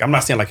against it. Like I'm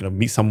not saying like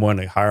meet someone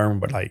and hire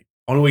them, but like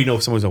only way you know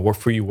if someone's gonna work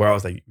for you well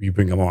is like you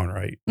bring them on,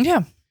 right?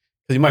 Yeah.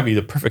 Because you might be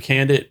the perfect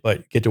candidate,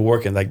 but get to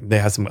work and like they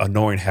have some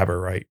annoying habit,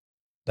 right?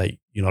 Like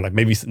like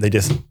maybe they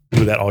just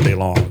do that all day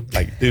long.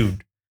 Like,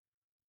 dude,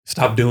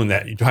 stop doing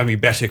that. You drive me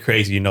batshit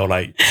crazy.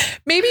 Like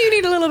maybe you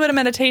need a little bit of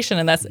meditation,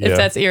 and if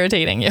that's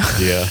irritating you.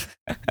 Yeah.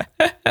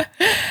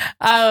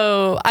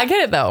 Oh, I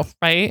get it though,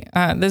 right?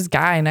 This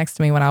guy next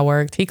to me when I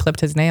worked, he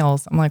clipped his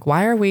nails. I'm like,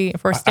 why are we?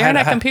 If we're staring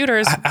at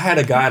computers, I had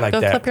a guy like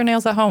that. Go clip your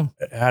nails at home.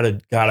 I had a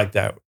guy like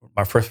that.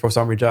 My first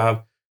summary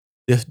job.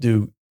 This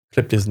dude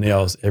clipped his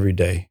nails every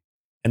day,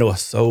 and it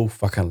was so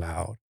fucking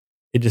loud.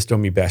 It just drove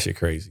me batshit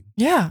crazy.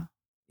 Yeah,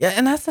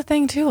 and that's the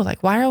thing too.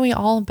 Like, why are we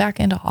all back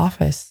into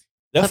office?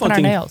 That's one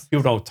thing nails?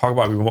 People don't talk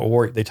about remote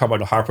work. They talk about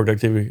the high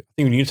productivity. I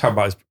think when you talk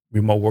about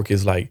remote work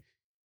is like,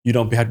 you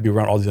don't have to be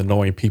around all these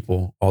annoying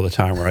people all the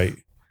time, right?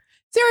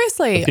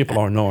 Seriously. The people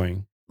are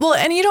annoying. Well,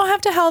 and you don't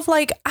have to have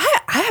like, I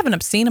have an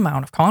obscene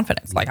amount of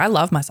confidence. Like I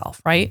love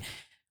myself, right?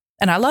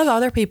 And I love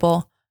other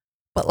people,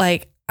 but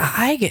like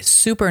I get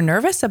super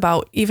nervous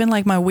about even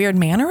like my weird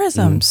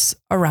mannerisms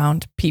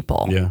around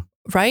people. Yeah.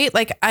 Right?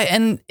 Like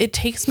and it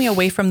takes me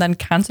away from then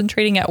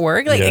concentrating at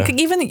work. Like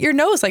even your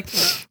nose, like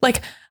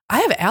I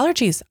have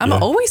allergies. I'm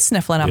always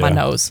sniffling at my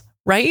nose.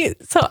 Right?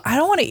 So I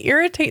don't want to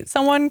irritate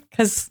someone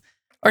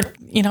or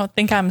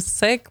think I'm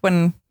sick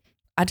when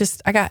I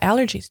got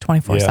allergies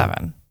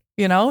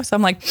 24/7, so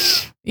I'm like,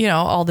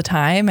 all the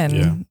time.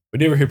 And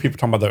But you ever hear people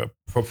talking about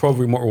the pro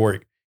remote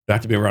work? You don't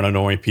have to be around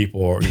annoying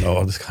people or,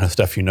 all this kind of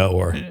stuff,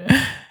 or.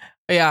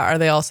 Yeah. Are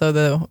they also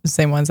the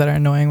same ones that are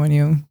annoying when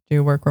you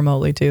do work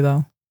remotely too,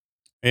 though?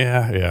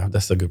 Yeah.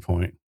 That's a good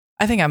point.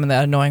 I think I'm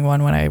the annoying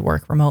one when I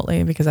work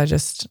remotely because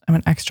I'm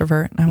an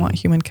extrovert and I want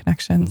human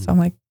connection. So I'm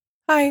like,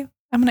 hi,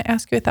 I'm going to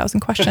ask you 1,000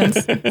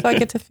 questions. So I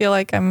get to feel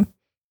like I'm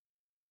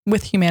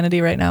with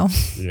humanity right now.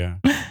 Yeah.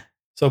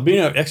 So being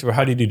an extrovert,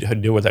 how did you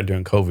deal with that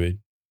during COVID?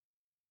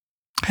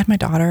 I had my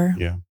daughter.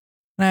 Yeah.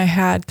 And I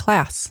had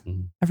class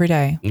every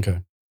day. Okay.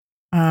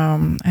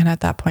 And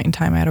at that point in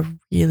time, I had a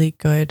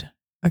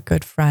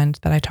good friend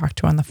that I talked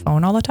to on the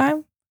phone all the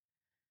time.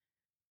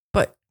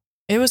 But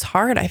it was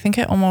hard. I think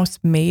it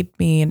almost made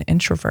me an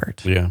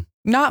introvert. Yeah.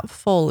 Not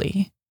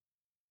fully.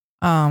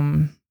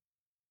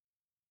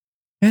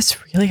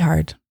 It's really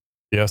hard.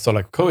 Yeah. So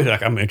like COVID,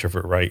 like I'm an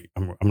introvert, right?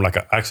 I'm like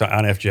actually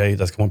an INFJ.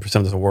 That's 1%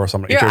 of the world. So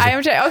I'm an You're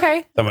introvert. INFJ.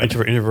 Okay. So I'm an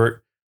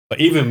introvert.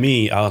 But even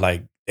me, I was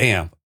like,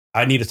 damn,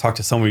 I need to talk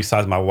to somebody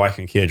besides my wife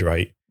and kids,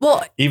 right?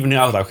 Well, even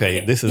now I was like,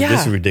 okay, this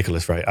is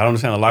ridiculous, right? I don't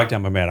understand the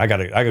lockdown, but man, I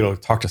gotta go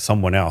talk to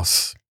someone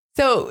else.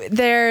 So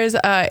there's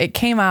it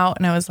came out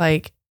and I was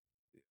like,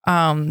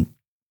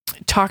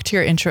 talk to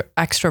your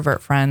extrovert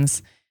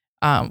friends.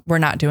 We're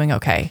not doing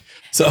okay.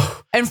 So,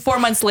 and 4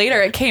 months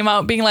later, it came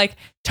out being like,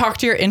 talk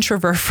to your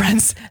introvert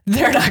friends.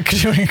 They're not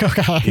doing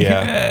okay.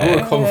 Yeah. I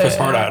remember COVID first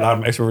started, a lot of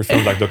my extrovert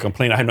friends like they'll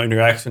complain. I had no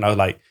interaction. I was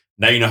like,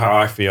 now you know how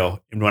I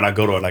feel. And when I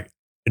go to like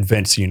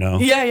events,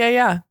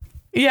 Yeah.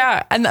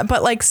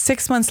 But like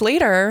 6 months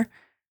later,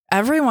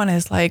 everyone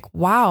is like,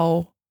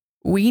 wow,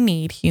 we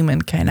need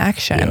human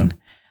connection.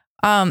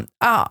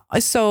 Yeah.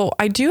 So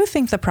I do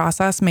think the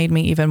process made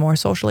me even more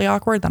socially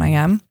awkward than I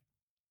am.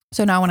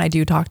 So now when I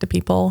do talk to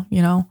people, we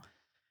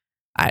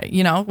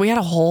had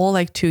a whole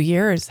like 2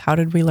 years. How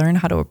did we learn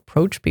how to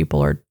approach people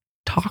or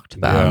talk to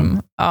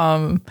them?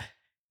 And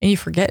you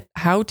forget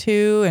how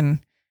to. And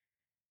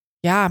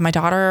yeah, my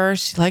daughter,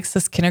 she likes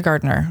this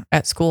kindergartner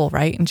at school,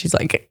 right? And she's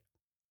like,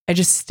 I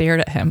just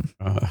stared at him.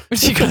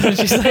 She goes,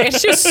 and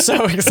she was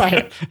so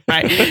excited.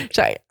 Right?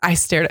 I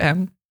stared at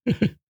him.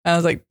 I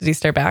was like, did he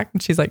stare back?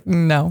 And she's like,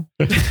 no,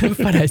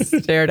 but I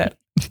stared at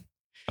him.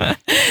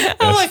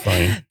 I'm like,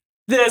 funny.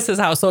 This is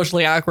how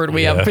socially awkward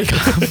we have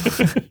become.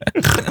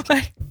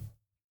 Like,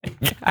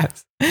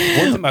 yes. One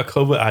thing about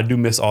COVID, I do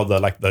miss all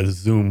the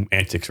Zoom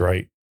antics,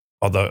 right?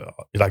 All the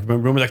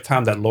remember that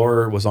time that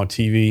lawyer was on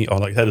TV or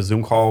like had a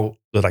Zoom call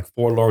with like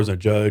 4 lawyers and a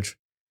judge.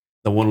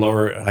 The one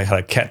lawyer had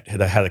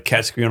a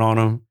cat screen on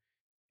him.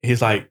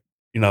 He's like,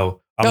 I'm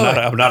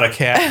not a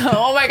cat.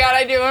 Oh my God,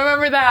 I do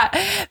remember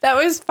that. That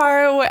was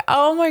far away.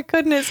 Oh my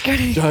goodness.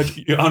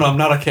 Judge, I'm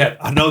not a cat.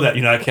 I know that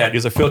you're not a cat.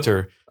 There's a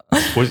filter.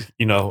 But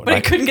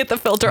I couldn't get the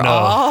filter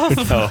off.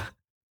 No.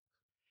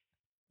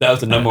 That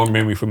was the number one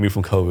memory for me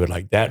from COVID.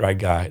 Like that right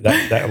guy.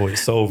 That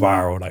was so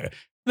viral. Like,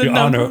 Your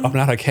Honor, I'm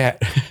not a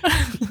cat.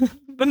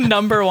 The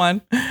number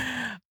one.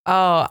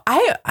 Oh,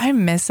 I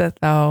miss it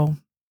though.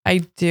 I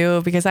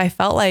do, because I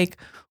felt like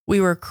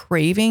we were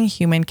craving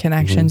human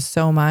connection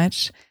so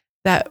much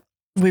that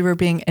we were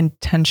being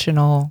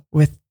intentional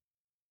with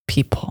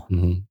people.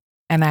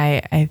 And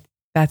I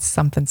that's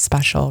something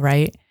special,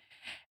 right?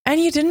 And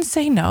you didn't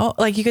say no.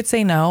 Like you could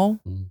say no.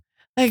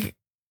 Like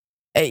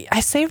I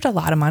saved a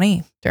lot of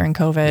money during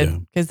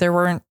COVID because there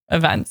weren't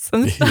events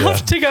and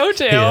stuff to go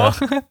to. Yeah.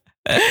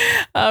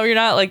 You're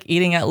not like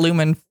eating at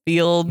Lumen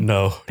Field,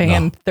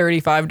 paying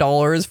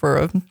 $35 for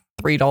a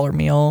 $3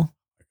 meal.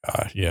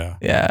 God, yeah.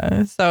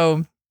 Yeah.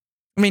 So,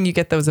 I mean, you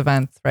get those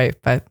events, right?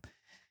 But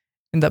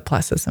the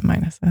pluses and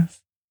minuses.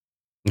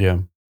 Yeah.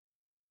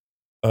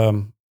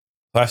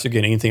 Last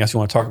again, anything else you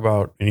want to talk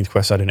about? Any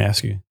questions I didn't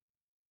ask you?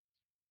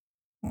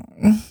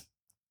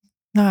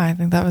 No, I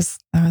think that was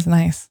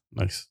nice.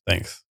 Nice.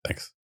 Thanks.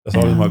 That's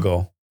always my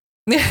goal.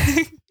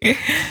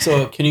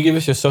 So can you give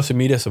us your social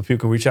media so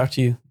people can reach out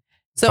to you?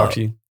 Talk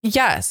to you?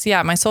 Yes.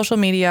 Yeah. My social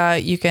media,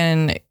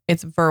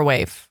 it's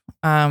VirWav.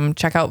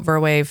 Check out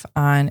VirWav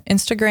on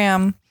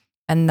Instagram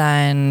and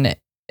then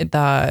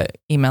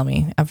email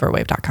me at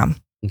virwave.com.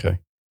 Okay.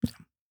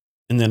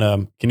 And then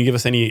can you give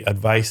us any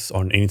advice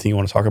on anything you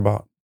want to talk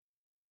about?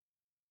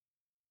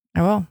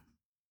 I will.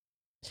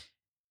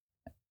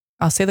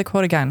 I'll say the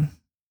quote again.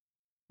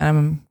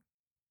 And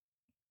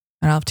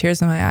I'll have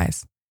tears in my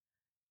eyes.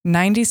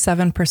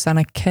 97%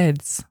 of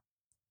kids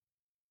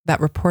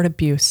that report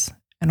abuse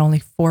and only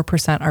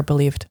 4% are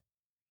believed.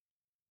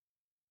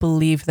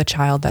 Believe the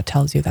child that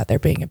tells you that they're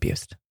being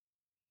abused.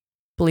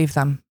 Believe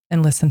them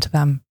and listen to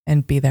them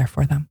and be there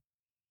for them.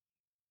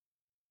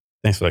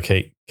 Thanks for that,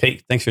 Kate.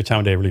 Kate, thanks for your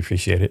time today. I really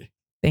appreciate it.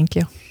 Thank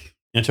you.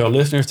 And to our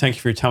listeners, thank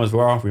you for your time as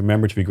well.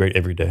 Remember to be great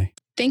every day.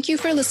 Thank you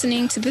for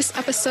listening to this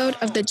episode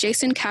of the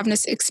Jason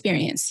Cavness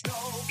Experience.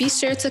 Be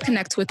sure to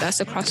connect with us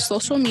across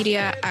social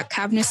media at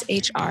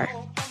CavnessHR.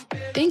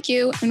 Thank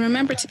you, and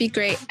remember to be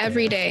great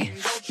every day.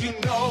 You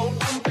got to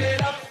pump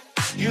it up,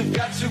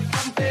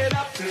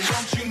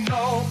 don't you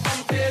know,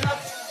 pump it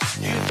up.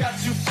 You got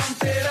to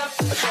pump it up,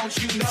 don't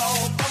you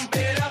know, pump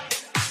it up.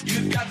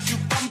 You got to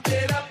pump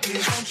it up,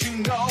 don't you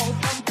know.